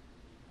then,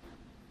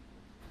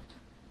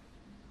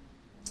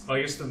 well,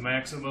 I guess the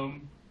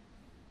maximum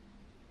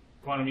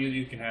quantum yield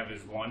you can have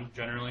is 1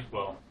 generally.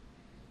 Well,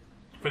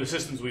 for the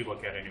systems we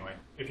look at anyway.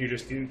 If you're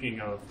just thinking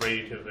of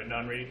radiative and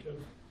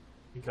non-radiative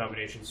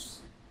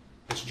combinations,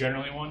 it's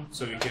generally 1.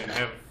 So you can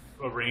have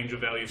a range of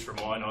values from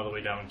 1 all the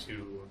way down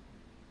to,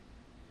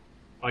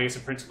 I guess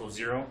in principle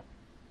 0,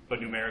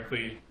 but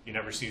numerically you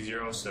never see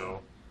 0.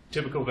 So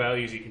typical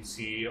values you can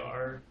see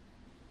are,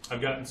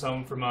 I've gotten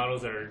some for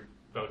models that are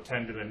about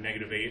 10 to the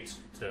 -8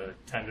 to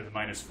 10 to the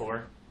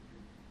 -4.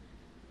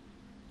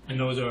 And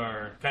those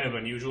are kind of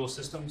unusual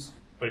systems.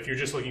 But if you're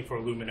just looking for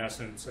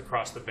luminescence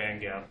across the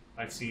band gap,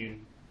 I've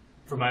seen,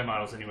 for my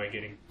models anyway,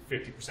 getting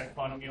 50%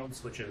 quantum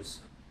yields, which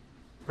is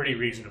pretty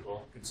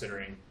reasonable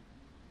considering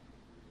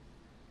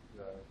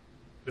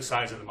the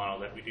size of the model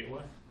that we deal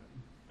with.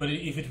 But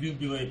if it will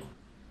be like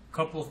a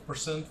couple of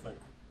percent, like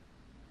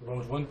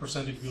around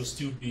 1%, it will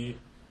still be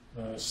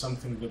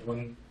something that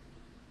one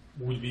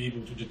would be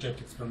able to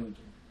detect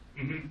experimentally.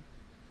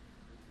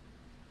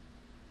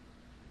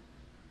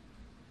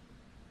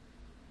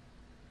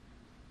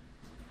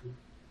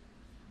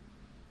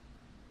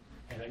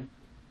 Anything?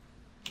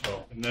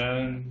 Oh, and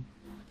then,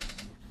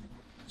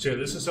 so yeah,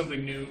 this is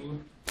something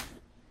new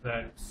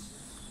that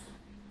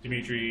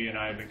Dimitri and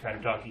I have been kind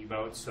of talking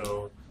about.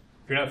 So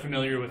if you're not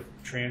familiar with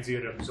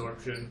transient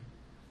absorption,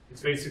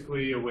 it's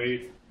basically a way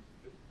to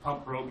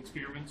pump probe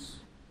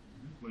experiments,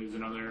 which is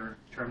another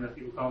term that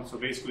people call them. So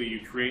basically you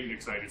create an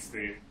excited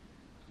state,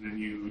 and then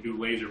you do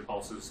laser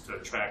pulses to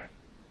track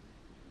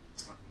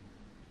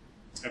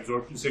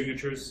absorption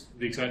signatures of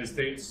the excited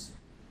states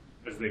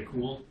as they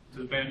cool to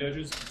the band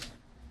edges.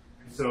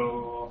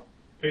 So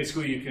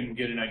basically you can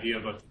get an idea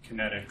about the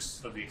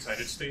kinetics of the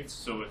excited states.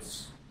 So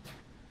it's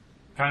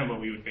kind of what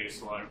we would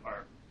base a lot of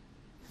our,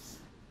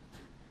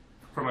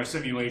 from our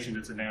simulation,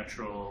 it's a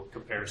natural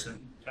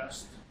comparison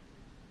test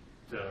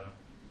to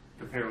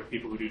compare with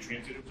people who do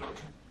transient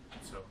absorption.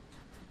 So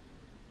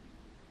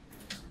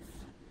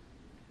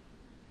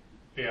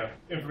yeah,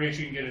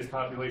 information you can get is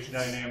population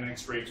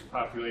dynamics, rates of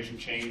population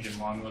change, and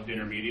long-lived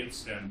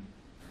intermediates. And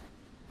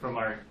from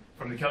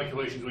the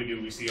calculations we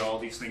do, we see all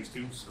these things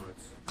too. So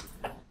it's,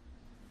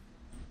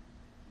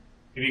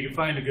 if you can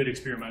find a good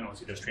experimentalist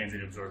who does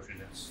transient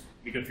absorption, it's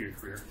be good for your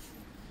career.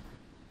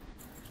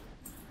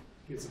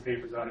 Get some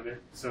papers out of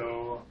it.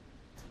 So,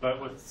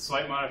 but with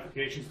slight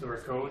modifications to our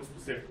code,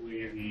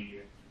 specifically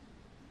the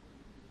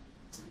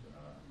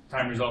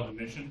time-resolved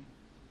emission,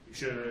 you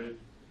should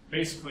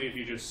basically, if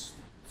you just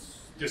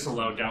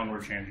disallow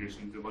downward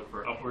transitions, to look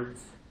for upward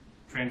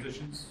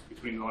transitions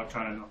between the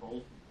electron and the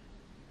hole.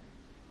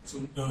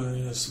 So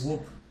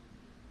swap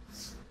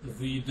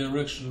the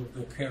direction of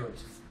the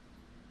caret.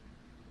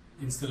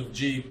 Instead of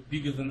J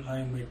bigger than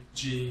I, make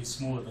J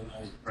smaller than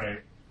I.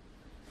 Right.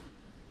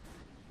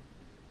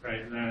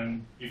 Right, and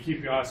then you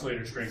keep your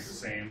oscillator strength the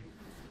same,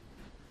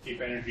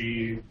 keep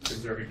energy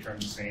conserving term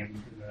the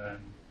same, and then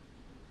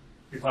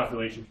your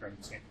population term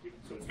the same.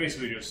 So it's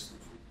basically just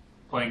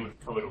playing with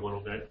code a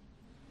little bit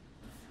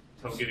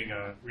until getting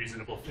a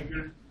reasonable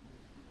figure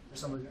or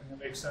something that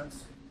makes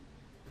sense.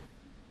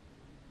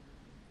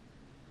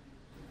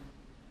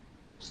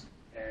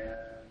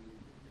 And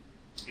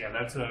yeah,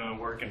 that's a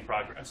work in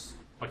progress.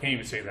 I can't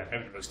even say that. I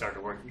haven't really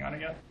started working on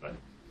it yet, but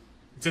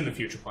it's in the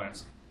future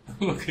plans.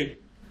 Okay.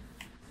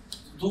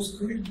 Those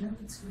current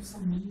methods have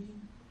some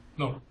meaning?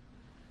 No.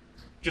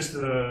 Just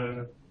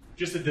to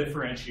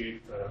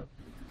differentiate the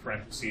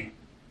parenthesis.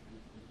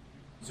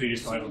 So you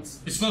just don't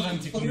have It's not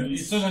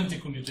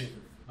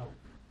anti-commutative. No.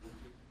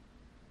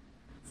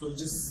 So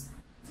just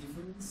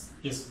difference?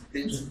 Yes,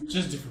 Density?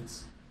 just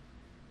difference.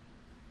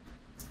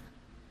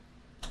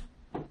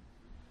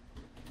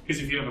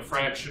 Because if you have a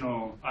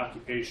fractional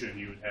occupation,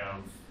 you would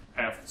have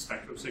half the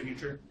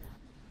spectrosignature.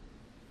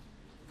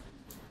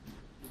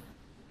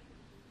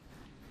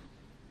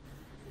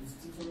 Is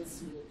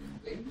difference in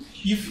range?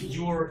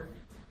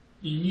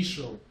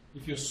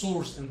 If your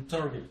source and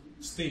target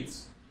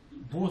states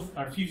both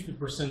are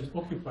 50%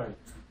 occupied,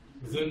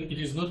 then it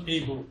is not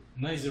able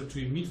neither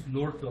to emit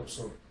nor to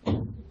absorb.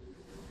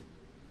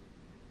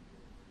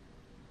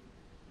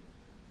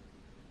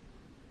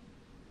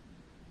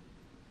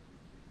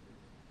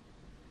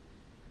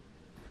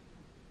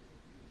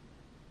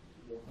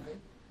 Why?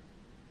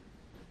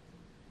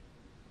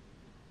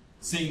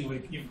 Saying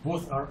like if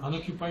both are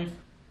unoccupied,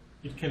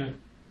 it cannot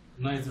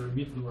neither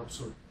emit nor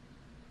absorb.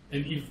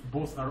 And if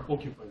both are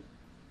occupied,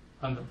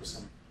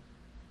 100%,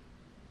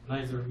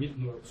 neither emit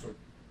nor absorb.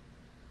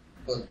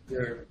 But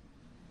they're,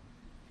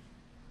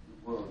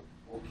 well,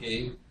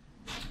 okay.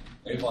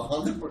 If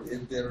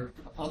 100%, they're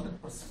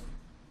 100%.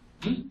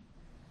 Hmm?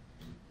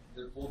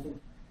 They're both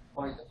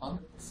quite 100%.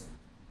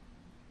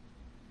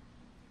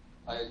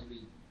 I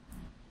agree.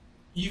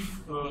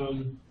 If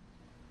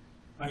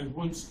I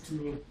want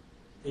to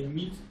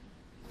emit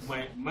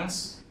my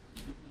mass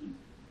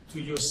to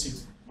your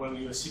seat while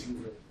you are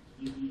sitting there,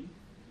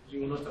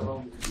 you will not allow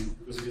me to do it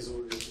because it is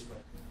already occupied.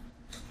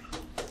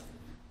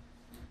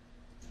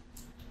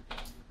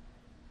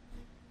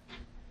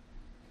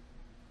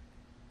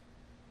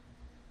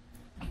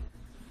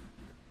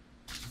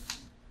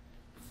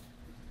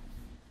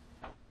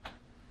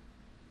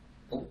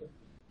 Okay.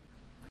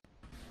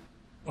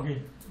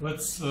 Okay,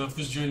 let's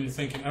please join in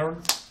thanking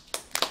Aaron.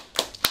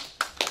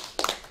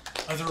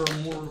 Are there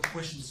more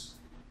questions?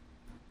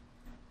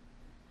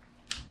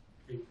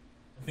 Okay,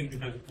 I think we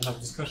had enough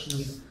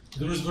discussion.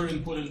 There was a very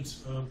important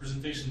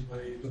presentation by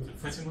Dr.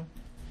 Fatima.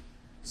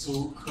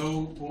 So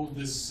how all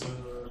these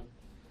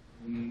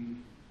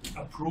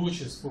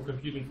approaches for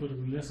computing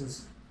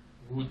photoluminescence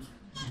would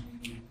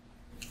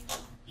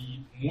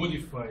be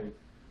modified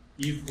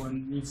if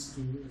one needs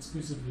to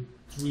explicitly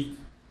treat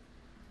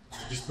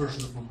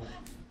dispersion of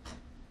momentum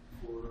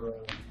for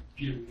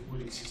period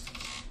encoding systems.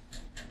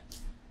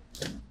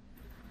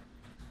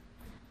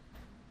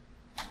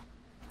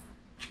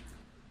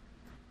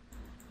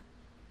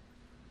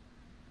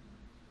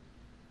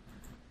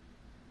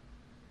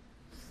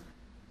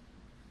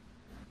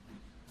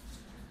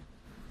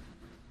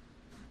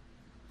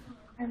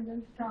 I'm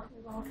going to talk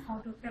about how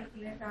to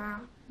calculate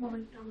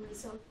momentum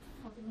result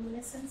of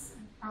luminescence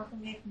and how to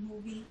make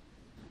movie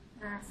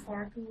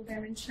for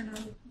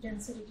two-dimensional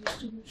density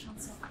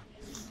distributions of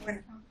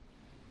momentum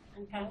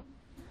and time.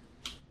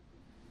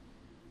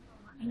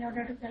 In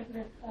order to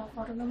calculate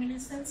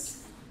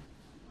photoluminescence,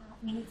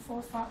 we need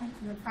 5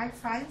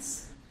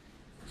 files: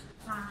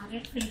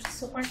 red field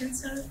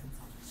supertensor,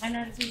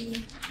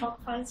 energy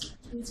clock files,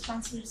 which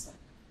consists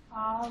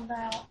all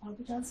the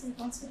orbitals we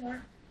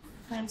consider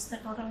times the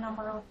total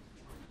number of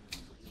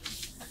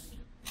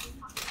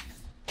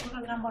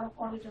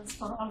orbitals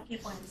for all k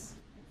points.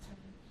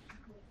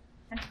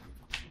 And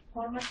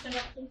format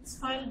characteristics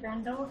file,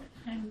 band out,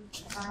 and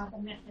the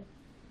method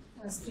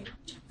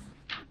script.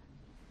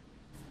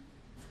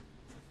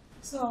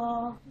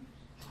 So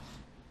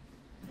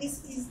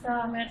this is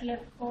the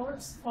MATLAB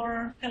course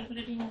for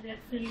calculating red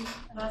field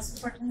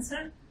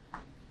supertensor.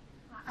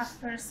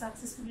 After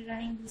successfully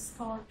running this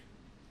code,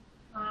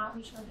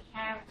 we should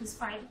have this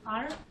file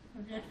R,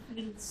 red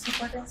field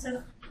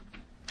supertensor.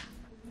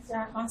 These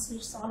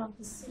consists all of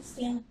the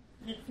 16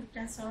 red field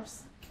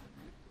tensors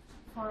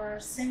for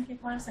same k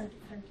points and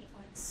different k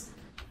points.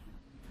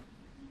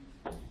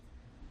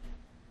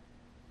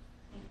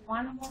 And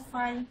one more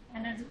file,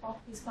 energy of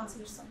this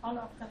consists all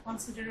of the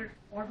considered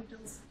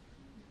orbitals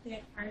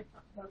that I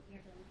talked about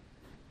here.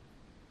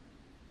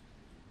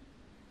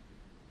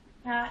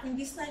 In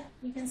this slide,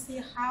 you can see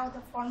how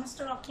the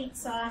Formaster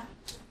optics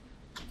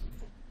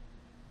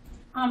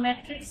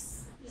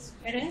matrix is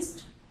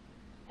arranged.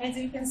 As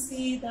you can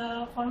see,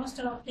 the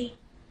Formaster optics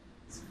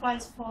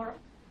files for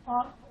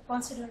all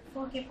considered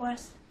 4k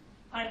points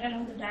are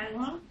along the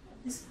diagonal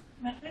of this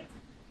matrix,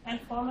 and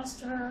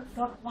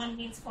Formaster.1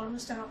 means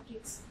Formaster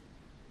optics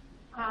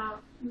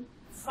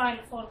file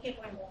for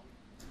k.1.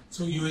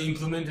 So you are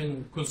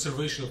implementing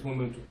conservation of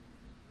momentum.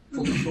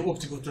 So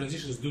optical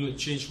transitions do not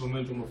change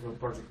momentum of a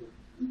particle.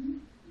 Mm-hmm.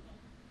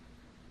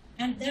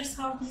 And that's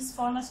how this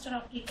Formaster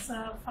optics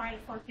file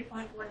for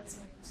k.1 is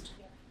arranged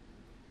here.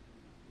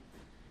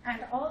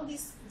 And all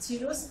these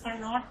zeros are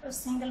not a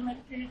single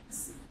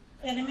matrix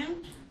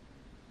element.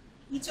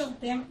 Each of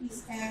them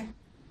is a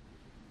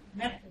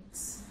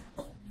matrix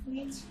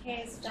which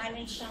has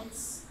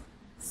dimensions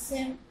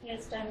same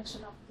as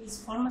dimension of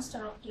this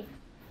Formaster optic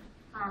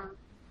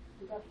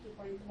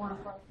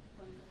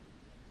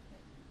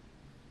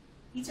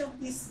Each of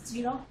these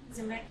zero is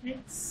a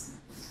matrix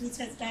which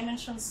has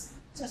dimensions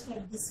just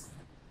like this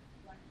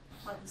one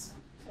or this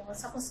one.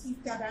 So suppose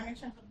if the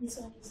dimension of this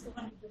one is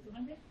 200 to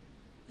 200,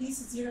 this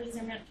zero is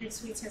a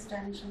matrix which has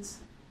dimensions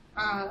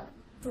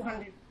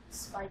 200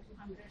 by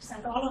 200s,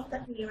 and all of the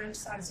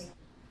elements are 0.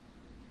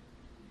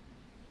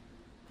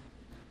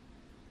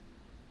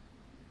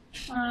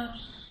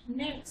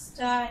 Next,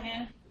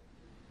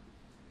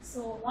 so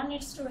one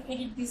needs to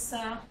edit these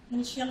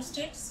initial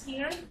states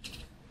here,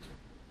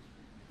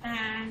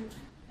 and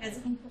as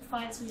input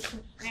files we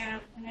should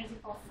have energy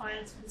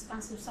profiles which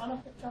consists all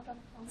of the total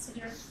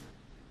considered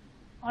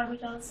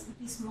orbitals,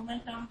 this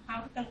momentum.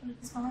 How to calculate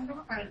this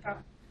momentum I will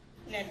talk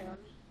later on.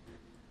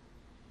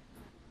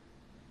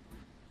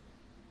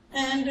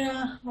 And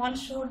one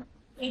should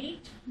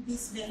edit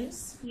these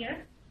values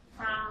here,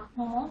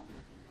 HOMO,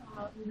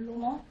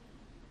 LUMO,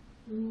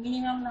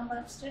 minimum number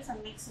of states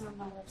and maximum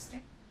number of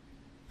states.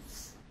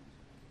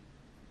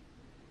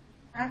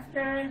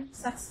 After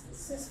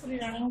successfully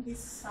running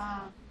this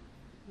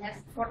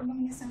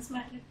photoluminescence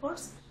MATLAB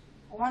course,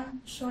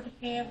 one should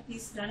have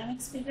this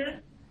dynamics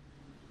figure,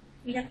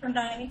 electron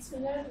dynamics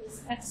figure,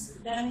 this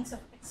dynamics of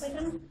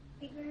exciton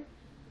figure,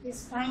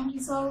 this time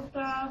resolved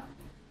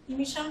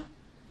emission,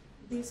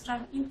 this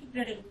time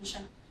integrated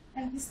emission,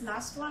 and this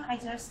last one I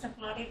just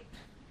plotted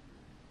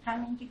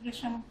time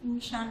integration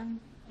emission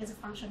as a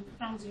function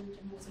from 0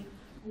 to music.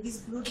 And this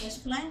blue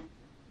dashed line,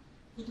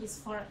 it is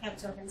for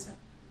absorption.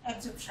 I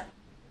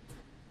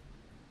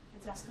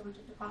just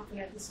wanted to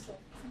compare these two,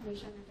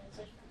 emission and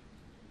absorption.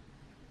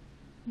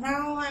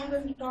 Now I'm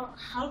going to talk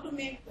how to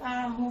make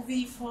a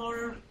movie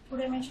for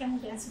two-dimensional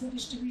density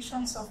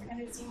distributions of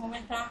energy,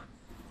 momentum,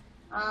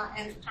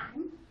 and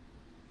time.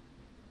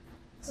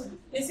 So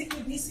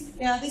basically,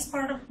 this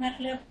part of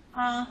MATLAB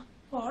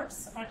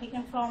codes are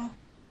taken from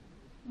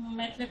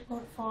MATLAB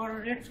code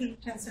for red field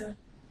tensor,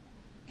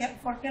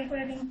 for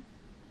calculating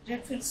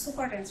red field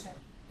supertensor.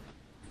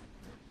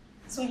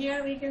 So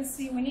here we can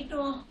see we need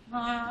to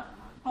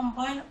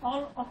combine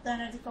all of the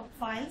energy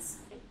files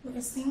to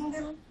a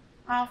single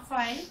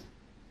file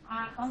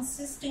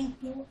consisting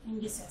two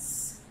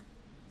indices,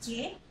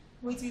 J,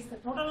 which is the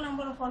total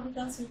number of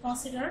orbitals we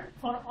consider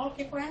for all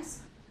k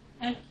points,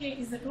 and K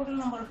is the total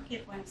number of k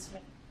points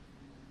here.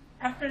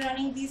 After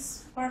running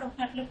this part of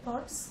MATLAB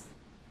codes,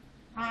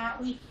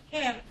 we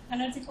have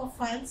energy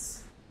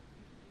profiles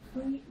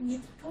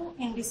with two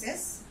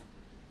indices,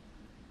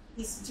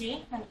 this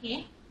J and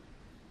K.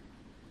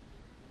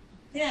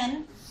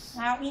 Then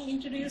we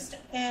introduced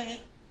a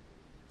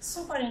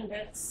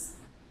superindex,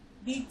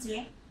 big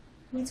J,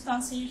 which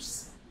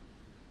consists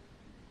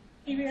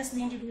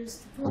previously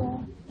introduced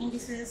two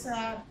indices,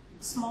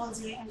 small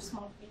j and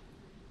small k.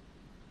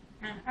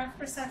 And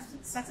after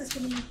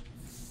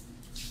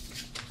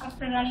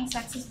running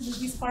successfully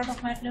this part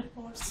of MATLAB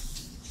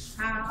course,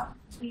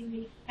 we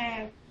will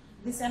have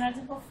this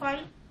energy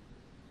profile,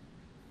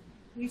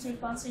 which will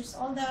consist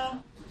all the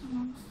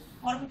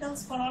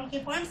orbitals for all k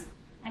points,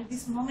 and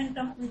this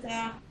momentum with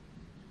a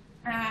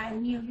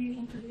newly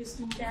introduced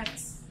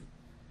index,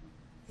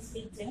 this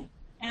big J.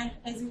 And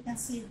as you can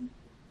see,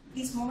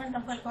 this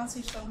momentum will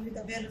consist only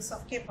the values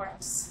of k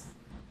points.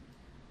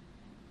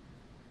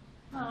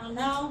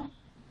 Now,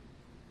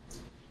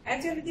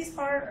 actually this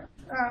part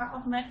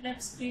of MATLAB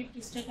script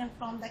is taken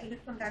from the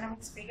electron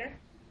dynamics figure.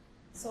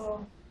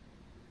 So,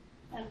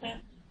 and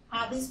then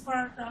this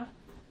part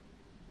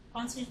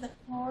consists the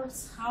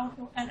codes, how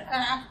to,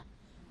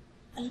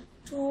 and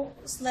two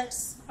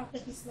slides after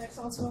these slides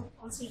also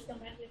consist the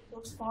MATLAB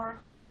codes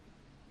for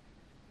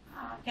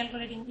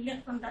calculating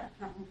electron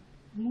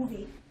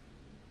movie.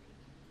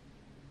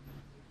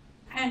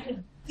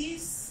 And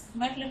this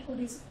MATLAB code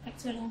is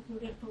actually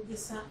included to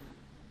this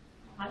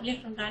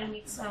electron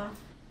dynamics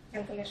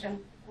calculation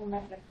in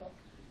MATLAB code.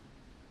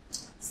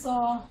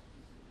 So,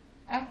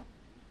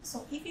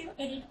 so if you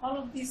edit all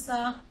of these,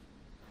 so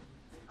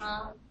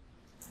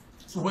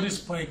what is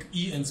spike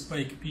E and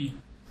spike P?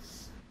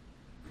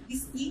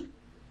 This E,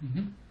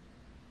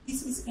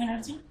 this is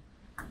energy,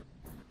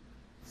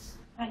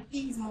 and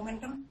P is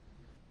momentum.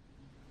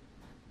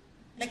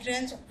 Like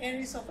range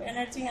areas of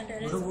energy and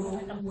areas of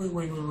momentum.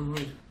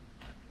 Wait.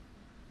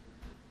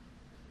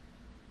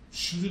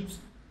 Should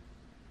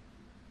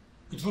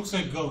it looks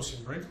like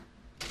Gaussian, right?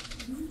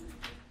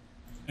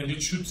 And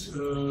it should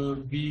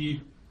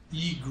be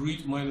E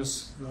grid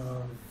minus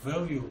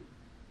value.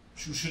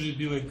 Should it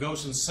be like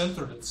Gaussian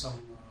centered at some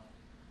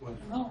point?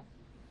 No.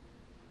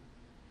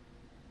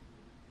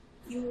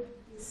 You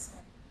is.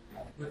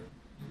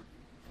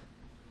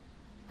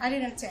 I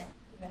didn't check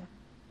even.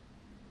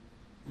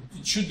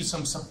 It should be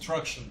some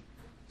subtraction,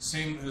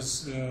 same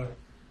as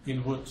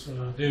in what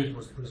David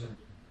was presenting.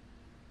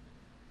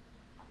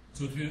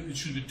 So it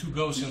should be two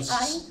Gaussians.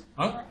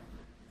 Huh?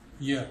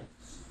 Yeah.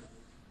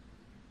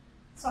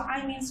 So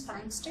I means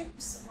time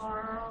steps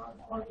or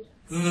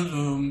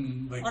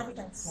orbitals? Like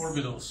orbitals.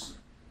 Orbitals.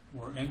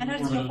 Or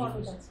energy of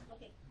orbitals.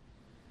 Okay.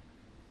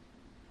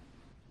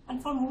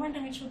 And for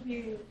momentum, it should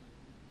be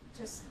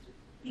just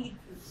E,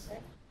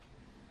 right?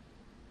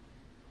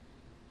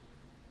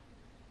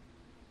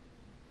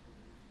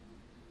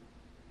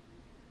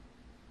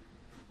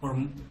 Or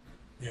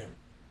yeah,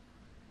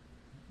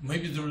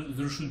 maybe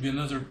there should be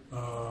another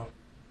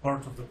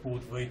part of the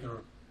code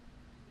later,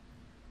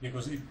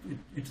 because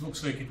it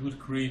looks like it would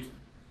create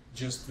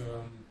just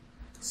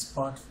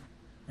spot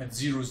at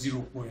 0,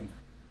 0 point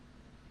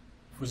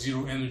for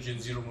 0 energy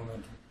and 0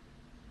 momentum?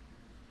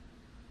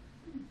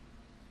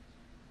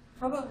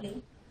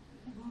 Probably.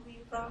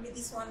 Probably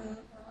this one,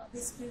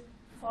 this will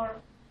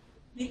for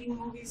making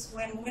movies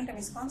when momentum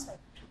is constant.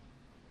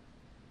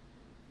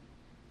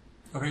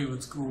 Okay,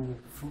 let's go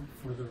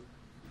further.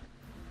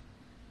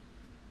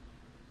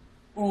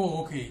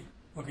 Oh, okay.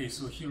 Okay,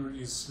 so here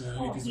is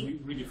it is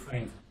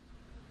redefined.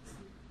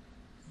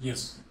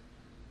 Yes.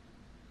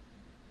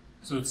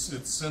 So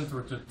it's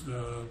centered at.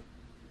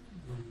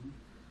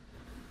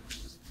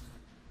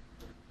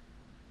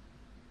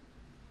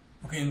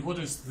 Okay, and what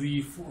is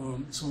the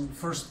so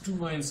first two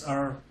lines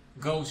are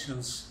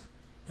Gaussians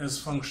as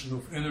function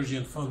of energy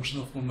and function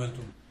of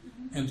momentum,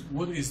 and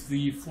what is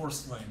the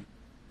fourth line?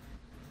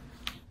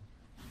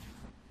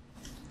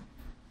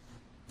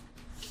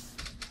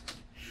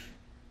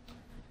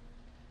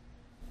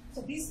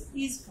 So this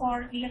is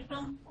for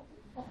electron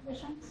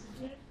populations.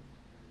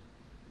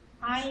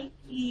 I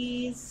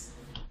is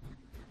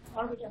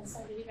orbitals,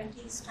 I believe, and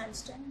T is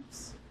times 10.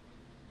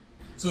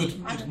 So it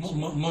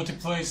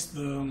multiplies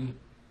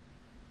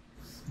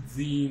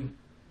the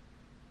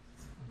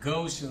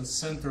Gaussian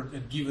centered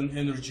at given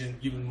energy and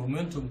given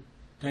momentum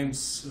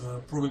times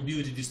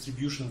probability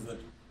distribution that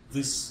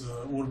this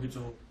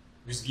orbital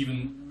with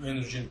given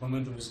energy and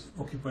momentum is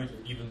occupied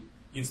at given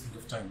instant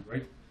of time,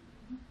 right?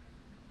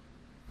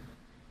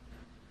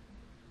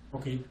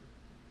 Okay,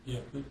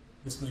 yeah,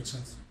 this makes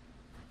sense.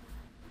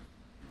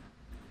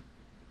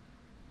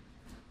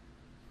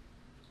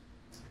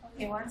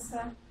 Okay, once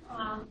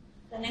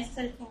the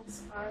necessary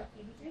things are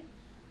edited,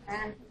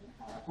 and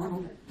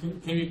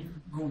Can you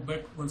go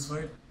back one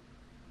slide?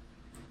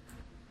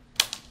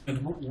 And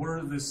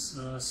where this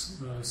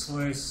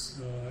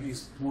slice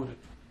is plotted?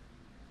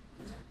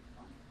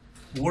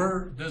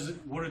 Where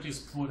it is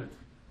plotted?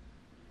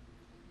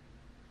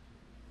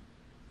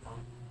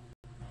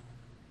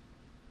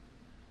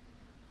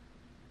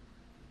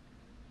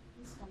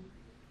 this one.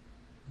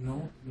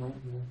 No.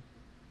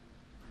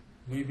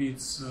 Maybe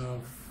it's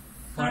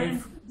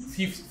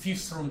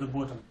fifth from the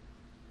bottom.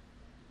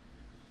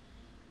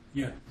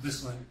 Yeah,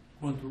 this line,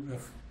 contour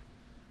F.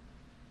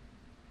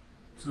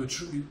 So it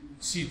should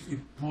see it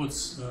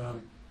plots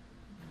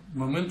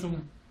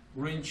momentum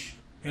range,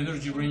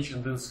 energy range,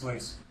 and then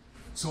slice.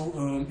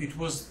 So it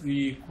was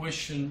the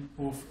question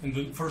of, and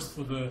then first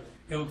for the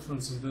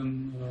electrons, and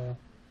then.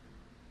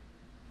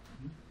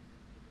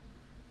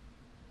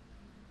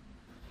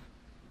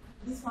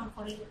 This one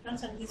for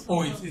electrons and this Oh,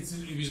 one. it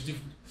was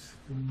different.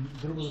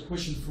 There was a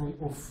question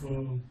of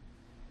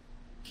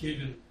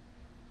Kevin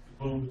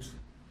about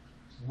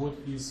what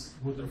is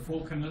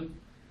waterfall command.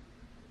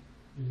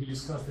 And we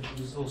discussed it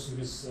also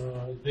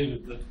with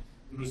David that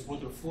there is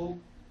waterfall,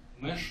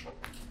 mesh,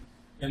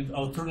 and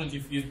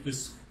alternative is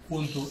this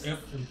contour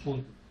F and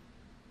contour.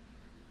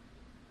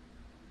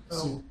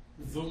 So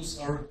those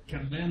are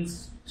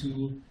commands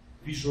to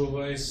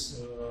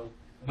visualize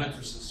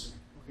matrices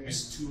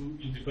with two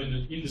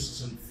independent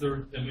indices, and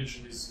third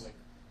dimension is like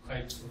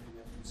height of the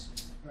matrix.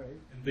 Right.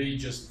 And they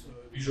just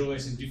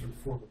visualize in different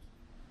format.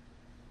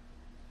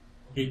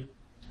 Okay.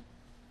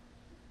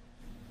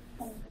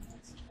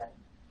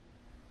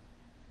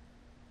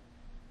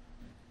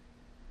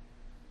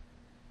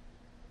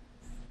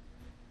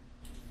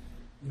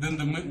 Then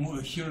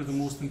here the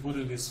most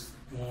important is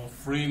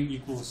frame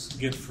equals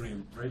get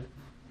frame, right?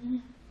 Mm-hmm.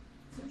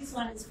 So this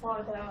one is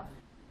for the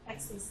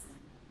axis.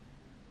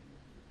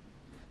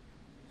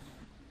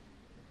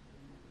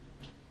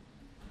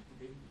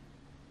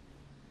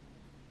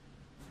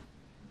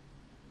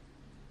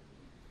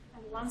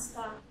 And once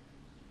the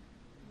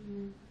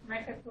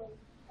MATLAB code,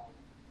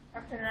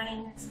 after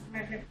running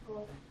MATLAB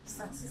code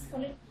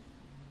successfully,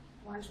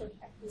 one should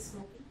have this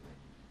movie.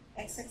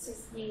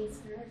 X-axis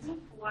is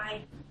energy,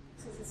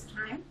 y-axis is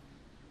time,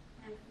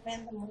 and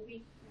when the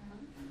movie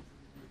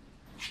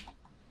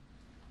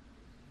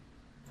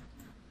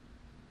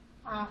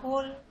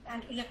hole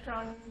and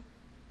electron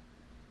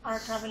are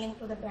traveling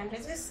to the band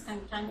edges,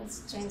 and time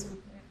is changing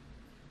here.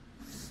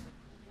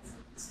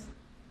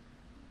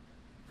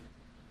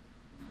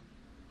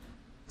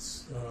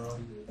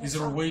 Is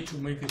there a way to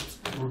make it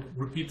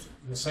repeat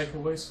the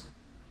cycle wise?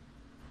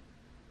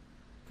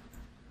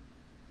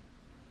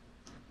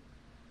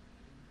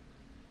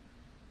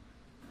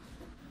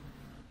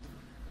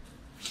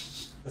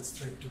 Let's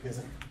try it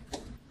together.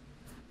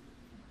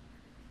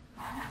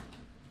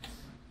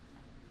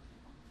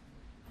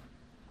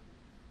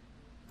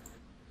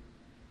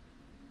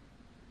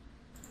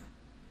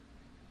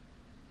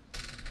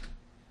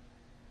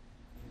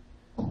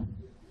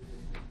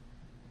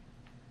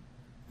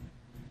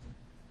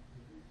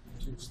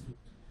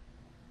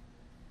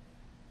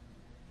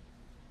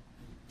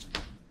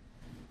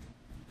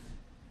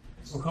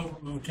 So how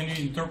can you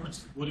interpret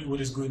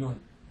what is going on?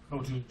 How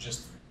to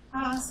just...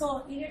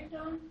 So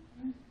electron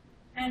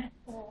and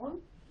hole,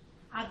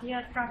 they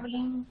are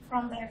traveling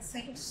from the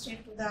excited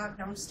state to the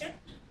ground state.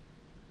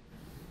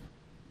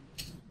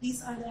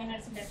 These are the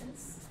energy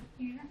levels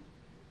here.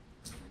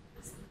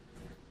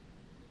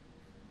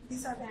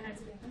 These are the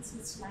energy levels,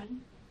 each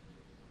line.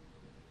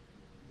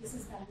 This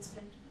is balance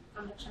band,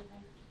 conduction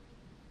band.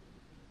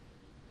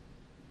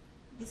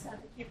 These are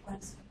the key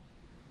points.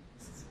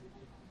 This is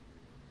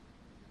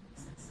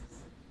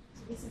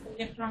so this is the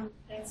electron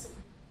density.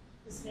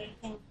 This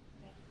red thing.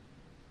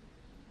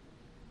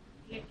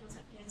 Electrons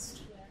are dense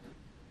to there.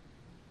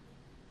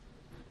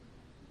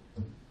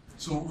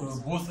 So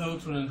both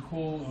electron and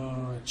hole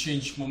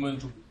change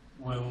momentum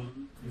while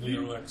they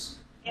relax.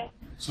 Yeah.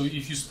 So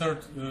if you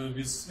start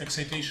with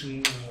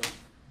excitation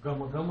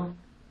gamma gamma,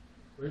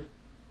 right?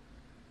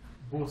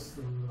 Both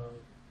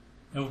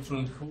electron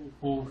and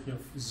hole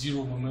have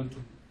zero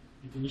momentum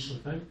at initial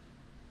time.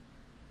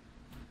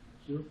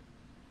 Here.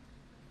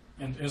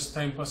 And as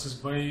time passes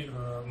by,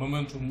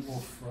 momentum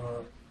of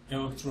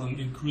electron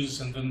increases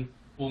and then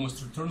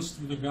almost returns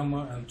to the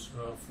gamma, and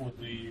for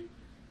the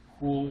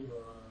hole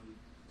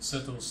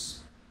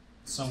settles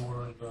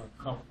somewhere in the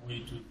halfway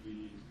to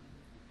the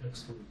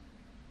exponent.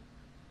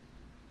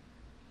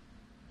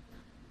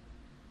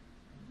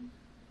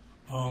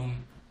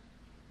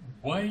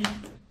 Why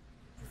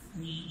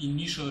the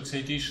initial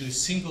excitation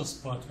is single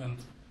spot and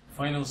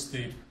final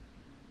state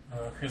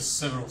has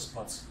several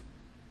spots?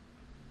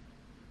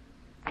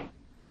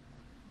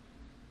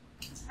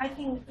 I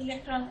think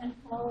electron and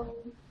hole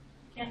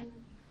can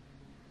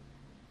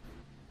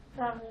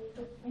travel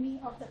to any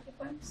of the key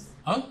points.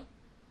 Huh?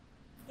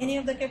 Any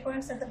of the key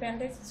points at the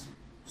band edges.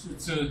 So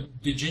it's a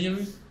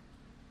degenerate,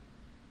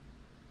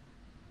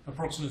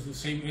 approximately the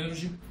same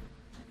energy.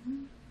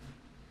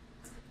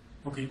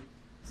 Okay.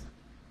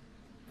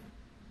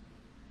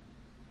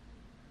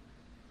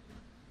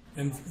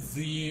 And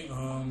the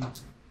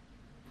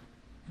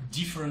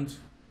different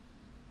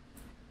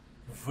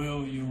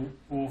value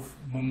of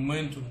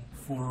momentum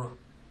for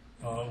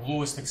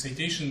lowest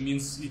excitation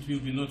means it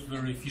will be not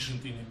very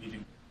efficient in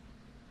emitting.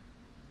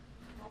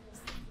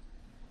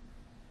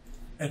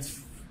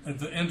 At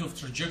the end of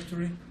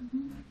trajectory,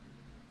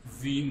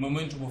 the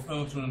momentum of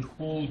electron and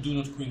hole do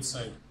not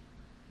coincide.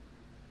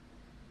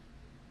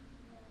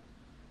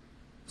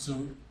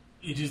 So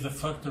it is the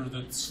factor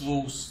that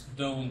slows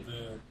down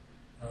the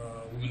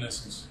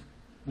luminescence,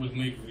 will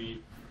make the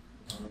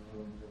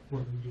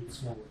quantum field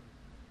smaller.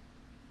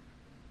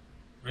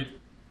 Right?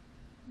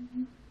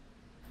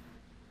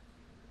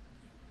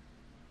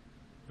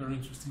 Very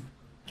interesting.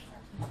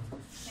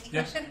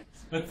 Yeah,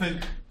 but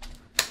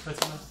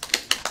that's enough.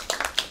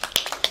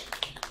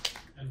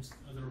 And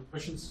other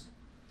questions?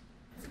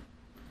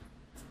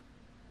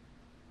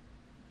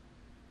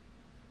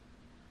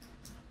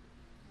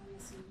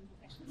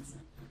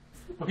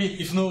 Okay,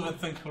 if no, then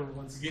thank her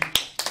once again.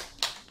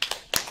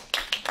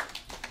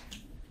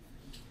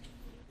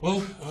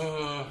 Well,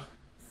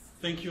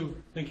 thank you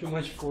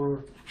much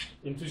for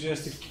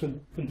enthusiastic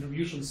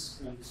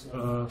contributions, and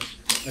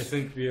I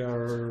think we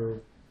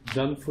are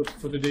done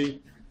for the day.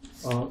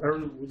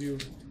 Aaron, would you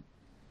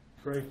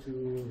try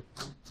to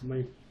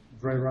make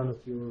dry run of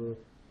your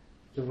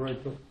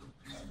right talk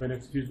by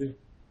next Tuesday?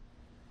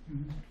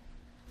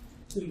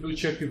 And we'll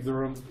check if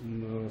there are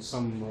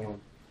some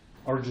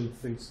urgent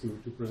things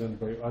to present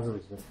by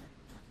others. But,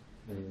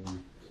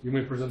 you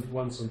may present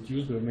once on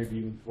Tuesday, or maybe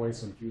even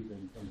twice on Tuesday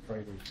and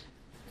Friday.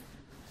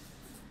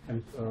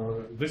 And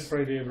this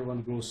Friday,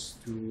 everyone goes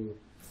to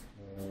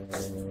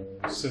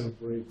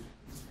celebrate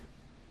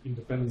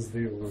Independence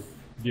Day or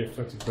be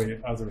affected by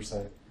other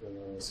side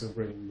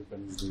celebrating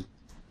Independence Day.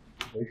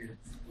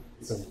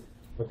 It's a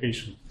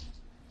vacation.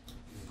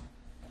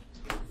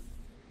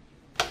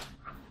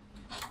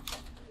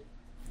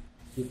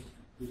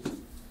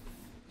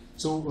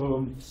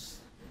 So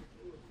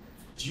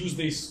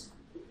Tuesdays,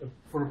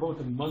 for about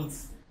a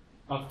month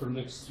after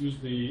next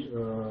Tuesday, I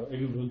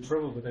will not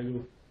travel, but I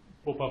will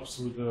pop up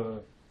through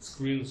the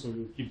screen, so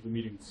we'll keep the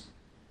meetings,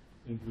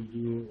 and we'll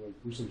do like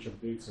research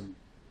updates and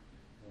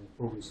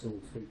progress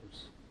towards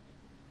papers.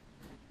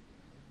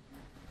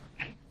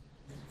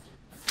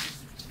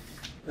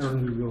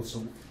 Aaron will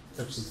also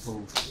absent for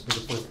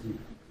the first week.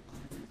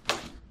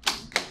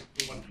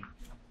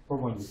 For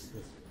 1 week,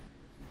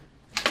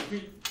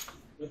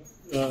 yes.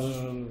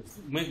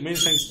 Many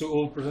thanks to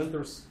all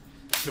presenters.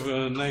 Have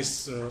a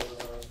nice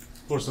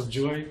 4th of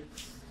July.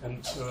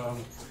 And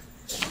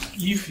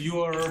if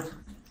you are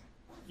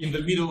in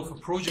the middle of a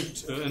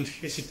project and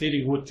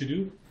hesitating what to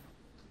do,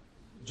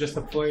 just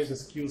apply the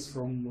skills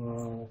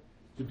from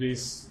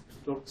today's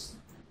talks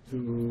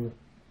to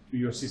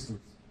your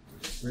systems,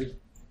 right?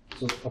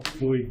 So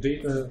apply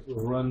data,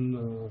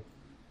 run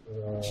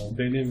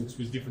dynamics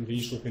with different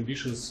initial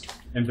conditions,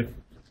 and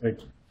like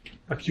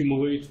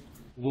accumulate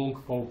long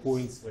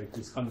PowerPoints like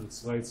with 100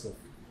 slides of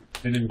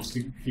dynamics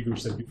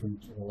figures at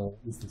different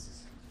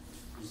instances.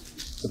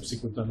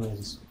 Subsequent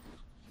analysis.